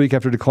past week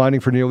after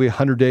declining for nearly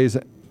 100 days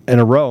in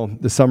a row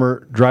this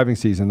summer driving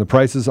season. The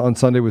prices on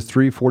Sunday was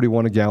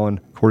 $3.41 a gallon,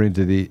 according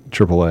to the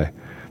AAA.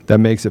 That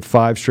makes it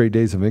 5 straight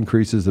days of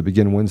increases that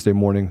begin Wednesday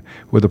morning,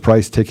 with the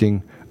price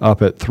ticking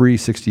up at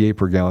 $3.68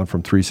 per gallon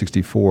from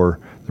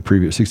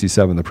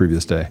 $3.67 the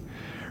previous day.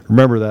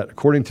 Remember that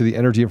according to the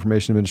Energy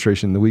Information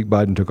Administration, the week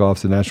Biden took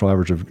office, the national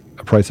average of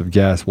price of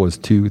gas was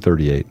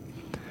 $2.38.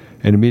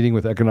 In a meeting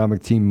with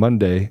economic team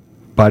Monday,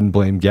 Biden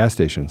blamed gas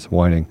stations,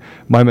 whining,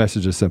 "My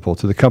message is simple.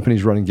 To the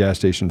companies running gas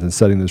stations and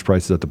setting those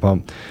prices at the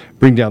pump,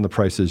 bring down the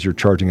prices you're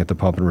charging at the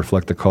pump and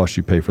reflect the cost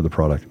you pay for the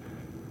product.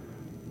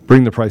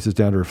 Bring the prices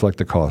down to reflect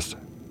the cost.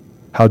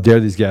 How dare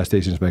these gas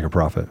stations make a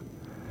profit?"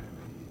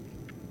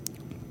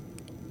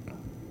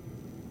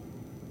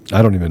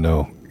 I don't even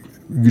know.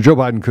 Joe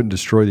Biden couldn't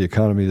destroy the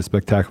economy this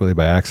spectacularly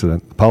by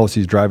accident. The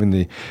policies driving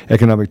the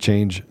economic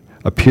change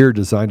appear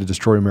designed to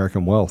destroy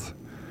American wealth.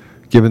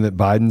 Given that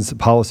Biden's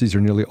policies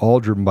are nearly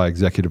all driven by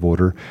executive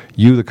order,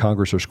 you, the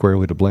Congress, are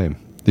squarely to blame.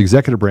 The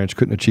executive branch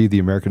couldn't achieve the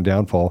American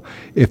downfall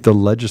if the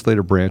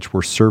legislative branch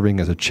were serving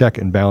as a check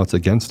and balance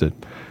against it.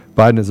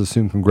 Biden has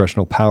assumed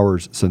congressional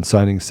powers since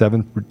signing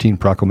 17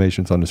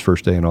 proclamations on his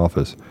first day in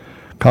office.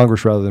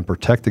 Congress, rather than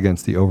protect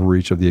against the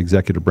overreach of the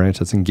executive branch,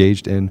 has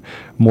engaged in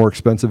more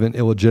expensive and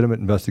illegitimate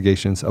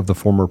investigations of the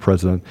former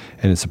president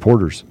and his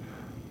supporters.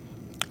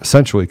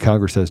 Essentially,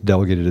 Congress has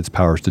delegated its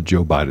powers to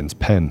Joe Biden's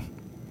pen.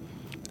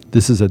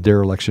 This is a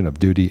dereliction of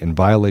duty and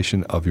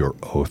violation of your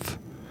oath.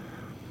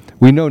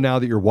 We know now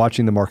that you're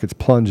watching the markets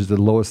plunge to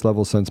the lowest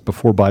level since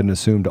before Biden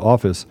assumed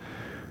office.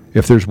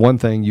 If there's one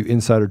thing you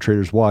insider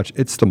traders watch,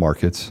 it's the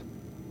markets.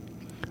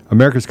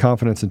 America's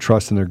confidence and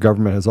trust in their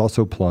government has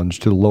also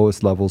plunged to the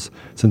lowest levels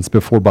since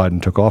before Biden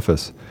took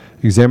office.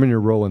 Examine your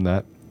role in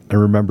that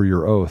and remember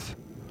your oath.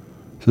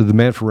 So the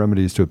demand for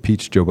remedy is to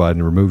impeach Joe Biden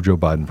and remove Joe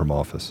Biden from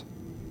office.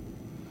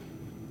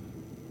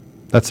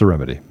 That's the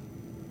remedy.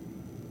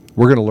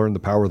 We're going to learn the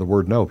power of the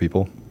word no,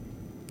 people.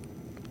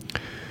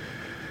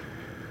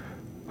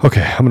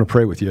 Okay, I'm going to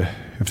pray with you,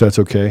 if that's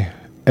okay.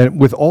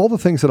 And with all the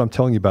things that I'm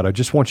telling you about, I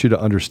just want you to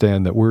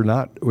understand that we're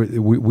not,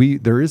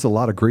 there is a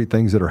lot of great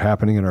things that are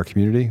happening in our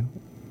community.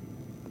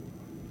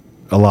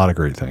 A lot of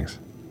great things.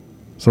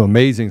 Some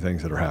amazing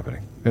things that are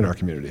happening in our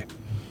community.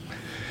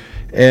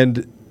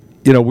 And,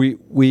 you know,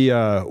 we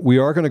are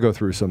going to go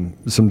through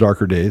some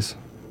darker days.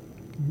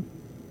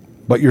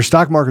 But your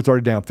stock market's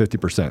already down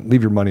 50%.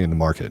 Leave your money in the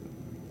market.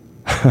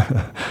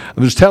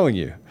 I'm just telling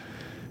you.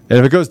 And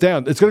if it goes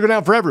down, it's going to go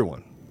down for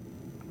everyone.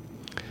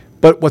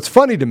 But what's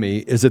funny to me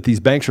is that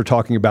these banks are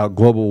talking about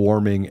global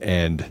warming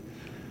and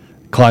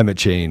climate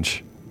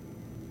change,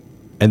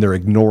 and they're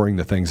ignoring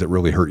the things that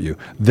really hurt you.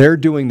 They're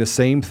doing the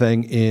same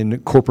thing in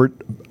corporate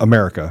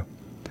America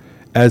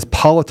as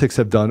politics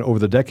have done over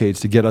the decades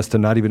to get us to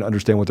not even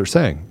understand what they're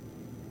saying.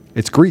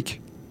 It's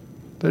Greek.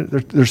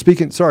 They're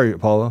speaking. Sorry,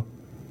 Apollo.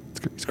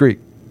 It's Greek.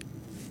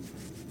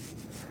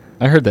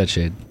 I heard that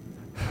shade.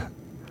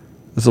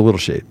 It's a little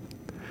shade.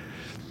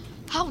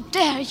 How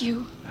dare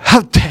you?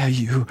 How dare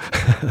you?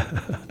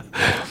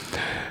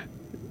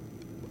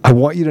 I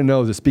want you to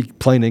know to speak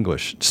plain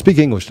English. Speak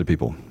English to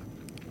people.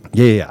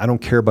 Yeah. I don't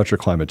care about your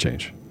climate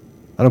change.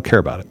 I don't care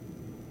about it.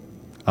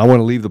 I want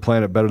to leave the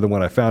planet better than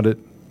when I found it.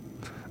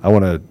 I'll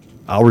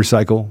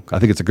recycle. I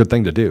think it's a good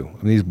thing to do.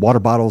 I mean, these water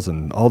bottles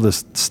and all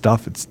this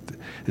stuff, it's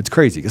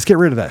crazy. Let's get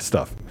rid of that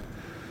stuff.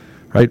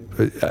 Right?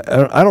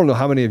 I don't know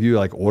how many of you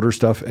like order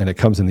stuff and it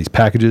comes in these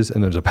packages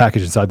and there's a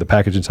package inside the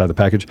package inside the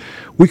package.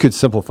 We could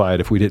simplify it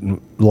if we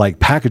didn't like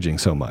packaging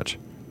so much.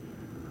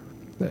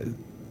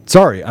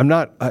 Sorry, I'm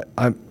not.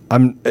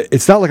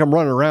 It's not like I'm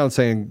running around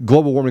saying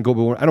global warming.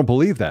 I don't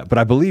believe that, but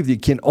I believe that you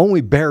can only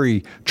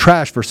bury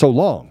trash for so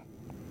long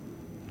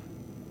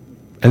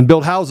and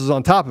build houses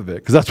on top of it,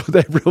 because that's what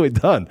they've really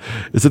done.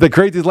 Is that they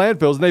create these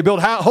landfills and they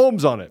build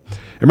homes on it.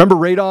 Remember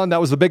radon? That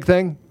was the big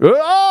thing.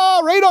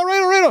 Oh,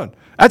 radon.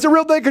 That's a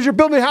real thing because you're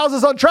building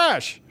houses on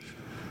trash.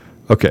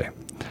 Okay.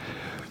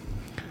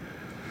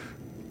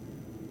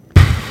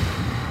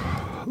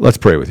 Let's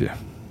pray with you.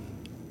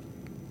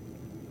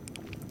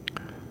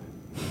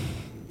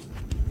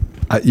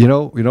 You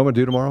know what I'm going to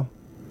do tomorrow?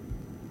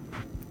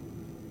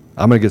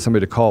 I'm going to get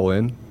somebody to call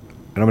in,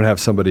 and I'm going to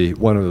have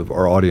one of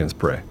our audience,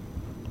 pray.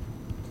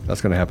 That's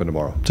going to happen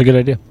tomorrow. It's a good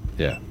idea.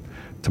 Yeah.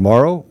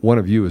 Tomorrow, one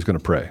of you is going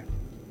to pray.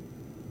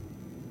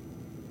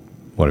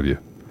 One of you.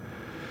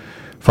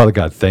 Father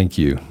God, thank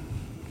you.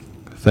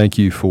 Thank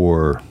you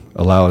for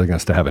allowing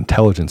us to have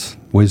intelligence,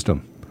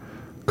 wisdom,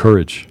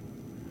 courage,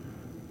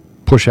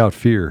 push out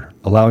fear,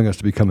 allowing us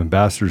to become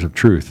ambassadors of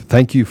truth.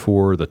 Thank you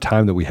for the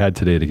time that we had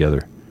today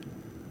together.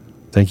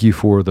 Thank you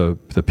for the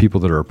people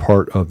that are a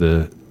part of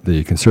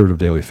the Conservative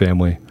Daily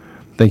family.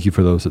 Thank you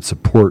for those that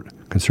support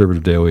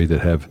Conservative Daily,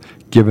 that have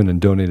given and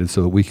donated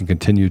so that we can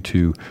continue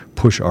to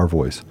push our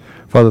voice.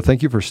 Father,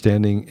 thank you for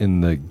standing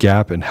in the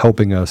gap and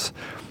helping us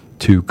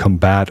to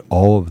combat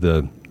all of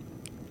the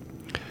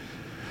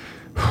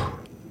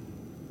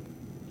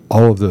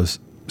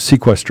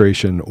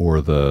sequestration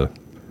or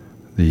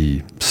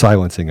the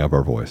silencing of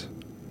our voice.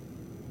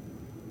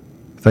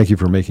 Thank you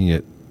for making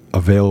it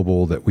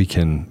available that we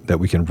can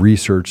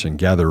research and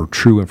gather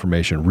true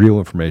information, real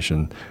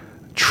information,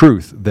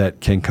 truth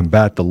that can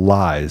combat the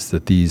lies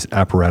that these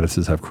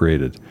apparatuses have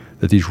created,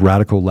 that these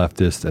radical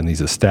leftists and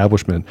these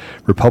establishment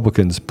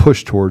Republicans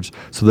push towards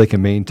so they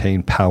can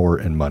maintain power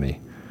and money.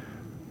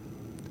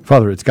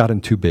 Father, it's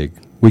gotten too big.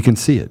 We can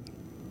see it.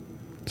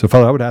 So,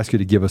 Father, I would ask you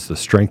to give us the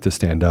strength to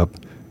stand up,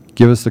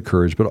 give us the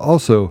courage, but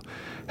also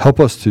help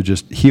us to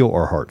just heal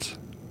our hearts,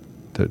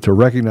 to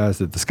recognize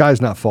that the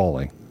sky's not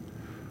falling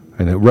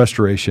and that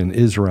restoration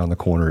is around the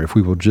corner if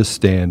we will just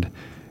stand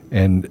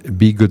and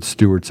be good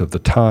stewards of the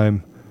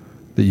time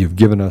that you've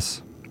given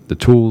us, the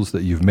tools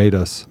that you've made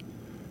us,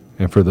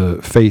 and for the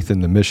faith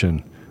in the mission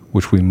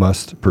which we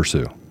must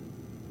pursue.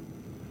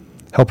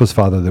 Help us,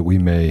 Father, that we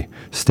may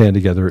stand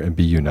together and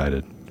be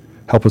united.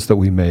 Help us that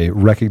we may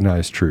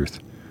recognize truth,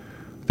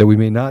 that we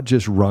may not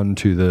just run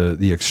to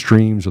the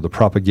extremes or the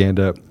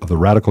propaganda of the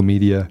radical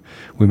media.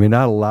 We may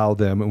not allow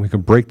them, and we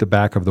can break the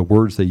back of the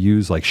words they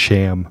use like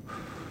sham.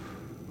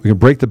 We can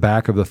break the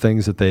back of the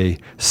things that they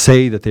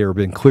say that they are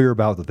being clear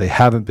about, that they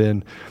haven't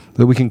been,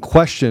 that we can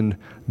question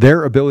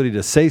their ability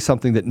to say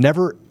something that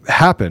never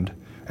happened,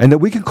 and that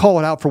we can call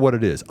it out for what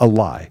it is, a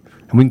lie.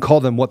 And we can call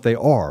them what they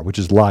are, which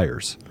is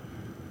liars.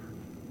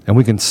 And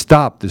we can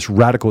stop this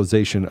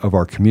radicalization of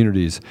our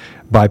communities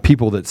by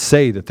people that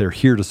say that they're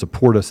here to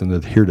support us and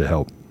they're here to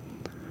help.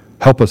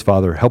 Help us,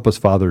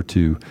 Father,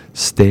 to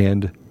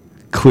stand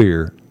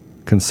clear,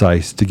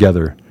 concise,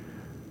 together,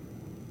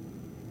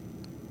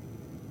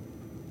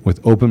 with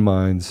open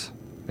minds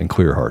and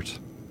clear hearts.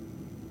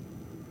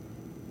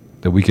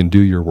 That we can do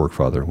your work,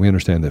 Father. We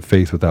understand that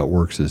faith without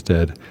works is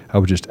dead. I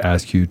would just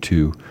ask you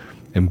to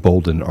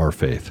embolden our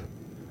faith,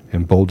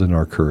 embolden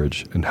our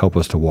courage, and help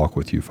us to walk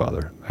with you,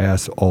 Father. I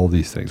ask all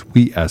these things.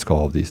 We ask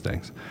all of these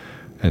things.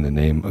 In the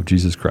name of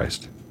Jesus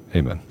Christ.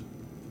 Amen.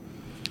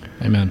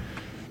 Amen.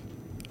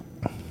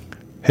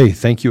 Hey,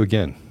 thank you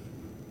again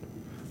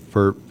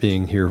for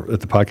being here at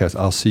the podcast.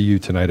 I'll see you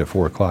tonight at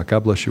 4 o'clock.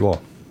 God bless you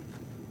all.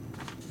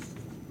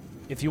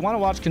 If you want to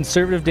watch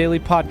Conservative Daily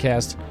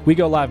Podcast, we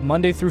go live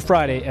Monday through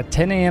Friday at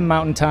 10 a.m.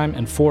 Mountain Time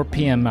and 4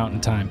 p.m.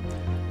 Mountain Time.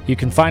 You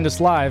can find us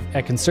live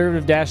at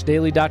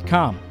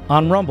conservative-daily.com,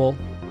 on Rumble,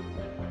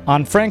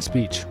 on Frank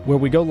Speech, where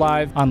we go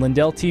live on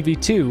Lindell TV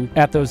 2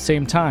 at those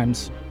same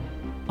times,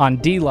 on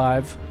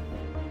D-Live,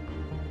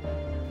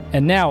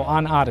 and now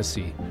on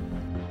Odyssey.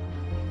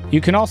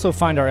 You can also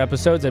find our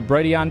episodes at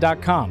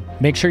Brighteon.com.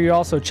 Make sure you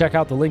also check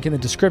out the link in the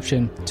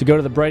description to go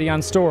to the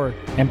Brighteon store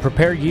and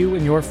prepare you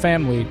and your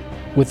family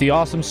with the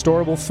awesome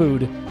storable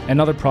food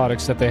and other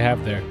products that they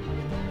have there.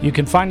 You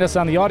can find us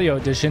on the audio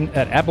edition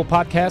at Apple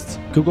Podcasts,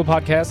 Google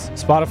Podcasts,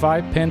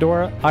 Spotify,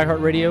 Pandora,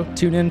 iHeartRadio,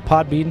 TuneIn,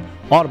 Podbean,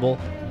 Audible,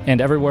 and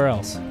everywhere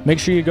else. Make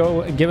sure you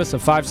go and give us a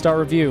 5-star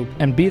review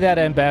and be that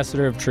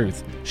ambassador of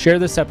truth. Share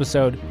this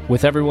episode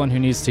with everyone who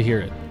needs to hear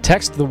it.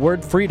 Text the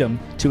word freedom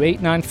to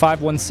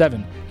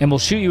 89517 and we'll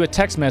shoot you a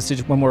text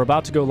message when we're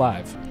about to go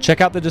live.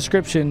 Check out the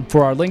description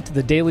for our link to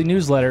the daily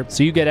newsletter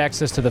so you get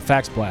access to the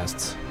fax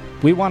blasts.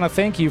 We want to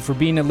thank you for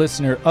being a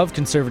listener of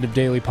Conservative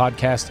Daily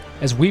Podcast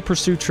as we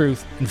pursue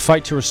truth and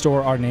fight to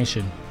restore our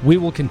nation. We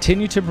will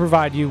continue to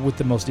provide you with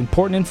the most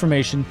important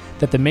information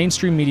that the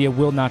mainstream media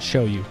will not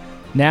show you.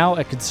 Now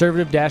at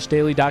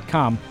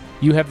conservative-daily.com,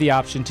 you have the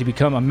option to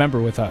become a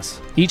member with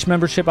us. Each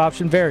membership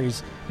option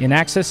varies in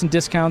access and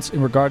discounts in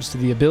regards to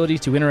the ability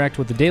to interact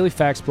with the daily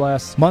fax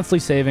blasts, monthly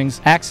savings,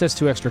 access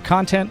to extra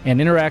content,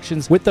 and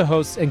interactions with the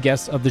hosts and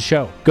guests of the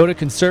show. Go to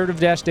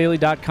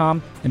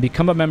conservative-daily.com and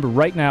become a member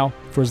right now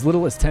for as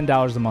little as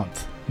 $10 a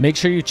month. Make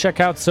sure you check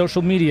out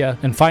social media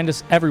and find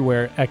us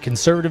everywhere at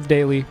Conservative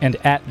Daily and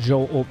at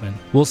Joel Oltmann.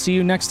 We'll see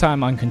you next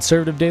time on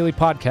Conservative Daily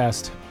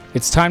Podcast.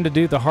 It's time to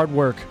do the hard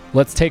work.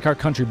 Let's take our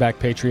country back,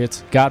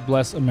 Patriots. God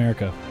bless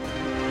America.